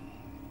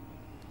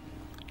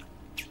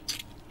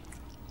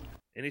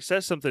 And he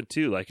says something,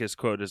 too. Like, his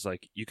quote is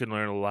like, you can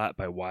learn a lot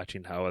by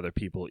watching how other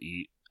people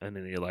eat. And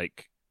then he,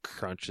 like,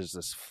 crunches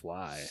this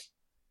fly.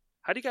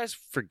 How do you guys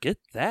forget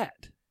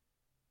that?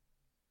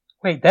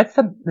 Wait, that's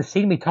the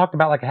scene we talked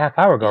about like a half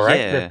hour ago, right?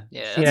 Yeah. The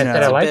Yeah, scene that's, I said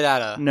that's I a liked? bit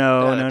out of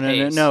No,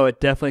 pace. no.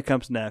 It definitely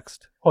comes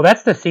next. Well,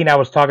 that's the scene I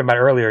was talking about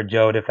earlier,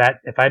 Joe.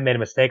 If I made a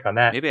mistake on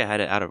that, Maybe I had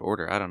it out of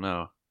order. I don't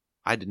know.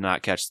 I did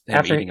not catch him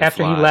after eating a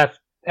fly. he left,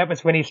 that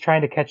was when he's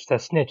trying to catch the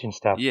snitch and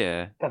stuff.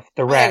 Yeah. The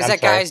Yeah, rat. 'cause I'm that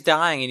sorry. guy's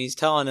dying, and he's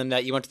telling him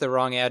that you went to the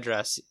wrong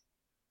address,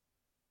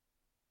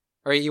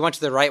 or you went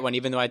to the right one,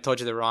 even though I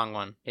told you the wrong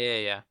one.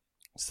 Yeah.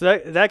 So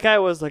that guy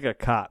was like a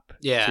cop,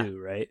 Yeah.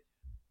 too, right?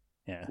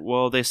 Yeah.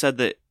 Well, they said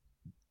that,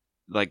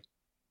 like,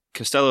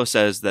 Costello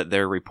says that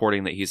they're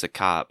reporting that he's a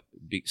cop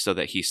so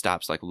that he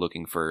stops, like,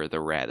 looking for the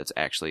rat that's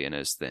actually in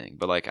his thing.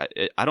 But, like,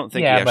 I don't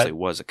think Yeah, he actually but-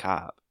 was a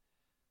cop.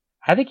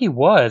 I think he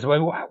was.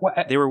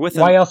 They were with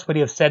him. Why else would he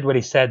have said what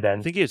he said then?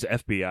 I think he was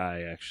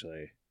FBI,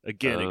 actually.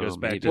 Again, it goes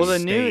back maybe. to Well,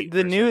 state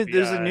the versus news.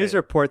 There's a FBI. news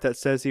report that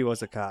says he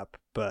was a cop,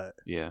 but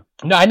Yeah.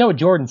 No, I know what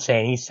Jordan's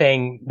saying. He's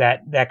saying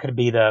that could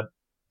be the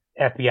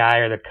FBI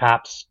or the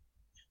cops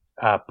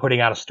putting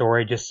out a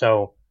story just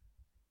so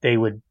they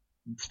would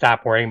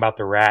stop worrying about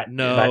the rat.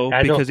 No, But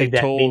I don't because think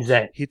that means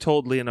that. he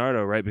told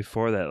Leonardo right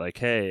before that, like,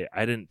 hey,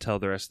 I didn't tell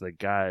the rest of the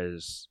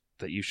guys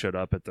that you showed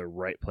up at the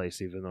right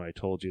place, even though I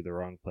told you the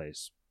wrong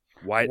place.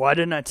 Why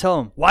didn't I tell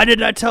him? Why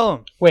didn't I tell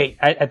him? Wait,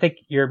 I think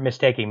you're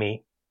mistaking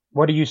me.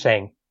 What are you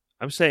saying?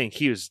 I'm saying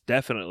he was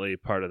definitely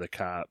part of the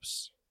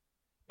cops.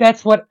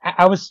 That's what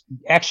I was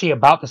actually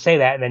about to say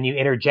that, and then you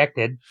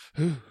interjected.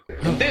 In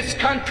this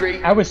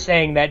country, I was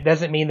saying that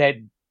doesn't mean that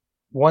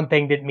one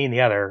thing didn't mean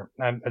the other.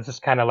 I'm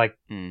just kind of like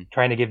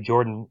trying to give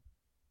Jordan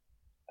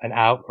an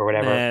out or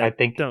whatever. Nah, I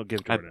think. Don't give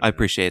I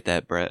appreciate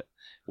that, Brett.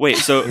 Wait,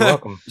 so You're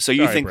welcome. So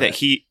you Sorry, think Brett.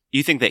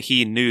 that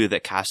he knew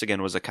that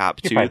Costigan was a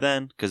cop You're too? fine.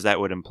 Then, because that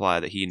would imply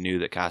that he knew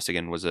that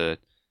Costigan was a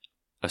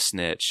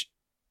snitch,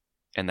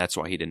 and that's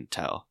why he didn't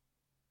tell.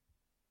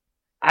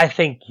 I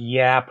think,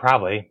 yeah,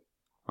 probably.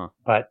 Huh.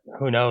 But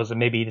who knows?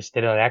 Maybe he just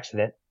did it on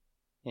accident.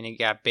 And he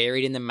got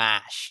buried in the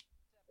mash.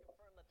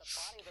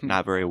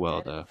 Not very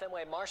well, though.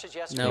 Fenway Marshes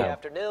yesterday No.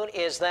 afternoon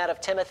is that of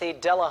Timothy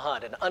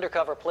Delahunt, an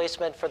undercover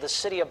policeman for the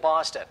city of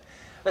Boston.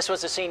 This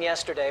was the scene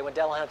yesterday when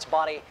Delahunt's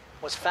body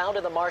was found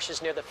in the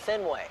marshes near the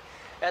Fenway.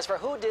 As for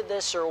who did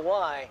this or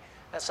why,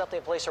 that's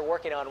something police are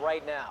working on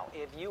right now.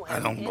 If you have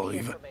I don't any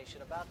believe it.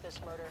 information about this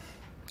murder,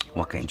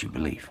 What can't you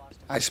believe?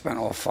 I spent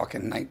all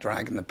fucking night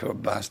dragging the poor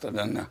bastard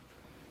in there.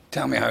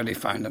 Tell me how they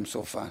found him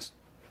so fast.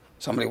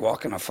 Somebody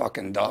walking a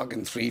fucking dog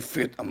in 3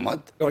 feet of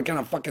mud? What kind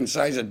of fucking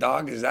size of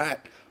dog is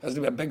that? Has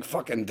to be a big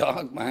fucking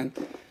dog, man.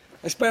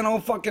 I spent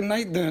all fucking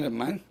night doing it,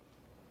 man.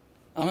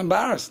 I'm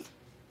embarrassed.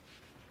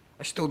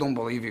 I still don't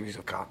believe he was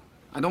a cop.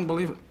 I don't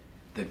believe it.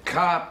 the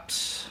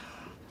cops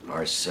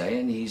are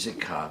saying he's a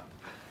cop,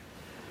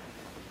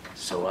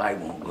 so I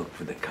won't look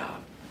for the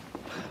cop.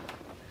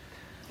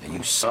 Are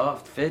you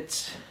soft,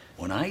 Fitz?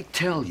 When I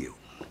tell you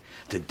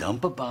to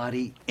dump a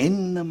body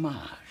in the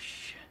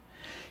marsh,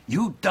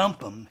 you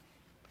dump him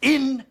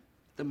in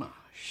the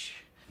marsh.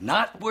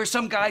 Not where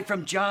some guy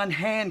from John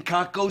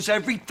Hancock goes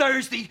every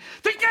Thursday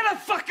to get a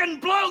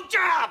fucking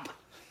blowjob!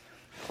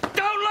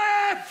 Don't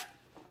laugh!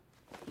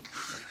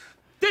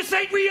 This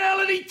ain't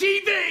reality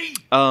TV!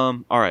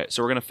 All right,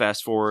 so we're gonna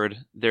fast forward.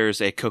 There's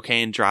a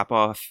cocaine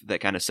drop-off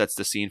that kind of sets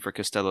the scene for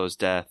Costello's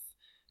death.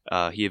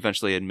 He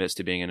eventually admits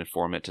to being an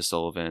informant to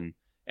Sullivan,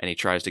 and he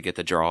tries to get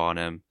the draw on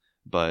him,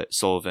 but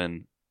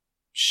Sullivan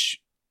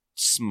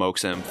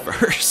smokes him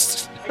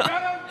first.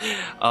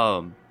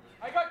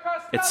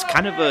 It's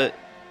kind of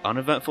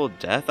uneventful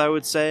death, I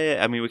would say.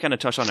 I mean, we kind of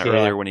touched on it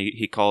earlier when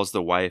he calls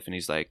the wife and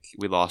he's like,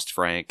 "We lost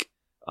Frank,"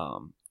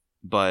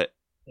 but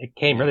it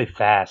came really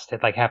fast.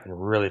 It like happened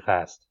really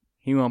fast.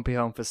 He won't be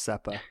home for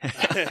supper.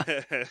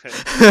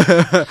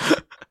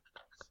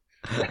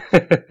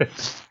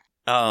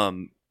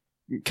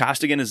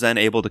 Costigan is then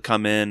able to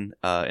come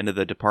into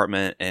the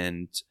department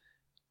and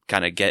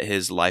kind of get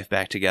his life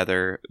back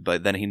together,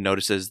 but then he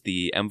notices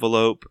the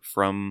envelope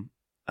from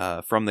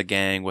the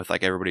gang with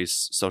like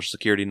everybody's social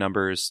security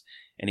numbers,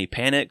 and he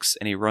panics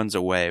and he runs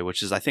away,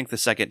 which is I think the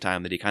second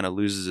time that he kind of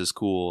loses his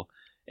cool.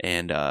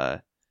 And yeah,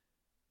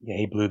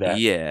 he blew that.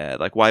 Yeah,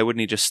 like why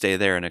wouldn't he just stay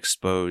there and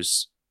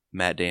expose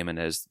Matt Damon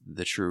as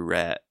the true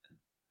rat?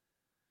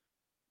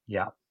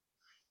 Yeah.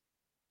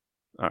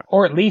 Right.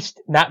 Or at least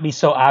not be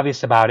so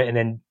obvious about it and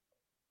then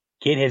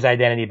get his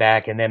identity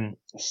back and then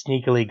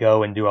sneakily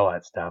go and do all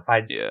that stuff.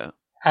 I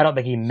don't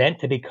think he meant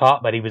to be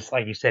caught, but he was,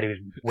 like you said, he was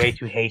way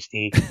too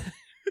hasty.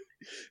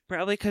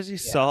 Probably because he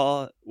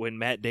saw when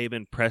Matt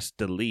Damon pressed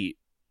delete,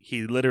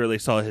 he literally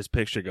saw his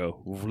picture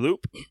go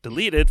whoop,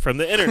 deleted from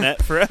the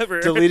internet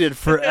forever. Deleted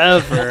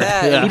forever.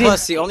 And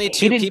plus, the only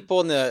two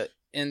people in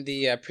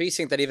the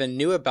precinct that even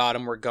knew about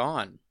him were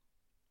gone.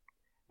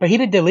 But he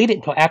didn't delete it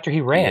until after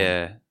he ran.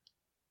 Yeah.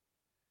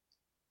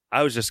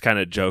 I was just kind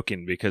of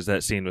joking because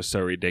that scene was so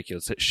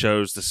ridiculous. It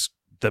shows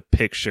the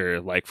picture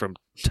like from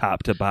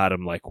top to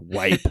bottom, like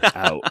wipe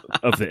out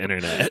of the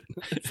internet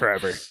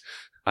forever.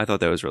 I thought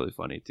that was really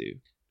funny too.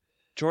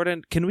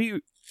 Jordan, can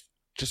we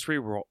just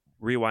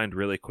rewind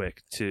really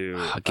quick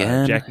to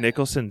Again? Jack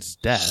Nicholson's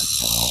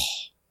death?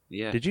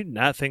 Yeah. Did you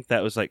not think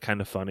that was like kind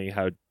of funny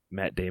how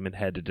Matt Damon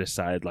had to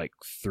decide like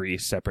 3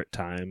 separate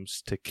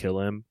times to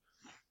kill him?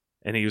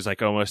 And he was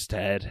like almost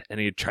dead, and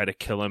he'd try to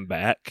kill him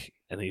back,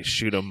 and he'd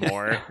shoot him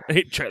more. And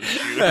he'd try to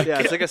shoot him.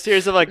 Yeah, it's like a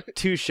series of like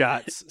 2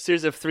 shots,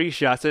 series of 3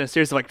 shots, and a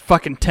series of like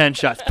fucking 10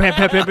 shots. Bam,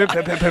 bam, bam, bam,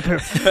 bam, bam, bam, bam.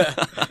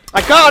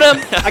 I got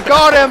him! I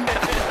got him!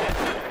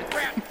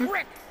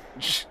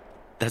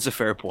 That's a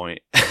fair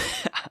point.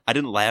 I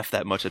didn't laugh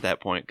that much at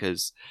that point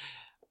because,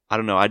 I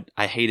don't know,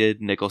 I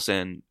hated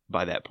Nicholson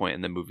by that point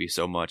in the movie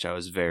so much. I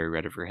was very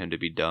ready for him to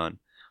be done,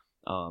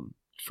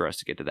 for us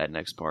to get to that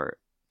next part.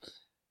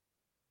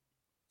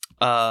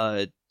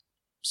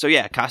 So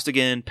yeah,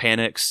 Costigan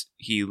panics,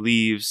 he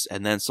leaves,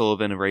 and then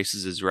Sullivan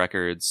erases his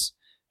records.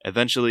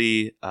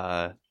 Eventually,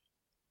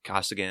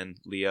 Costigan,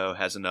 Leo,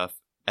 has enough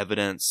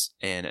evidence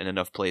and in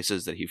enough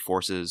places that he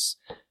forces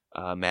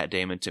Matt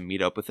Damon to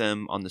meet up with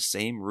him on the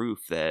same roof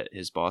that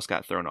his boss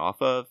got thrown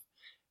off of.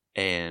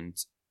 And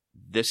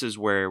this is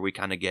where we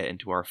kind of get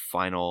into our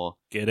final,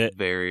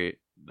 very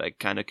like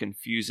kind of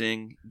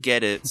confusing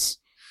get it's.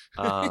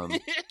 Do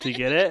you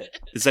get it?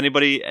 Does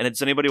anybody want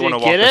to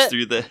walk us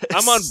through this?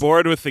 I'm on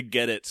board with the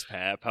get it's,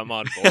 Pap. I'm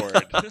on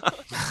board.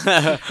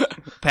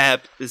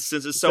 Pap,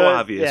 since it's so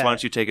obvious, why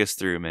don't you take us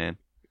through, man?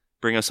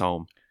 Bring us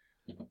home.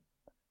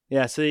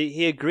 Yeah, so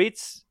he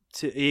agrees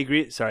to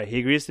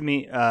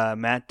meet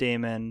Matt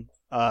Damon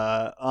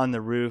on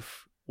the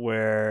roof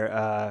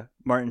where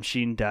Martin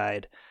Sheen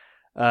died.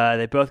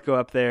 They both go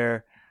up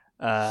there.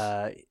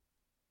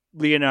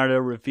 Leonardo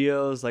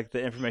reveals like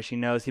the information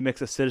he knows. He makes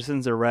a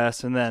citizen's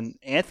arrest, and then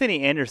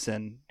Anthony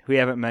Anderson, who we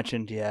haven't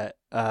mentioned yet,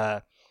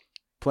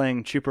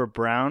 playing Trooper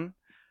Brown.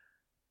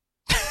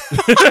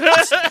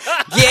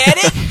 Get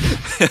it?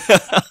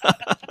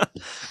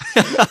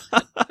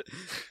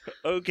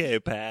 Okay,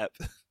 Pap.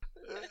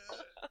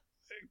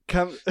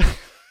 Comes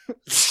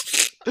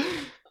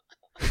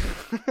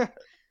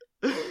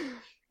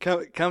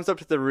up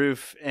to the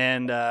roof,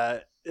 and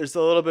there's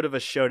a little bit of a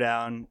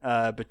showdown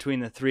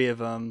between the 3 of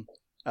them.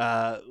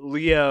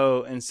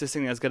 Leo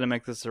insisting that he's going to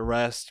make this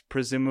arrest,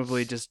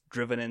 presumably just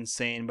driven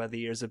insane by the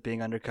years of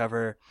being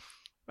undercover.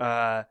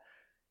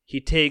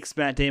 He takes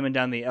Matt Damon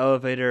down the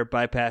elevator,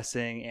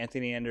 bypassing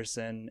Anthony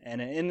Anderson.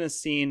 And in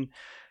this scene,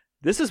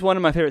 this is one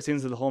of my favorite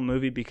scenes of the whole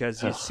movie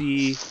because you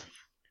see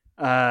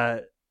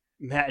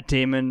Matt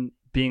Damon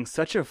being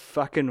such a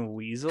fucking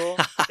weasel.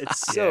 It's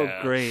so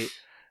great.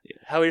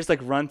 How he just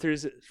like run through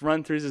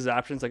his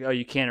options, like, oh,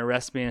 you can't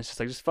arrest me, and it's just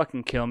like, just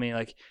fucking kill me.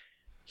 Like,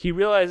 he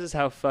realizes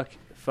how fucked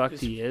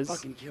he is.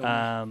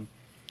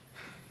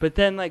 But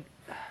then like,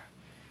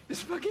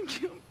 just fucking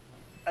kill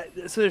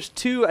me. So there's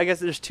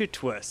 2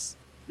 twists.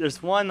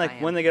 There's one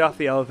like when they get off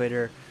the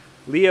elevator,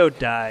 Leo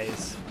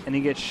dies and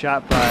he gets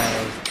shot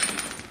by,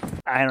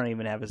 I don't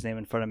even have his name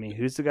in front of me.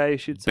 Who's the guy who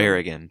shoots him?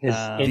 Berrigan.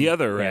 The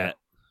other rat.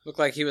 Looked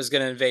like he was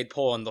going to invade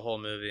Poland the whole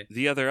movie.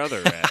 The other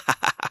rat.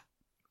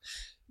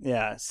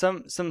 Yeah,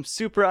 some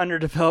super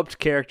underdeveloped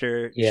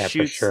character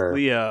shoots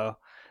Leo,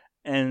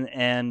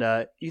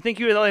 and you think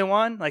you were the only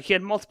one? Like, he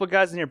had multiple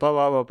guys in here, blah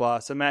blah blah blah.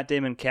 So Matt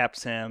Damon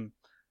caps him.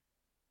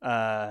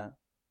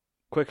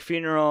 Quick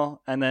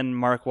funeral, and then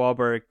Mark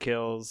Wahlberg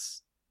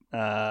kills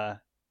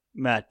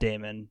Matt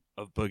Damon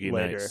of Boogie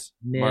later. Nights.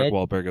 Mark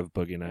Wahlberg of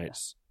Boogie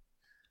Nights.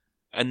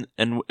 And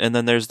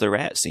then there's the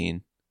rat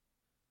scene.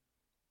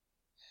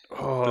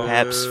 Oh,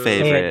 Pap's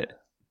favorite.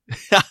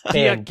 Do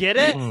you get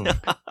it?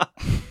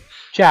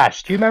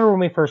 Josh, do you remember when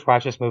we first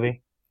watched this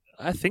movie?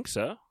 I think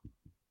so.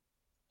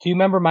 Do you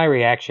remember my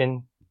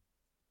reaction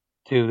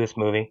to this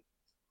movie?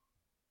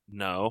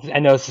 No. I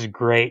know this is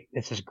great.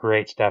 This is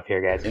great stuff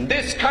here, guys. In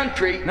this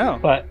country, No.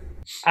 But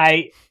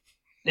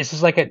this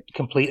is like a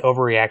complete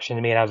overreaction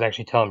to me, and I was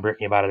actually telling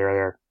Brittany about it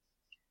earlier.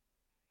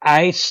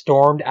 I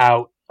stormed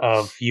out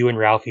of you and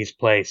Ralphie's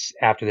place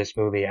after this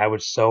movie. I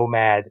was so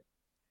mad.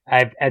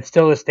 I'd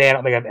still to this day, I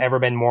don't think I've ever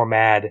been more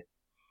mad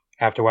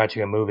after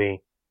watching a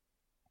movie.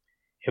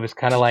 It was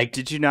kind of like...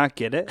 Did you not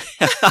get it?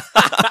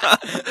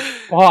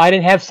 Well, I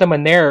didn't have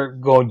someone there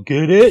going,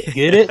 get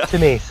it to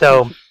me.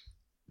 So,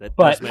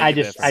 but I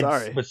just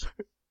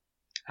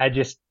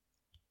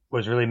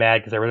was really mad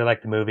because I really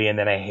liked the movie, and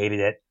then I hated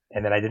it,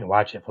 and then I didn't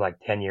watch it for like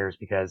 10 years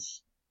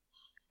because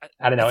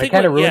I don't know. It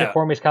kind of ruined it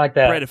for me. It's kind of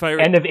like the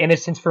end of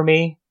Innocence for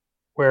me,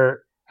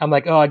 where I'm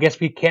like, oh, I guess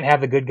we can't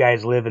have the good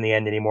guys live in the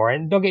end anymore.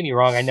 And don't get me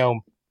wrong, I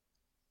know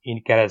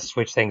you gotta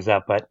switch things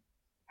up, but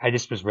I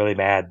just was really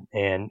mad,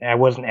 and I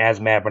wasn't as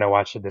mad when I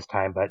watched it this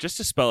time. But just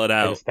to spell it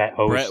out,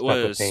 Brett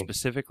was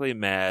specifically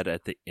mad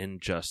at the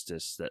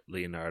injustice that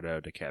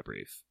Leonardo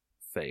DiCaprio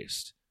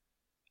faced.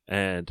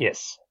 And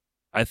yes,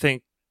 I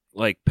think,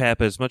 like,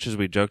 Pap, as much as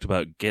we joked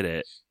about Get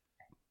It,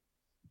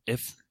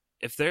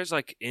 if there's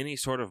like any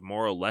sort of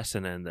moral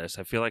lesson in this,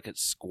 I feel like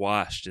it's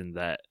squashed in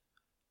that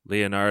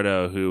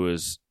Leonardo, who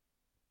was,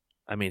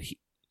 I mean, he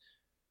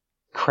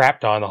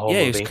crapped on the whole movie.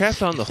 Yeah, he's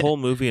crapped on the whole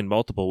movie in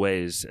multiple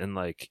ways, and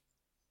like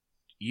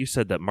you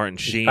said that Martin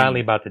Sheen finally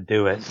about to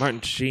do it.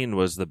 Martin Sheen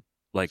was the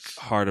like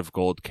heart of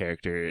gold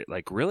character.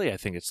 Like, really, I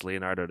think it's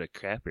Leonardo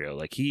DiCaprio.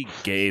 Like, he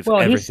gave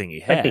everything he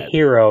had. Like the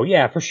hero,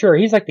 yeah, for sure.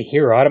 He's like the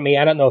hero. I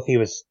don't know if he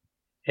was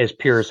as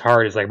pure as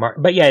heart as like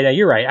Martin, but yeah,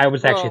 you're right. I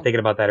was actually thinking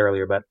about that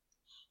earlier, but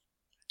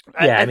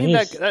yeah, I mean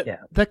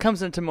that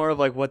comes into more of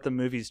like what the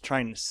movie's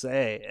trying to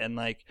say, and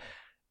like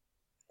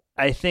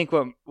I think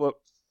what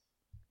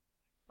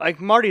like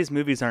Marty's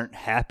movies aren't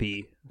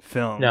happy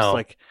films. No.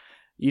 Like,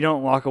 you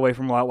don't walk away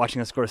from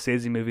watching a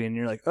Scorsese movie and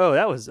you're like, oh,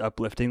 that was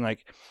uplifting.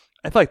 Like,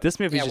 I feel like this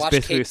movie is just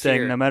basically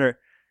saying no matter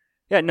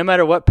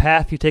what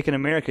path you take in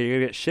America, you're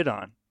gonna get shit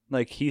on.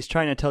 Like, he's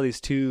trying to tell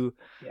these two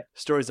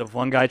stories of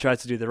one guy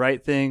tries to do the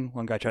right thing,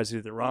 one guy tries to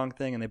do the wrong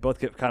thing, and they both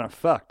get kind of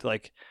fucked.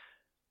 Like,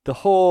 the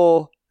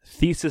whole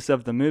thesis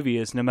of the movie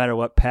is no matter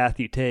what path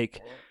you take,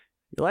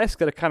 your life's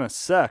gonna kind of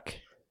suck.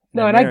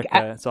 No, and I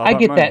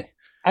get that.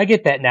 I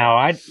get that now.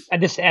 I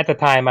just, at the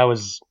time, I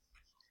was,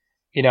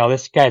 it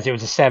was the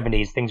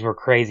 70s. Things were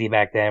crazy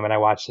back then when I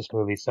watched this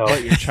movie. So,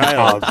 but your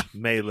child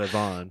may live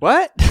on.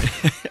 What?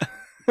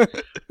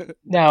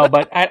 No,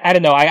 but I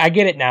don't know. I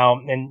get it now,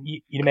 and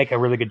you make a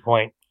really good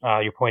point.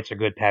 Your points are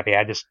good, Pappy.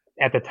 I just,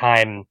 at the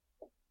time,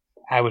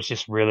 I was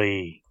just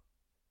really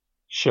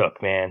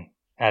shook, man.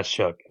 I was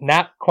shook.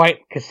 Not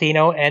quite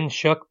Casino and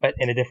shook, but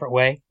in a different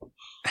way.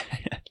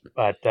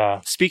 But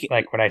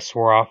like when I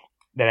swore off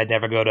that I'd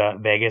never go to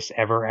Vegas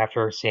ever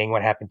after seeing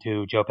what happened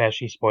to Joe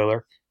Pesci.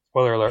 Spoiler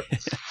alert.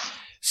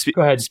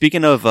 Go ahead.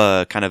 Speaking of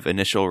kind of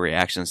initial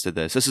reactions to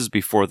this is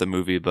before the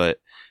movie,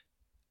 but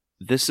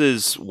this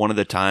is one of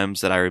the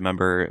times that I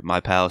remember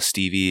my pal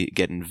Stevie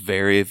getting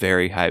very,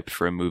 very hyped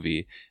for a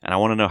movie. And I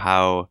want to know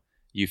how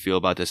you feel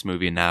about this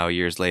movie now,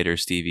 years later,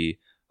 Stevie.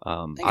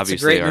 Obviously,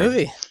 it's a great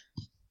movie.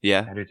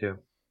 Yeah, I do too.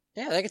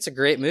 Yeah, I think it's a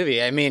great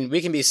movie. I mean,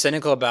 we can be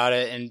cynical about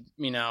it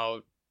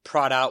and,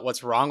 prod out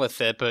what's wrong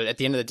with it, but at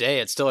the end of the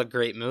day, it's still a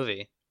great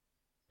movie.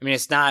 I mean,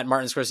 it's not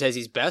Martin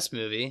Scorsese's best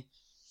movie,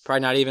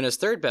 probably not even his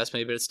third best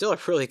movie, but it's still a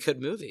really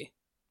good movie.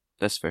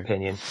 That's fair.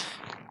 Opinion.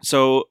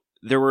 So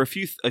there were a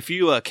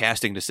few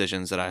casting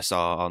decisions that I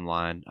saw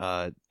online,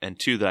 and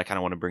two that I kind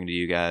of want to bring to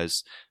you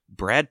guys.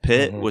 Brad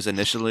Pitt was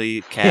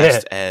initially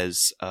cast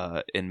as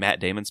in Matt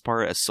Damon's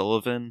part as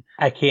Sullivan.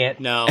 I can't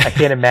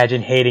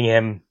imagine hating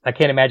him. I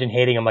can't imagine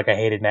hating him like I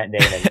hated Matt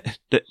Damon.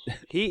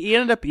 He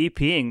ended up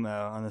EPing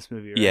though on this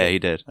movie, right? Yeah, he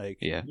did. Like,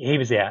 yeah, he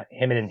was. Yeah,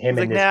 him and his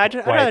I'd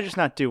rather just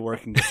not do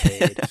work and get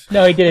paid.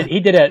 No, he did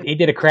it. He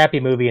did a crappy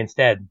movie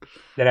instead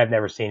that I've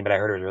never seen, but I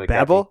heard it was really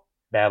Babel. Crappy.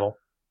 Babel.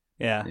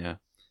 Yeah.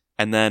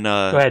 And then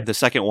the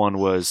second one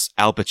was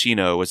Al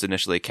Pacino was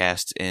initially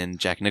cast in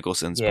Jack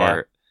Nicholson's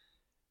part.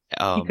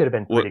 He could have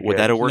been pretty good. Would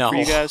that have worked for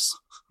you guys?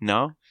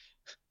 No?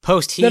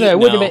 Post-Heat, no. It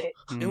wouldn't have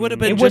been. It would have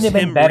been just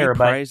him better,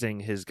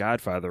 reprising his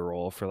Godfather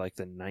role for like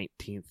the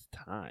 19th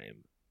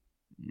time.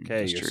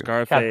 Okay, your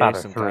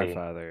Scarface and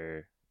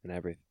Godfather and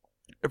everything.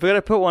 If we got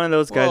to put one of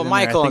those guys,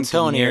 Michael and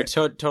Tony are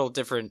total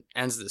different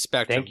ends of the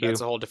spectrum.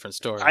 That's a whole different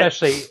story.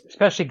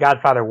 Especially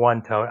Godfather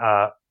 1,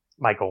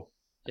 Michael.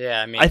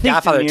 Yeah, I mean, I think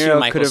Godfather 2,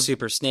 Michael's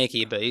super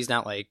snaky, but he's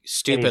not like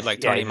stupid like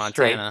Tony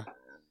Montana.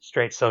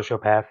 Straight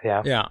sociopath,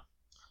 yeah. Yeah.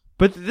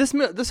 But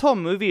this whole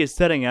movie is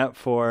setting up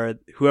for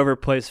whoever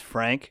plays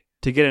Frank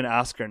to get an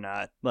Oscar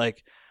nod.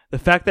 Like, the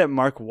fact that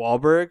Mark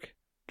Wahlberg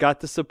got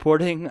the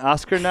supporting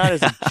Oscar nod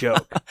is a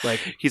joke.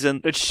 Like,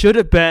 it should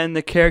have been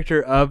the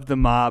character of the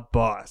mob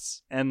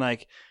boss, and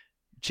like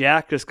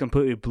Jack just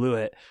completely blew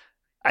it.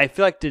 I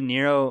feel like De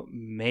Niro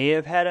may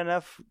have had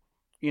enough,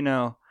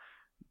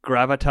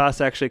 gravitas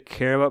to actually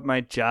care about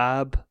my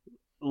job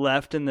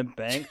left in the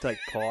bank to like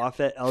pull off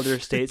that elder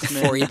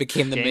statesman before he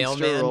became the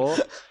mailman role.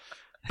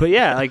 But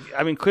yeah, like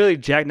I mean, clearly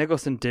Jack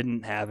Nicholson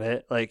didn't have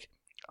it. Like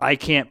I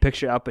can't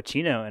picture Al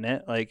Pacino in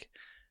it. Like,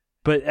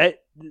 but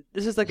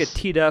this is like a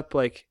teed up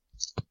like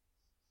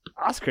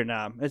Oscar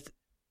nom.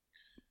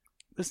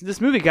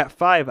 This movie got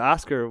 5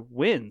 Oscar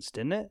wins,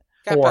 didn't it?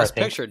 Got 4, Best I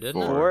think. Picture,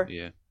 didn't 4? it?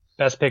 Yeah.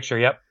 Best Picture,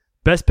 yep.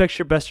 Best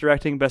Picture, Best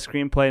Directing, Best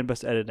Screenplay, and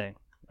Best Editing.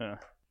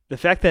 The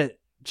fact that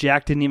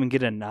Jack didn't even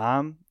get a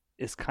nom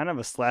is kind of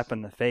a slap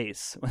in the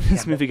face when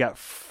this movie got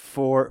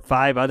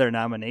 5 other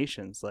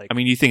nominations. Like, I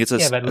mean, you think it's a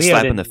slap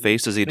in the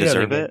face? Does he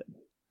deserve it?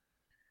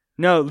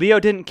 No, Leo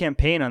didn't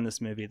campaign on this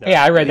movie, though.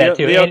 Yeah, I read that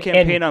too. Leo And-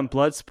 campaigned on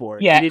Bloodsport.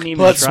 Yeah, he didn't even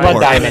Blood try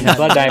Diamond,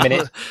 Blood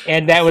Diamond,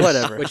 and that was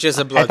Whatever. Which is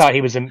a I blood. thought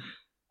he was.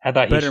 I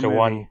thought he Better should have movie.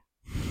 won.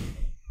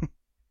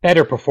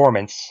 Better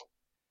performance.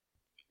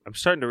 I'm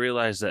starting to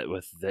realize that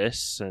with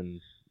this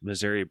and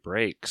Missouri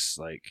Breaks,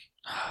 like,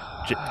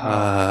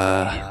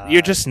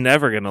 you're just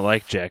never going to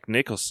like Jack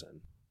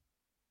Nicholson.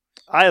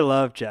 I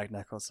love Jack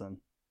Nicholson.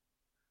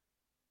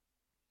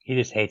 He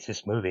just hates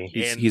this movie.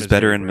 He's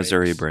better in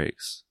Missouri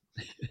Breaks.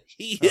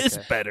 He is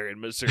better in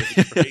Missouri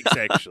Breaks,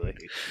 actually.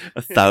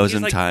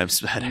 1,000 He's like,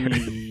 times better.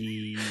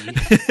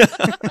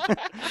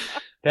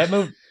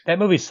 That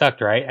movie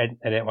sucked, right?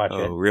 I didn't watch it.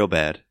 Oh, real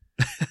bad.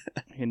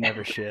 He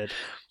never should.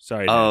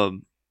 Sorry.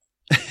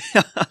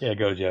 Yeah,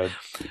 go, Joe.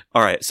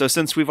 All right. So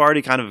since we've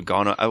already kind of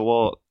gone,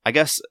 I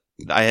guess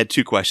I had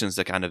 2 questions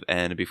to kind of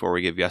end before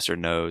we give yes or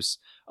no's.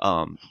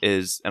 And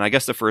I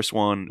guess the first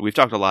one, we've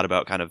talked a lot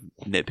about kind of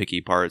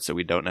nitpicky parts that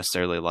we don't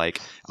necessarily like.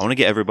 I want to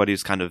get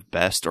everybody's kind of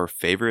best or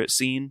favorite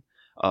scene.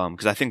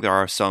 Because I think there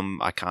are some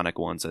iconic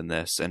ones in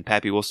this. And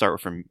Pappy, we'll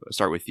start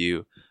with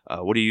you.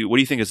 What do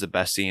you think is the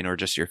best scene or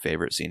just your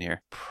favorite scene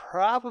here?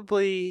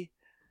 Probably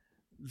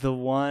the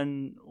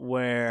one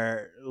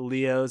where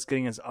Leo's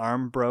getting his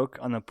arm broke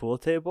on the pool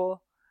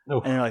table.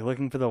 Oof. And they're like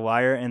looking for the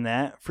wire in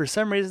that. For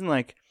some reason,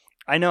 like,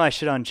 I know I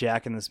shit on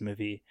Jack in this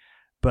movie,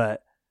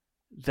 but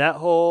that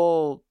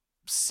whole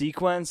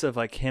sequence of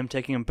like him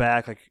taking him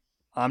back, like,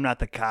 I'm not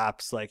the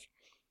cops, like,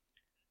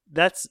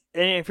 and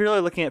if you're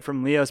really looking at it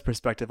from Leo's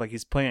perspective, like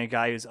he's playing a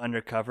guy who's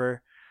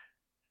undercover,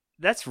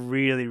 that's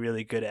really,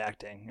 really good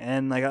acting.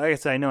 And like I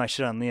said, I know I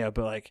shit on Leo,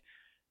 but like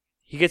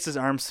he gets his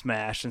arm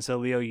smashed, and so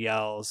Leo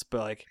yells. But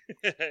like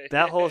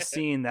that whole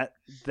scene,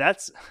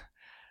 that's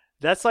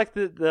like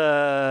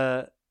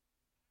the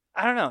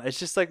I don't know. It's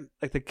just like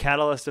the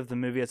catalyst of the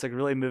movie. It's like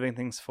really moving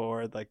things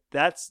forward. Like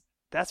that's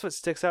what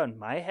sticks out in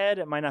my head.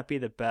 It might not be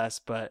the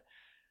best, but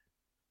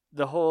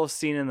the whole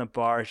scene in the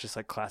bar is just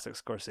like classic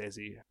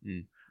Scorsese.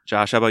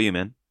 Josh, how about you,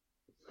 man?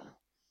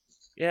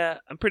 Yeah,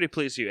 I'm pretty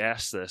pleased you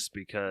asked this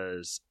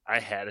because I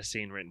had a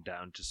scene written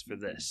down just for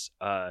this.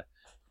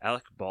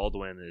 Alec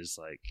Baldwin is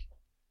like,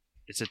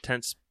 it's a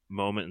tense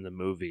moment in the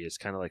movie. It's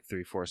kind of like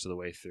 3/4 of the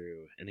way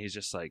through, and he's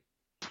just like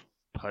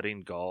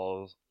putting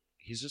golf.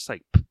 He's just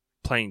like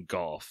playing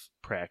golf,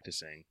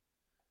 practicing,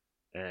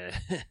 and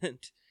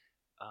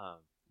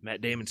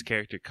Matt Damon's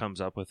character comes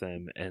up with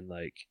him, and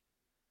like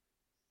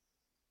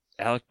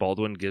Alec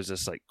Baldwin gives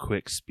this like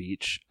quick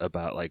speech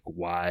about like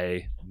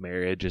why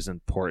marriage is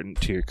important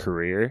to your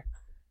career.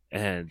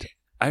 And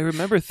I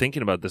remember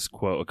thinking about this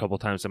quote a couple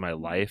times in my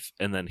life,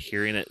 and then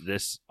hearing it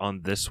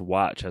on this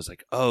watch, I was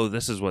like, oh,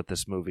 this is what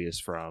this movie is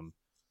from.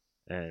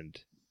 And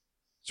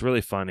it's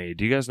really funny.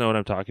 Do you guys know what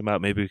I'm talking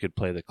about? Maybe we could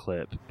play the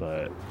clip,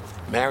 but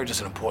marriage is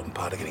an important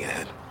part of getting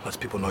ahead. Lets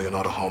people know you're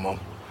not a homo.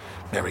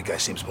 Married guy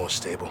seems more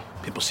stable.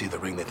 People see the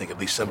ring, they think at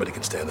least somebody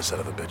can stand the son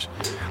of a bitch.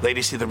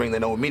 Ladies see the ring, they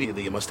know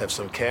immediately you must have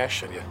some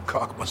cash and your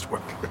cock must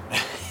work.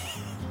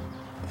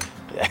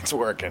 That's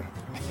working.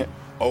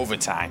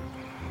 Overtime.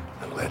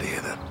 I'm glad to hear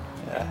that.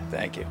 Yeah,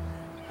 thank you.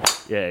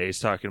 yeah, he's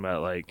talking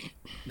about like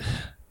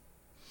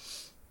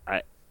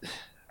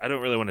I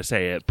don't really want to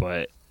say it,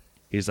 but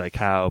he's like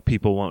how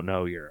people won't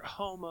know you're a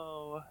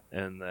homo,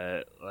 and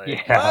that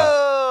like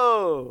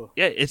whoa,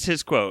 yeah, it's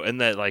his quote, and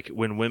that like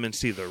when women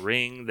see the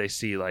ring, they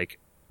see like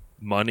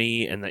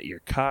money, and that your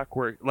cock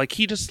work. Like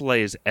he just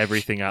lays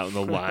everything out in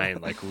the line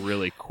like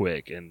really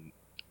quick, and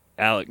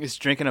Alec he's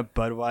drinking a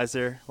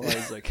Budweiser while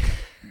he's like,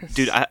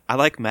 dude, I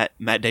like Matt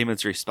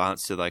Damon's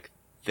response to like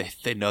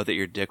they know that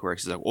your dick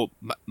works. He's like, well,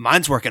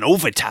 mine's working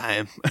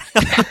overtime.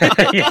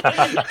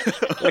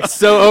 like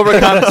so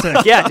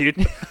overconfident. Yeah,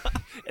 dude.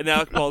 And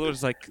Alec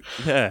Baldwin's like,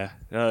 yeah,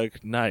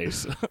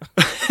 nice.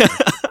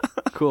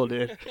 Cool,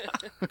 dude.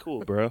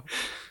 Cool, bro.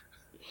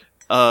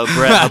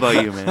 Brett, how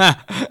about you, man?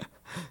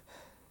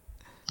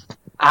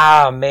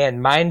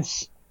 Man,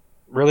 mine's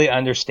really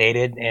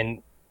understated,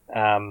 and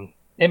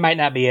it might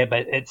not be it,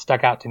 but it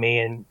stuck out to me,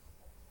 and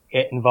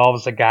it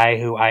involves a guy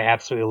who I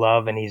absolutely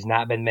love, and he's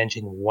not been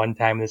mentioned one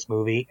time in this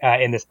movie,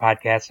 in this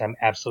podcast. I'm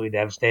absolutely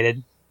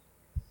devastated.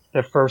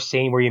 The first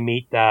scene where you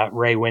meet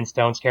Ray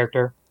Winstone's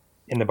character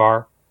in the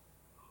bar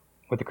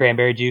with the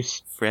cranberry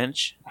juice.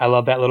 French? I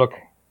love that little...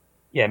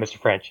 Yeah, Mr.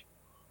 French.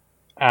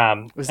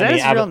 Was that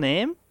his real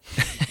name?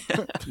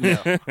 No.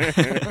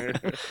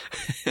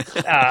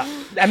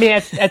 I mean,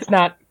 it's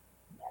not...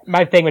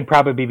 My thing would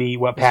probably be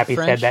what Pappy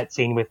said, that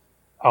scene with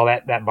all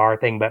that bar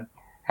thing, but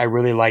I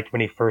really liked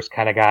when he first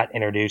kind of got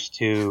introduced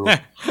to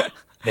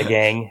the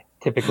gang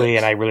typically,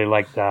 and I really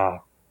liked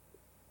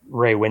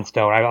Ray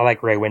Winstone. I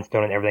like Ray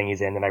Winstone and everything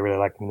he's in, and I really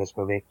liked him in this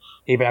movie.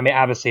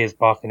 Obviously his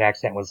Boston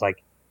accent was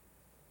like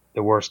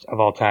the worst of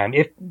all time.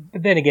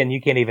 But then again, you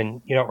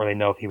don't really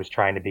know if he was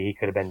trying to be. He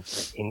could have been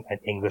an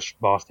English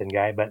Boston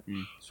guy, but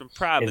from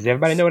Providence. Does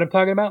everybody know what I'm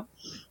talking about?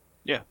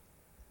 Yeah.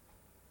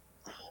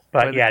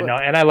 But yeah, no,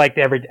 and I liked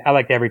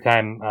every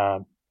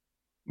time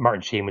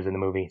Martin Sheen was in the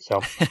movie.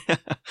 So.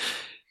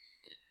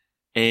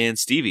 And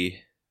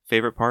Stevie,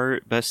 favorite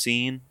part, best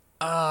scene?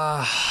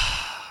 I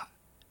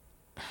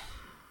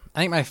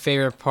think my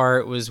favorite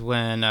part was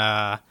when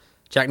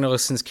Jack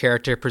Nicholson's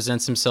character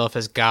presents himself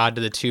as God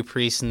to the two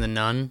priests and the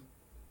nun.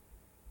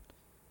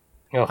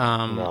 Oh,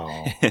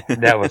 no.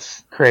 That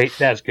was great.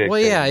 That's good. Well,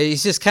 yeah,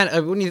 he's just kind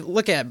of, when you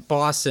look at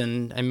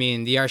Boston, I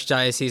mean, the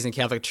Archdiocese and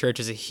Catholic Church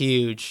is it's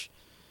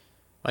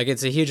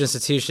a huge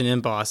institution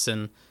in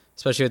Boston,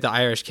 especially with the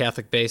Irish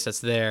Catholic base that's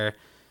there.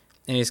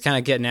 And he's kind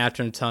of getting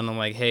after him, telling him,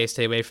 like, hey,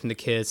 stay away from the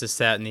kids, this,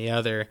 that, and the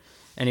other.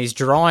 And he's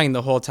drawing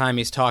the whole time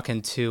he's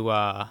talking to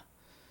Leo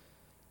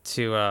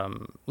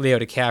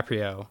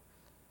DiCaprio.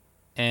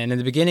 And in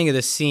the beginning of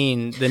the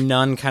scene, the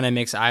nun kind of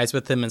makes eyes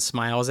with him and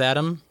smiles at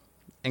him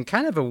in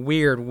kind of a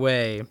weird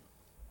way.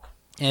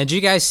 And did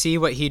you guys see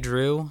what he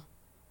drew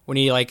when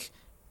he, like,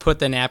 put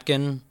the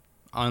napkin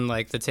on,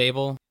 like, the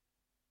table?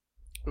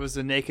 It was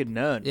a naked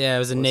nun. Yeah, it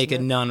was a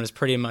naked nun. It was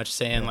pretty much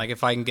saying, like,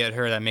 if I can get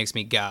her, that makes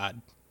me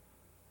God.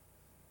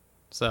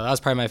 So that was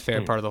probably my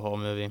favorite part of the whole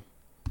movie.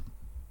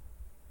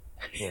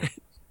 Yeah.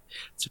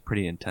 It's a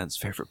pretty intense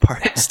favorite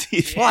part of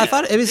Steve. Well, I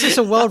thought it was just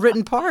a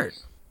well-written part.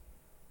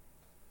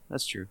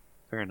 That's true.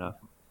 Fair enough.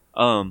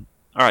 All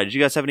right. Did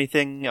you guys have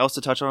anything else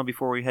to touch on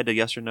before we head to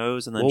yes or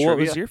no's and then what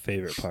trivia? was your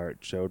favorite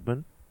part,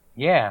 Jodman?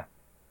 Yeah.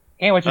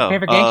 And what's your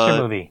favorite gangster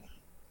movie?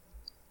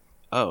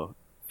 Oh,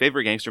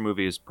 favorite gangster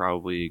movie is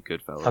probably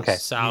Goodfellas. Okay,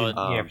 solid.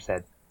 You never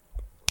said.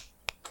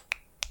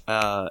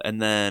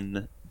 And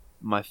then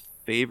my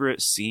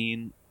favorite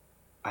scene,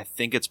 I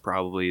think it's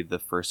probably the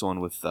first one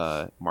with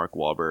Mark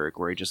Wahlberg,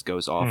 where he just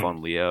goes off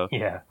on Leo.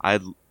 Yeah,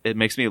 it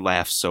makes me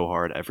laugh so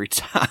hard every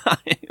time.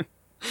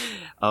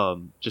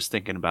 Just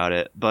thinking about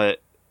it.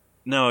 But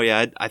no,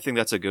 yeah, I think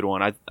that's a good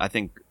one. I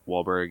think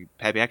Wahlberg,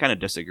 Pappy, I kind of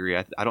disagree.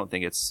 I don't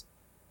think it's.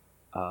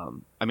 I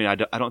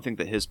don't think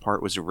that his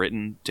part was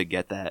written to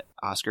get that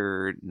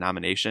Oscar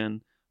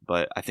nomination,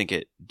 but I think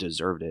it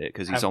deserved it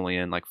because he's only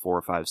in like 4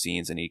 or 5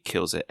 scenes and he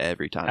kills it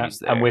every time he's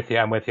there. I'm with you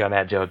on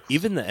that, Joe.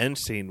 Even the end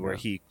scene where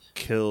he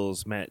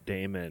kills Matt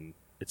Damon,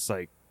 it's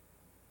like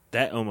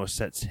that almost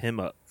sets him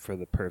up for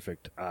the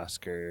perfect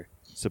Oscar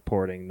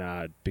supporting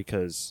nod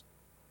because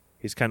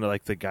he's kind of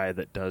like the guy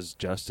that does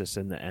justice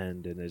in the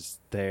end and is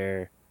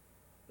there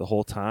the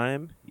whole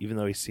time, even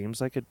though he seems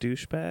like a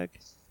douchebag.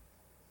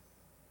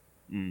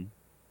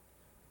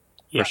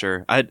 For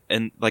sure.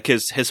 And like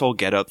his whole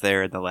get up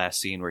there in the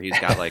last scene where he's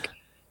got like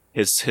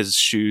his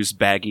shoes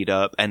baggied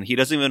up and he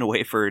doesn't even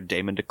wait for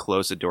Damon to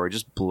close the door. He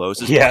just blows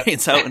his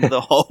brains out into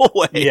the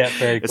hallway. Yeah,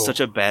 very cool. It's such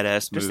a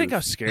badass move. Just think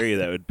how scary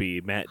that would be,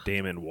 Matt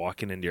Damon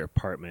walking into your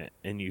apartment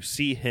and you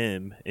see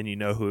him and you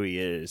know who he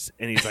is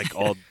and he's like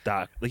all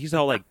he's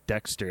all like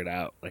Dextered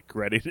out, like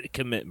ready to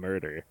commit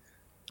murder.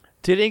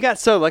 Dude, he got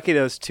so lucky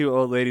those 2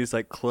 old ladies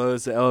like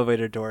closed the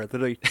elevator door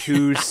literally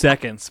 2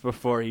 seconds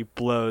before he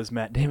blows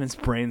Matt Damon's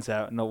brains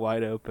out in the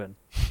wide open.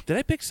 Did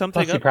I pick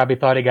something Plus, up? he probably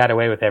thought he got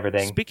away with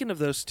everything. Speaking of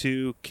those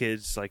 2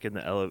 kids, like in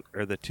the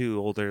or the 2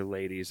 older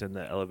ladies in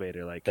the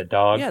elevator, like the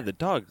dog. Yeah, the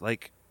dog.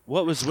 Like,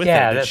 what was with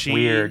him? That's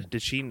weird.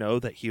 Did she know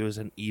that he was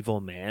an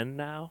evil man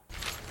now?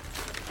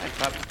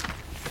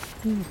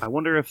 I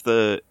wonder if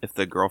the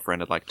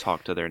girlfriend had like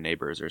talked to their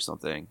neighbors or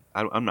something.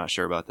 I'm not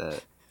sure about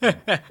that.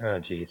 Oh,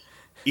 jeez.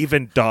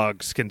 Even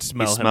dogs can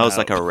smell him. He smells out.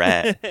 like a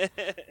rat.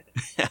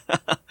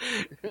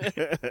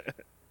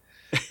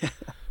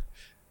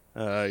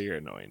 You're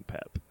annoying,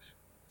 Pep.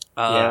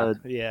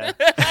 Yeah.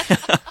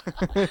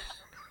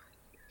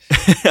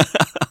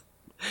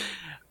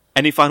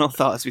 Any final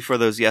thoughts before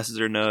those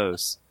yeses or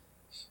nos?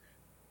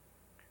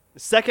 The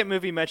second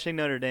movie mentioning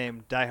Notre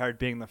Dame, Die Hard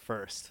being the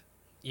first.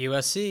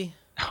 USC.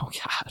 Oh,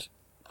 God.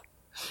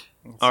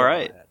 All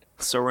right.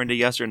 So we're into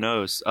yes or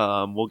no's.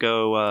 We'll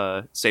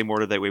go same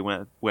order that we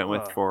went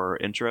with for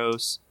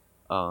intros.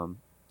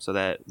 So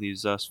that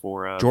leaves us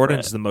for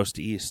Jordan's Brett. the most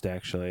east,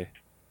 actually.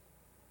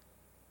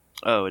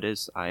 Oh, it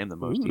is. I am the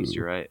most east.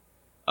 You're right.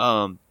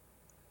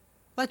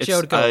 Let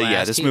Joe go last.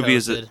 Yeah, this He movie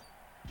hosted. is.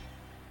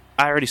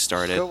 I already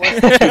started.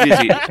 This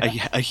movie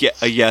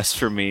is a yes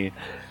for me.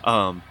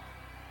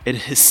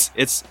 It is.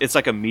 It's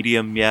like a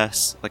medium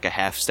yes, like a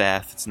half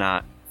staff. It's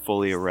not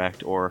fully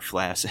erect or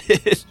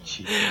flaccid.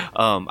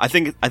 I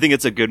think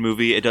it's a good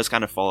movie. It does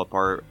kind of fall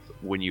apart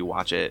when you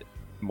watch it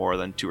more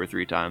than 2 or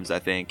 3 times. I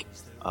think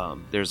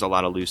there's a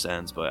lot of loose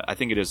ends, but I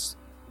think it is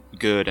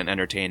good and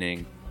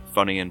entertaining,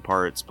 funny in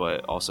parts,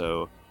 but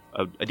also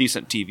a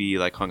decent TV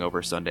like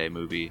hungover Sunday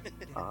movie.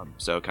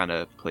 So it kind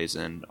of plays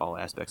in all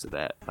aspects of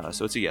that.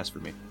 So it's a yes for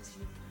me.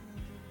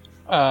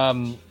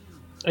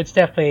 It's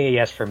definitely a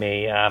yes for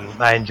me.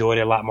 I enjoyed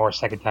it a lot more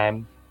second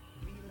time.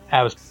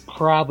 That was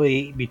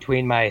probably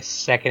between my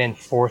second and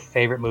fourth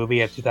favorite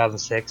movie of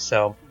 2006.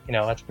 So,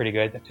 that's pretty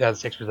good.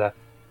 2006 was a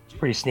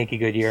pretty sneaky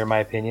good year in my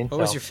opinion. What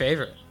was your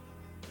favorite?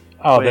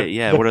 Oh,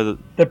 what are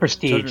the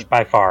Prestige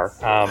by far.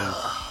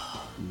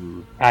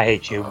 I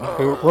hate you.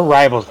 We're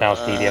rivals now,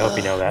 Stevie. I hope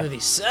you know that. Movie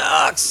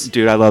sucks.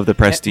 Dude, I love The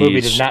Prestige.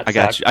 Movie does not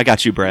suck. I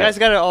got you, Brett. You guys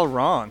got it all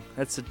wrong.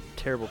 That's a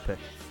terrible pick.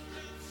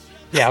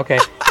 Yeah, okay.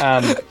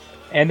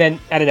 And then,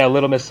 I don't know,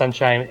 Little Miss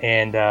Sunshine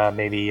and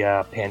maybe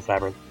Pan's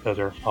Labyrinth. Those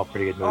are all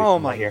pretty good movies. Oh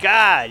my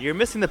God, you're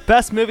missing the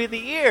best movie of the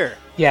year.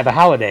 Yeah, The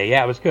Holiday.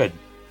 Yeah, it was good.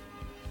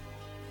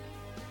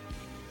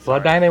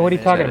 Blood Diamond, what are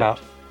you talking about?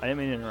 I didn't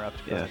mean to interrupt.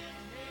 Yeah.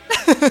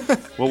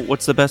 Well,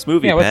 what's the best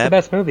movie, Yeah, what's Pat? the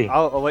best movie?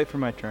 I'll wait for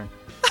my turn.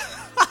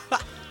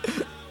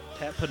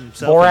 Pat put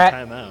himself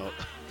Borat. in timeout.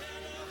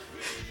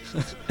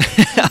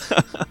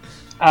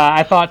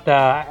 I thought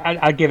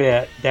I'd give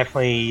it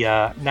definitely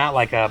not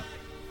like a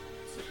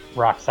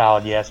rock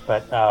solid yes,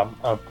 but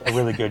a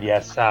really good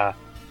yes.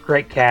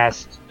 Great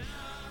cast,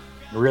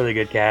 really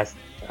good cast.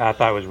 I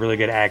thought it was really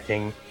good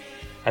acting.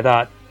 I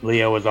thought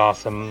Leo was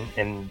awesome,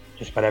 and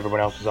just about everyone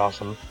else was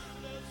awesome.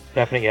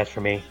 Definite yes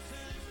for me.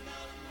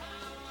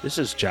 This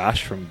is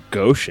Josh from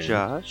Goshen.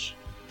 Josh,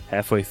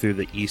 halfway through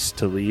the East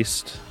to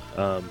Least.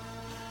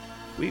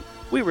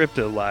 We ripped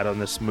a lot on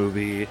this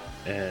movie,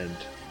 and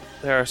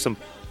there are some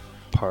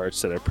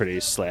parts that are pretty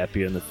slap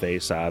you in the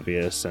face,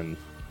 obvious, and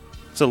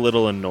it's a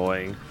little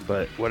annoying.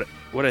 But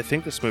what I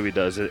think this movie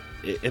does, it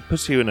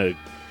puts you in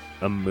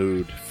a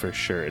mood for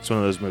sure. It's one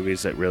of those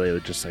movies that really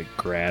just like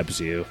grabs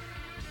you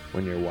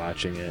when you're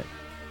watching it.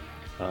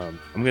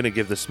 I'm gonna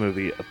give this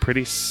movie a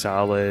pretty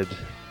solid,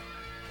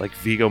 like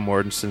Viggo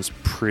Mortensen's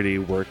pretty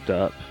worked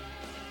up.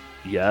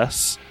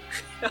 Yes,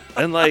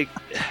 and like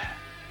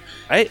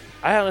I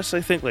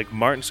honestly think like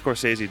Martin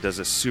Scorsese does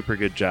a super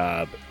good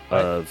job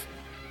of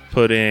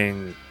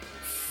putting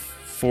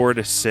 4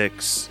 to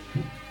 6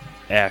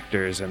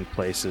 actors in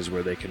places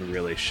where they can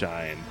really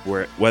shine.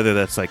 Whether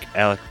that's like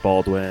Alec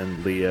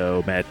Baldwin,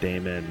 Leo, Matt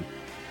Damon,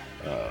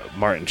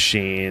 Martin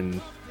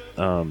Sheen,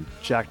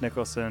 Jack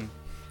Nicholson.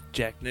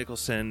 Jack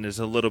Nicholson is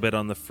a little bit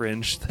on the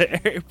fringe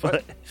there,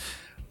 but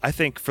I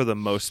think for the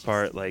most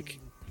part, like,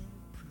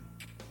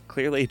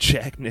 clearly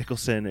Jack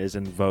Nicholson is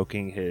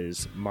invoking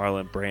his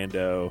Marlon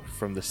Brando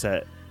from the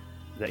set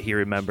that he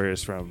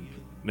remembers from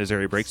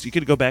Missouri Breaks. You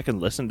could go back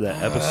and listen to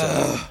that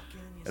episode,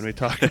 and we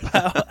talked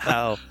about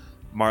how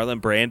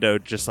Marlon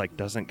Brando just like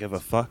doesn't give a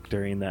fuck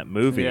during that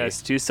movie. Yeah,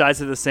 it's two sides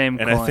of the same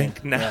coin. And I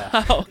think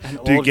now, An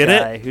do you old get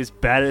guy it? Who's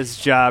bad at his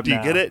job Do you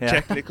now. get it? Yeah.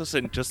 Jack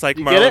Nicholson, just like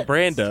You get Marlon it?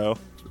 Brando,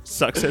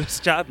 sucks at his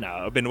job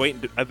now. I've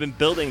been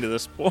building to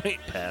this point,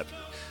 Pep.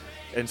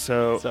 And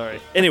so, Sorry.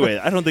 Anyway,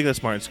 I don't think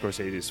that's Martin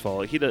Scorsese's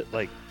fault. He does,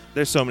 like,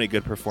 there's so many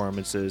good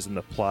performances, and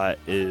the plot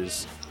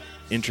is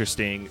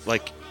interesting.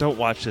 Like, don't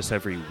watch this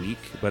every week,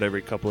 but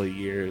every couple of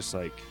years.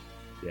 Like,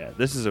 yeah,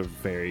 this is a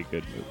very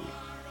good movie.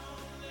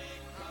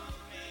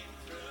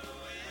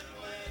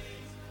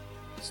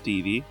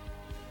 Stevie.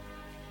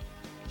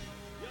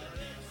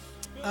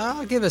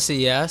 I'll give us a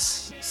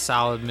yes.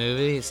 Solid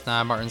movie. It's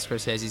not Martin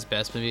Scorsese's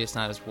best movie. It's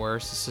not his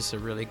worst. It's just a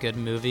really good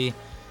movie.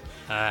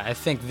 I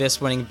think this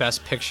winning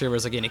Best Picture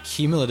was like an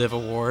accumulative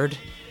award.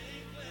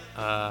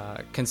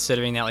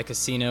 Considering that like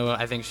Casino,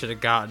 I think should have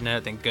gotten it. I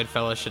think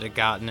Goodfellas should have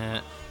gotten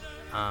it.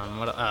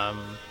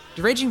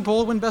 Did Raging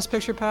Bull win Best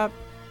Picture, Pat?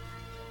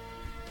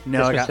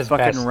 No, I This got was his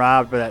fucking best.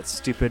 robbed by that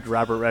stupid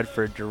Robert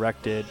Redford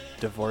directed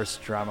divorce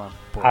drama.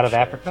 Out of bullshit.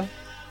 Africa?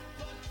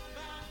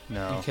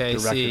 No, Okay,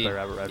 directed see, by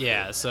Robert Redford.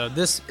 yeah. So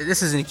this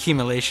is an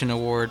accumulation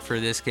award for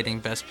this getting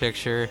Best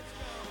Picture.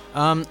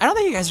 I don't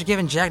think you guys are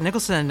giving Jack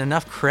Nicholson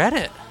enough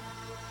credit.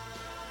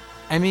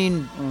 I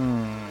mean,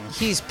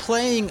 he's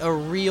playing a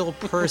real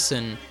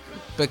person,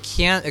 but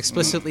can't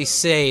explicitly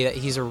say that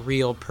he's a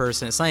real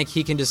person. It's not like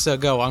he can just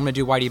go, "I'm going to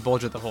do Whitey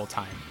Bulger the whole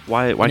time."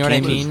 Why You know what I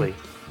can't mean? he?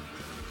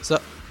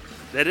 So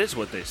That is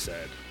what they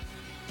said.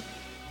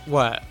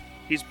 what?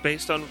 He's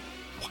based on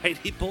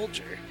Whitey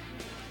Bulger.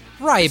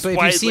 Right, It's but if you've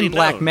widely seen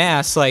Black known.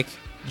 Mass, like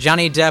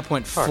Johnny Depp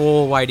went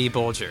full Whitey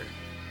Bulger.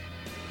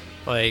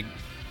 Like,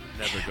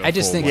 Never go I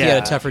just full think Whitey. he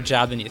had a tougher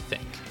job than you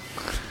think.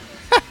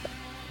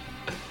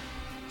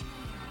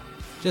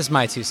 Just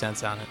my 2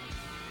 cents on it.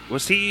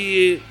 Was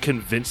he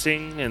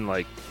convincing, and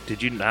like,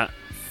 did you not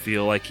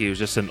feel like he was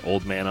just an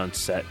old man on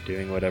set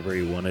doing whatever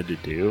he wanted to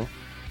do?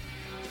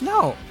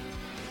 No,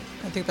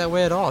 I don't think that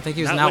way at all. I think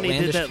he was Not an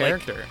when he did outlandish that,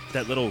 like, character.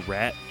 that little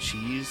rat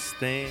cheese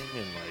thing,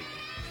 and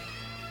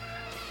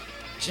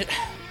like,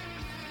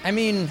 I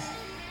mean,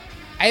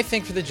 I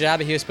think for the job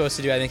that he was supposed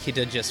to do, I think he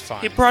did just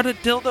fine. he brought a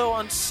dildo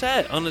on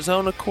set on his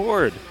own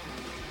accord.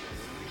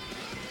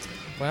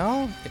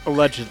 Well,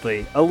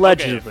 Allegedly.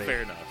 Okay,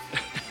 fair enough.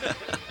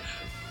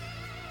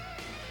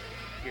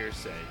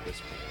 Hearsay at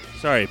this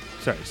point.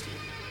 Sorry, Steve.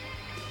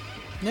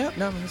 no,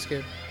 that's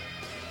good.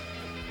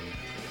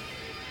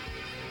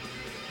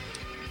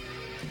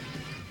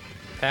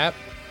 Pat?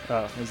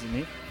 Oh, is it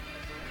me?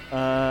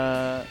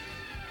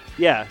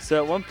 Yeah, so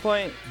at one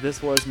point,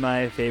 this was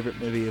my favorite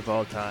movie of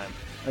all time.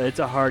 It's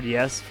a hard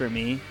yes for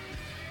me.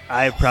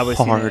 I've probably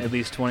seen Hard. it at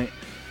least 20.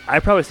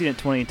 I've probably seen it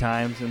 20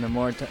 times, and the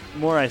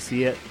more I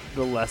see it,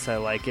 the less I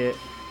like it.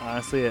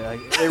 Honestly,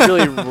 it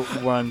really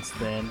runs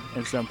thin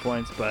at some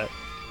points, but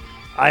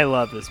I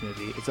love this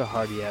movie. It's a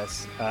hard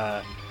yes.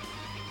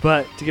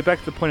 But to get back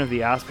to the point of the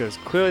Oscars,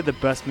 clearly the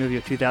best movie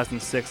of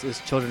 2006 is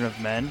Children of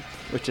Men,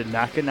 which did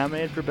not get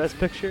nominated for Best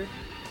Picture,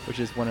 which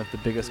is one of the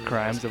biggest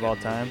crimes of all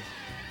time.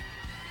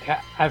 Yeah,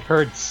 I've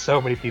heard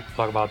so many people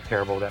talk about how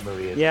terrible that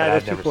movie is. Yeah, but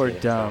those I've never people are seen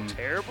it, dumb. so.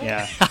 Terrible?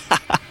 Yeah.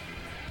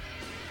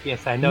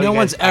 Yes, I know. No you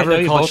one's guys, I know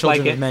ever you called both like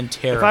Children of it. Men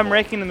terrible. If I'm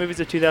ranking the movies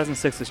of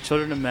 2006 as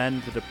Children of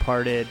Men, The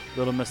Departed,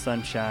 Little Miss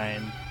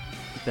Sunshine,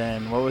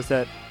 then what was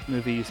that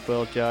movie you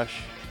spoiled, Josh?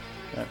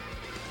 That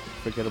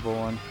forgettable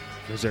one.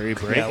 Missouri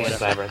Break. Yeah,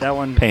 whatever. That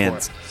one.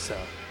 Pants. before. So,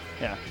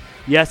 yeah.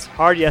 Yes,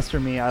 hard yes for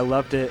me. I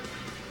loved it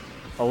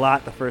a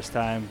lot the first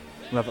time.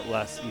 Love it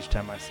less each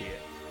time I see it.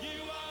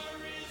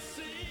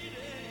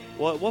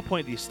 Well, at what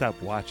point do you stop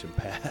watching,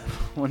 Pat?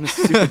 When the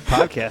stupid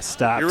podcast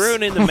stops. You're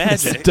ruining the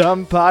magic. This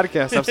dumb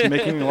podcast stops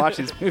making me watch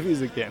these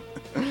movies again.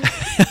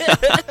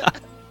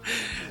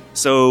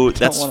 So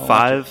that's wanna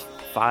watch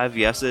five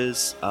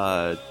yeses.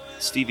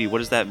 Stevie, what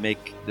does that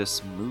make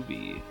this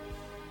movie?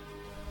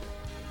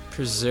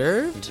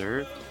 Preserved?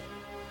 Preserved?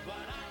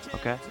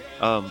 Okay.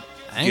 I Do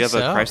think you have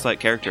so. a Christ-like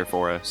character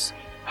for us?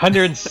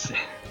 100.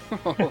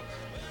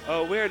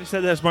 Oh, we already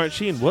said that's Martin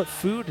Sheen. What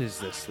food is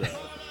this, though?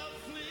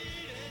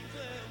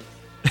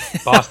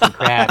 Boston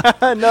crab.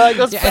 No, it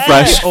goes Yeah, I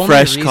back. think the only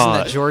fresh reason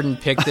caught. that Jordan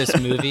picked this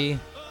movie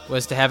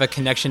was to have a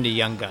connection to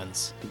Young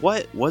Guns.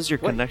 What was your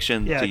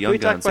connection Yeah, to can Young we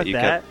talk Guns about that you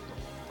that? kept?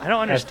 I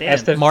don't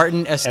understand.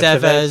 Martin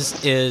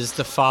Estevez is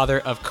the father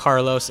of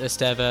Carlos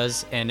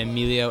Estevez and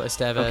Emilio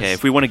Estevez. Okay,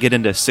 if we want to get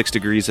into 6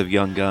 Degrees of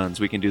Young Guns,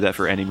 we can do that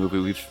for any movie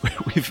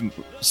we've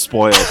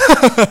spoiled.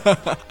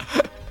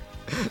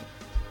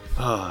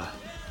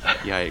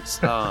 Yikes.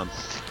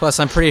 Plus,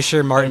 I'm pretty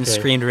sure Martin Okay.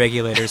 screamed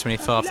regulators when he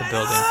fell off the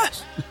building.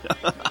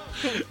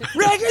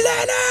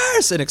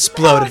 Regulators! And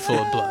exploded full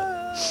of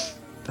blood.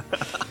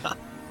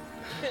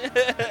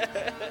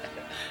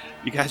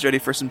 You guys ready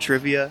for some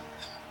trivia?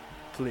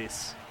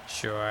 Please.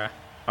 Sure.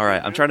 All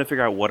right, I'm trying to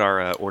figure out what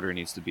our order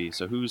needs to be.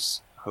 So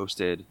who's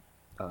hosted,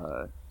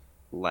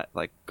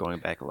 like going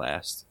back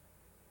last?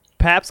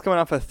 Pap's coming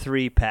off a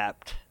 3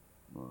 Papped.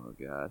 Oh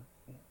God.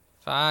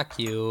 Fuck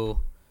you.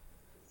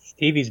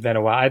 Stevie's been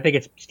a while. I think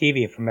it's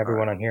Stevie from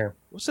everyone on here.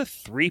 What's a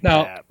 3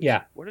 No, Pap?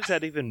 yeah. What does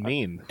that even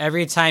mean?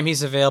 Every time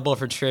he's available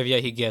for trivia,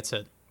 he gets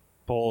it.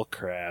 Bull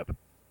crap.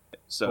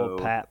 So Bull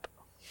Pap.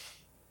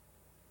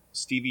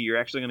 Stevie, you're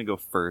actually going to go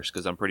first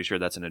because I'm pretty sure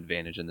that's an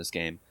advantage in this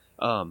game.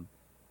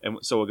 And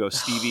so we'll go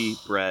Stevie,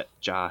 Brett,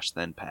 Josh,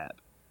 then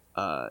Pap.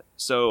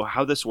 So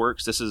how this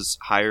works, this is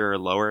higher or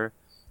lower,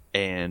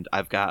 and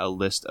I've got a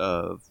list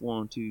of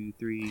 1, 2,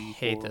 3,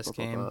 Hate 4, this blah,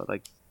 blah, game. blah,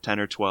 like 10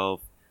 or 12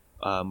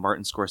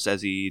 Martin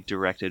Scorsese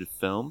directed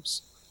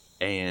films,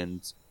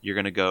 and you're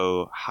going to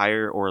go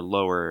higher or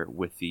lower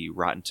with the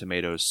Rotten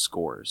Tomatoes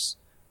scores.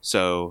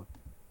 So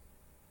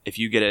if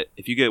you get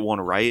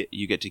one right,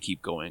 you get to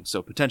keep going.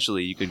 So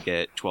potentially you could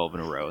get 12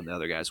 in a row, and the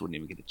other guys wouldn't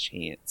even get a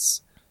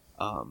chance.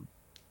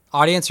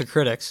 Audience or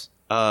critics?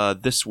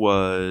 This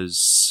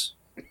was,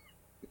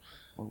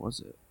 what was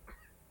it?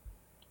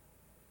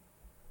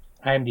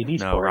 IMDb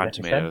No, score. Rotten that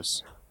you said?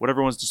 Tomatoes.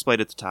 Whatever one's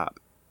displayed at the top.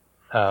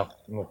 Oh.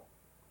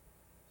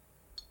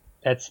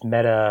 That's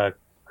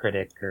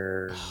Metacritic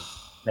or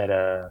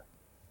Meta.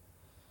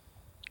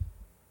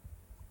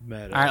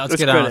 Meta. All right, let's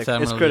It's get on critics. with that.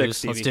 I'm It's gonna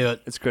critics, lose. Let's Stevie. do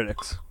it. It's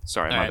critics.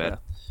 Sorry, All my right.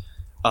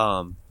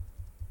 bad.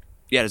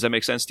 Yeah, does that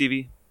make sense,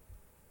 Stevie?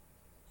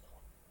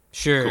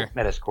 Sure.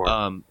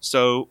 Metascore.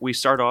 So we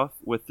start off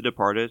with The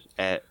Departed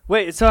at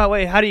Wait,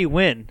 how do you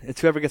win?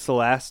 It's whoever gets the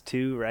last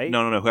 2, right?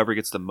 no, whoever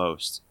gets the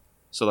most.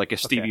 So like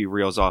if Stevie Okay.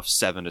 reels off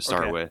 7 to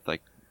start Okay. with,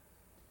 like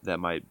that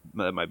might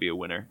be a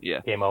winner. Yeah.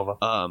 Game over.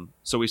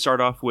 So we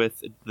start off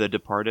with The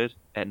Departed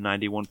at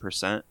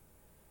 91%.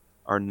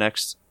 Our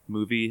next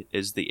movie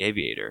is The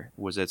Aviator.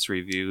 Was its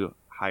review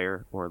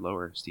higher or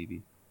lower,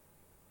 Stevie?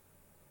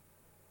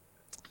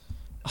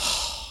 I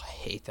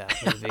hate that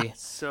movie.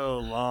 So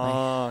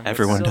long.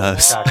 Everyone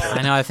does.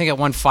 I know. I think it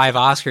won 5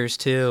 Oscars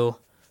too.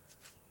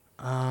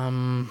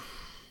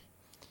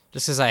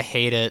 Just because I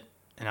hate it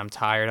and I'm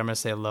tired, I'm gonna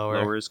say lower.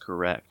 Lower is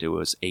correct. It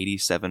was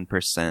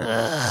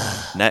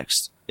 87%.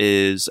 Next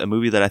is a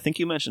movie that I think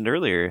you mentioned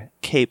earlier,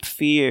 Cape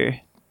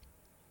Fear.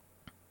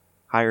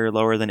 Higher or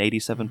lower than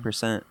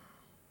 87%?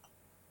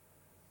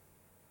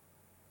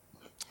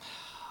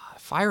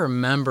 If I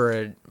remember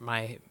it,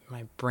 my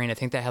brain, I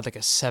think that had like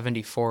a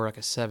 74, like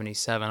a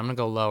 77. I'm gonna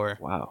go lower.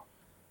 Wow,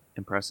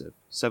 impressive.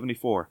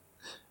 74.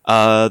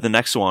 The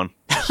next one,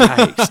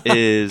 yikes,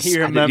 is He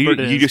remembered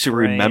in you his just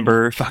brain.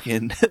 remember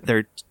fucking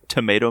their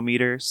tomato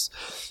meters.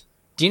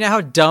 Do you know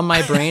how dumb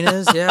my brain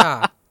is?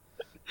 Yeah.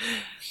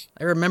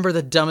 I remember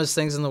the dumbest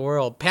things in the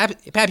world. Pap,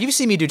 you've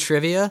seen me do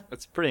trivia.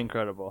 That's pretty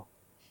incredible.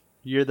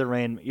 You're the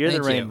rain. You're the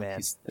Thank rain you.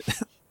 man.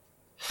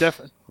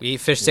 Definitely. We eat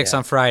fish sticks Yeah.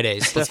 on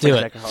Fridays. Let's do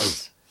it.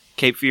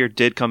 Cape Fear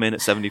did come in at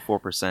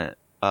 74%.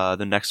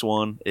 The next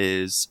one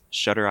is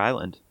Shutter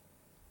Island.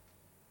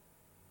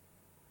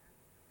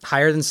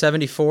 Higher than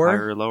 74?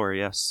 Higher or lower?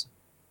 Yes.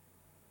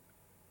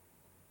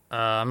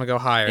 I'm gonna go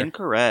higher.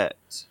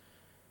 Incorrect.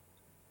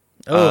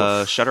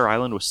 Shutter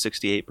Island was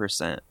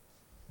 68%.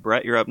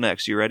 Brett, you're up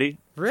next. You ready?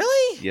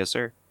 Really? Yes,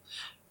 sir.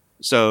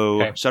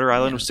 So Okay. Shutter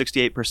Island was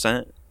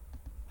 68%.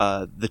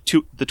 The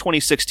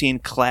 2016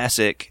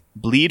 classic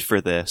Bleed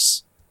for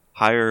This,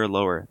 higher or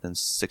lower than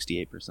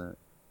 68%?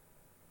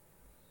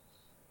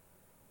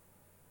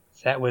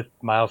 Is that with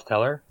Miles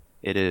Teller?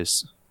 It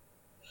is.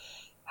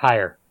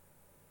 Higher.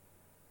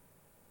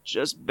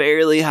 Just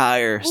barely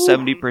higher,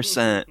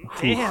 70%.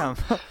 Damn.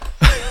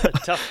 A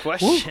tough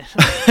question.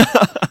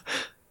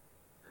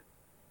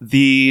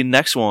 The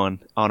next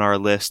one on our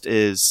list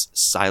is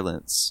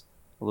Silence.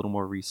 A little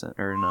more recent.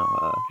 Or no,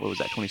 what was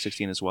that,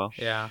 2016 as well?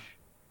 Yeah.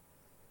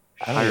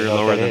 I don't Higher even or know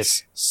what lower that than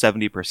is.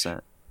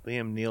 70%?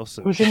 Liam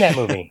Neeson. Who's in that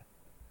movie?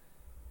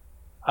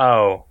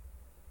 Oh.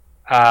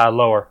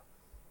 Lower.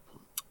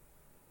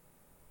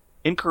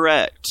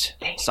 Incorrect.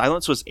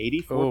 Silence was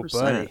 84%. Oh,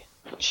 buddy.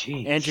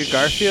 Jeez. Andrew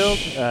Garfield,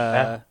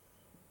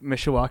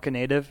 Mishawaka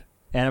native,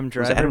 Adam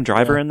Driver. Was Adam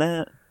Driver Yeah. in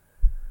that?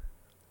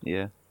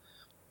 Yeah.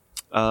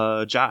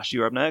 Josh,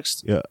 you're up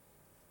next. Yeah.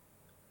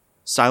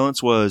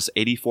 Silence was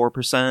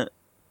 84%.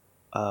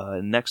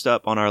 Next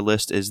up on our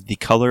list is The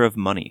Color of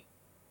Money.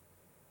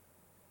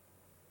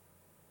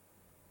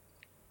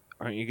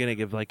 Aren't you gonna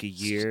give like a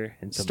year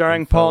and some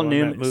Starring info Paul on that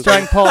Newman. movie?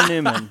 Starring Paul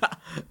Newman.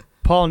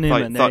 Paul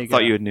Newman. There you go.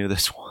 Thought you would knew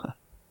this one.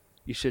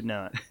 You should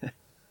know it.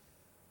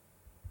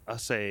 I'll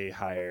say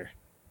higher.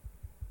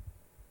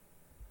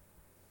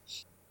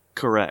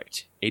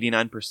 Correct.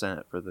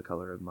 89% for The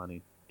Color of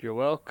Money. You're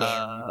welcome.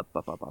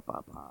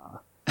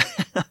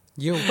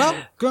 You're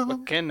welcome.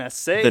 What can I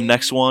say? The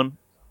next one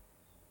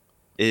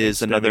is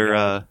Thanks,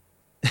 another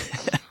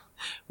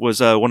was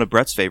one of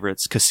Brett's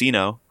favorites,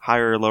 Casino.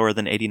 Higher or lower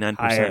than 89%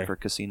 Higher. for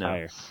Casino?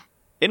 Higher.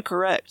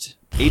 Incorrect.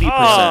 80%.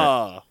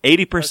 Oh!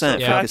 80%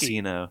 Yeah. for Lucky.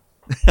 Casino.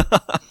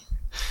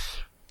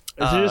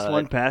 Is there just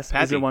one pass? Is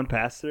Patty. there one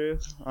pass through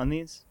on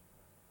these?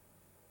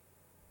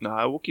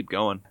 No, we'll keep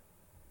going.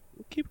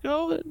 Keep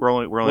going. We're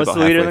only What's about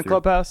the leader in halfway the through.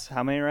 clubhouse?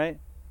 How many right?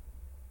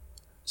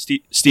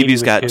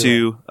 Stevie's with got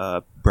 2.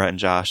 2. Brett and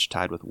Josh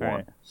tied with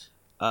 1.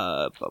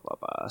 Right.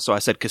 So I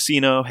said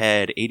Casino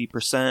had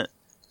 80%.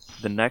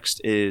 The next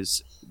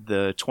is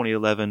the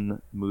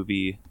 2011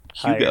 movie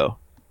Hugo. Higher.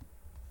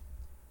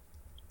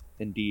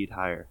 Indeed,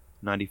 higher.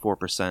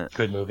 94%.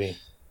 Good movie.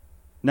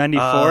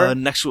 94?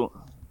 Next one.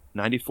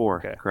 94.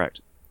 Okay.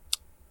 Correct.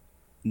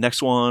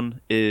 Next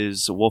one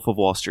is Wolf of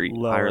Wall Street.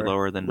 Higher or Lower.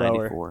 lower than Lower.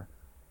 94.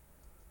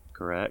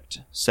 Correct.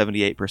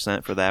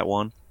 78% for that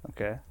one.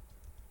 Okay.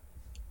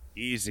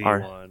 Easy Our-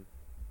 one.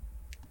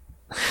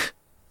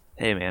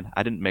 Hey, man,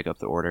 I didn't make up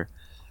the order.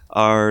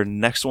 Our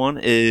next one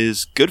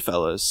is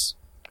Goodfellas.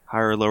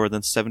 Higher or lower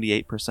than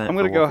 78%. I'm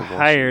going to for go Wolf of Wall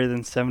higher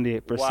than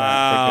 78%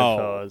 Wow.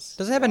 for Goodfellas.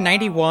 Does it have a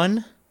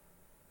 91? Street.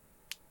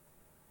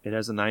 It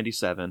has a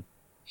 97.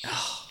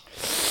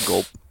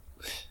 Gulp.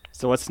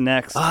 So what's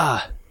next?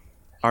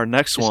 Our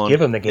next Just one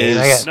give him the game.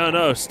 is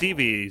No,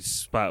 Stevie's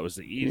spot was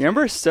the easy. You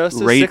remember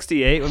Sosa Rate-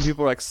 68 when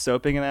people were like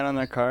soaping that on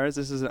their cars?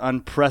 This is an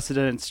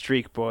unprecedented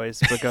streak,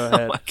 boys. But go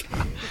ahead.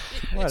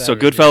 Whatever, So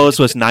dude. Goodfellas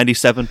was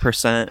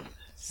 97%.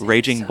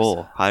 Raging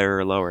Bull, higher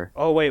or lower?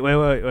 Oh, wait.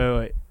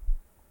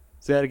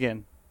 Say that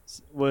again.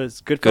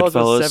 Was Goodfellas,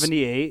 Goodfellas- was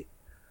 78?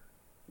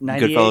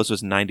 98? Goodfellas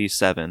was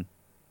 97.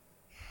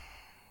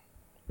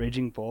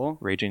 Raging Bull?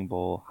 Raging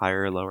Bull,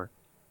 higher or lower?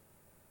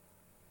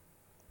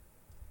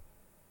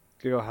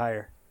 Could go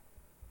higher.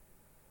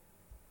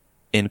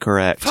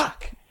 Incorrect.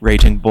 Fuck.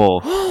 Raging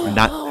Bull,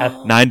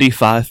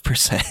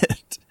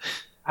 95%.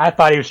 I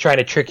thought he was trying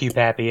to trick you,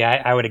 Pappy.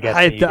 I would have guessed.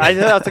 I that you thought did.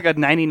 it was like a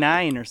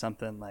 99 or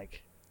something.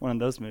 Like one of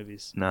those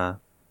movies. Nah,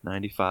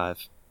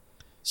 95.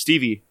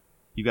 Stevie,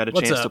 you got a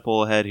What's chance up? to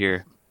pull ahead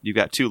here. You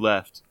got 2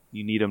 left.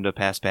 You need him to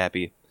pass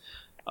Pappy.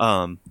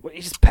 What,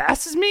 he just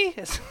passes me?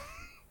 If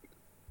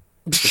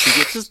he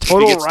gets, Just if he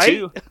total gets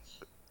right?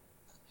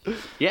 2.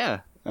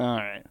 Yeah. All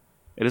right.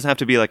 It doesn't have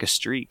to be like a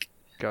streak.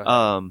 Go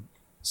ahead.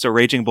 So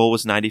Raging Bull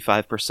was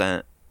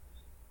 95%.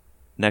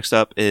 Next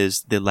up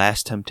is The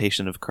Last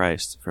Temptation of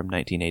Christ from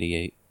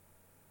 1988.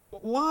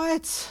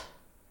 What?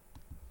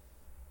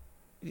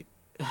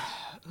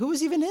 Who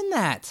was even in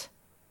that?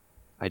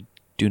 I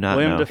do not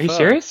William know. Are you Dafoe.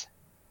 serious?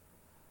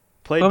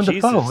 Played Willem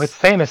Jesus. Dafoe. It's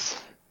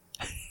famous.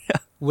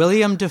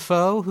 William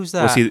Dafoe? Who's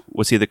that?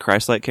 Was he the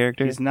Christ-like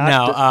character? He's not.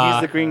 No,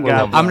 He's the Green Willem.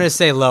 Goblin. I'm going to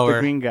say the lower.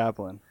 Green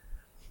Goblin.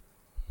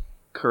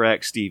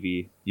 Correct,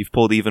 Stevie. You've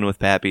pulled even with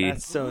Pappy.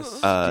 That's so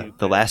The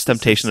stupid. Last This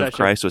is Temptation of such a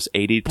Christ was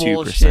 82%.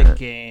 Bullshit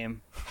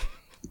game.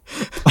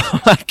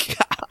 Oh my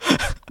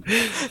god.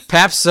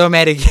 Pap's so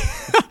mad again.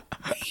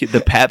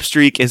 The Pap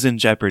streak is in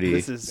jeopardy.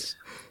 This is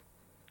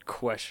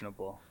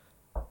questionable.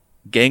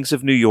 Gangs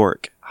of New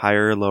York,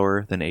 higher or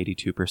lower than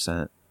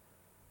 82%.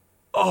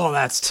 Oh,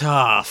 that's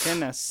tough.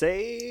 Can I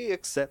say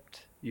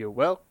except you're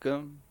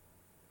welcome?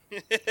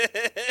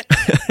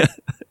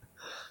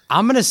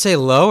 I'm going to say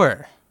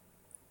lower.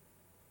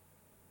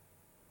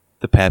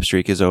 The Pap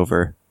streak is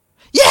over.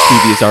 Yeah!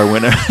 Stevie is our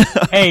winner.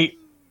 Hey,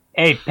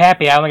 Hey,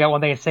 Pappy, I only got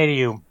one thing to say to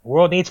you.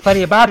 World needs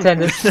plenty of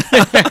bartenders.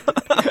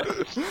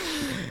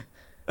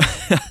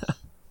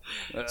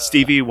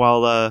 Stevie,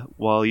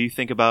 while you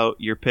think about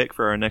your pick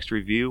for our next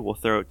review, we'll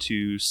throw it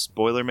to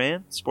Spoiler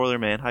Man. Spoiler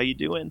Man, how you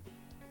doing?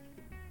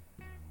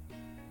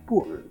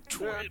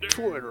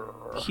 Twitter.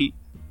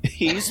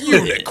 He's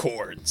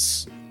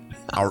unicorns.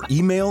 Our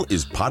email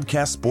is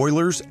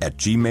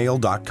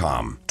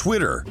podcastspoilers@gmail.com.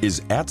 Twitter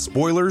is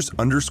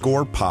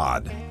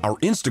 @spoilers_pod. Our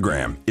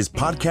Instagram is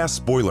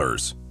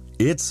podcastspoilers.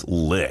 It's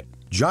lit.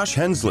 Josh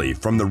Hensley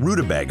from the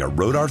Rutabaga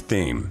wrote our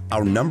theme.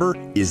 Our number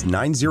is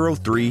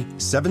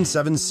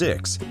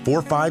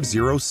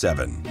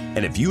 903-776-4507.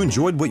 And if you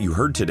enjoyed what you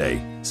heard today,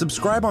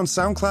 subscribe on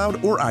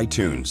SoundCloud or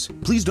iTunes.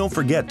 Please don't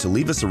forget to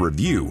leave us a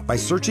review by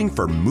searching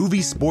for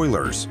Movie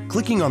Spoilers,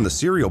 clicking on the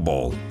cereal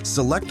bowl,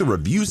 select the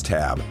Reviews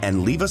tab,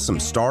 and leave us some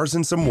stars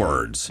and some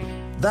words.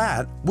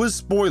 That was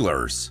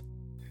Spoilers.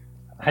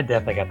 I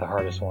definitely got the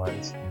hardest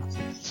ones.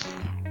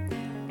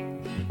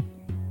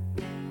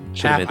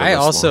 I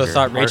also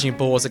thought Raging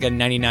Bull was like a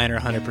 99 or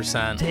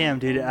 100%. Damn,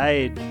 dude,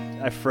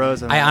 I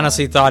froze. I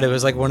honestly thought it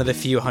was like one of the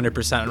few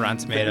 100% Rotten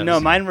Tomatoes. No,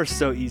 mine were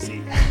so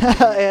easy.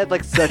 I had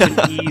like such an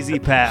easy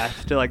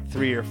path to like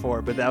 3 or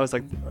 4, but that was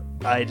like,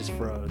 I just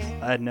froze.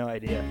 I had no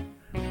idea.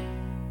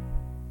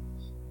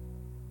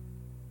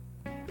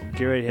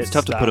 Get ready to hit It's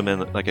tough stop. to put them in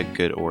like a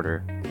good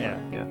order. Yeah.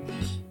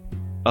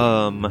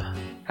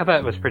 I thought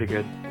it was pretty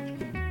good.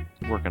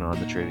 Working on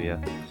the trivia.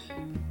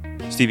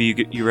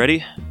 Stevie, you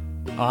ready?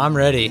 Oh, I'm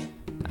ready.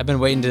 I've been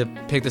waiting to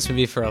pick this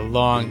movie for a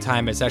long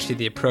time. It's actually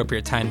the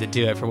appropriate time to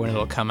do it for when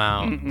it'll come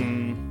out.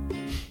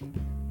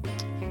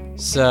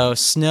 So,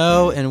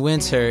 snow and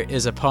winter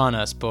is upon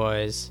us,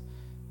 boys.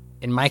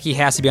 And Mikey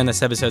has to be on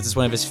this episode. It's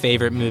one of his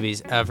favorite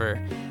movies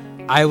ever.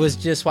 I was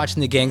just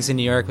watching The Gangs in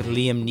New York with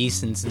Liam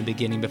Neeson in the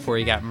beginning before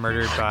he got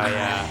murdered by...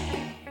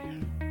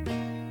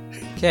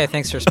 Okay,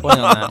 thanks for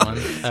spoiling that one.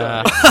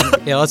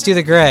 Yeah, let's do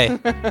The Gray.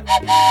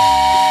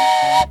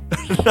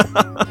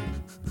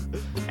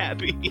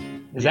 Happy.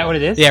 Is that what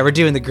it is? Yeah, we're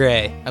doing The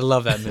Gray. I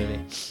love that movie.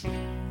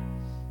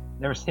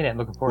 Never seen it.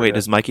 Looking forward Wait, to it.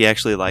 does Mikey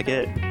actually like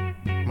it?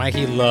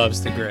 Mikey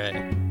loves The Gray.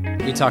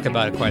 We talk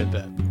about it quite a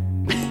bit.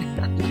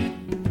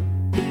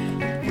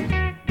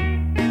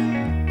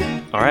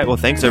 All right, well,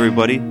 thanks,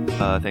 everybody.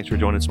 Thanks for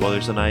joining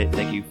Spoilers tonight.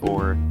 Thank you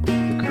for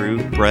the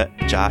crew. Brett,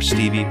 Josh,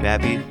 Stevie,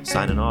 Pappy,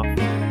 signing off.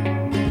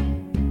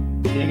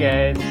 See you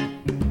guys.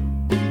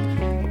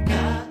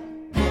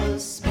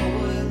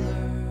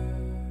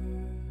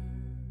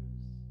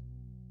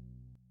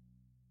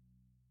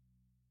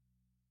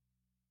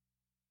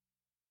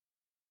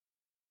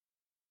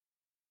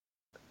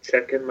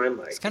 Checking my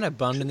mic. It's kind of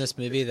bummed in this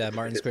movie that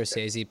Martin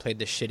Scorsese played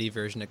the shitty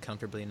version of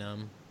Comfortably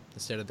Numb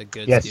instead of the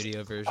good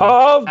studio version.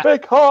 I've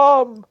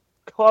become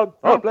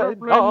comfortably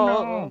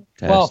numb.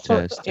 Well,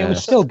 it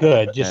was still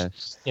good.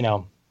 Just, you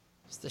know.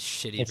 It's the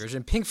shitty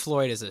version. Pink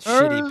Floyd is a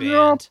shitty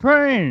band.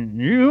 Pain,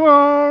 you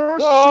are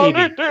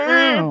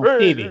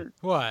Stevie.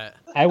 What?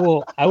 I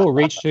will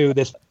reach through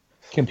this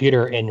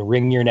computer and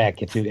wring your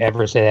neck if you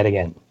ever say that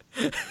again.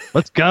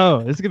 Let's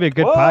go. This is gonna be a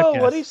good podcast.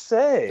 What'd he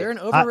say? They're an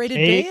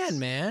overrated band,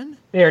 man.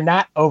 They are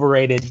not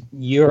overrated.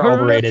 You're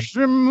overrated.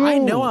 I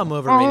know I'm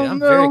overrated. I'm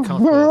very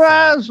comfortable with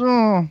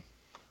that.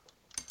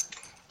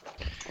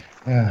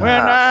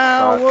 When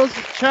I was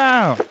a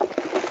child,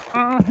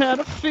 I had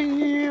a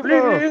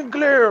fever. Bleeding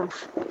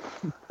glimpse.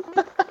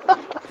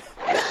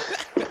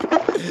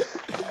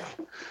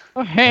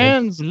 Her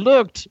hands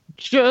looked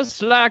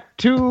just like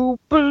 2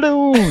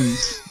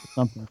 balloons.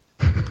 Something.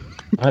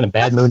 I'm in a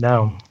bad mood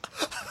now.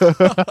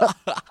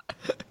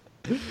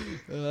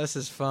 This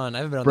is fun. I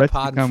haven't been on the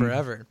pod in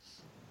forever.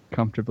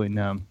 Comfortably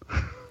numb.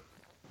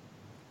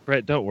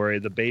 Brett, don't worry.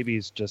 The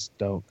babies just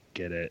don't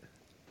get it.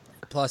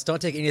 Plus,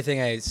 don't take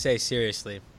anything I say seriously.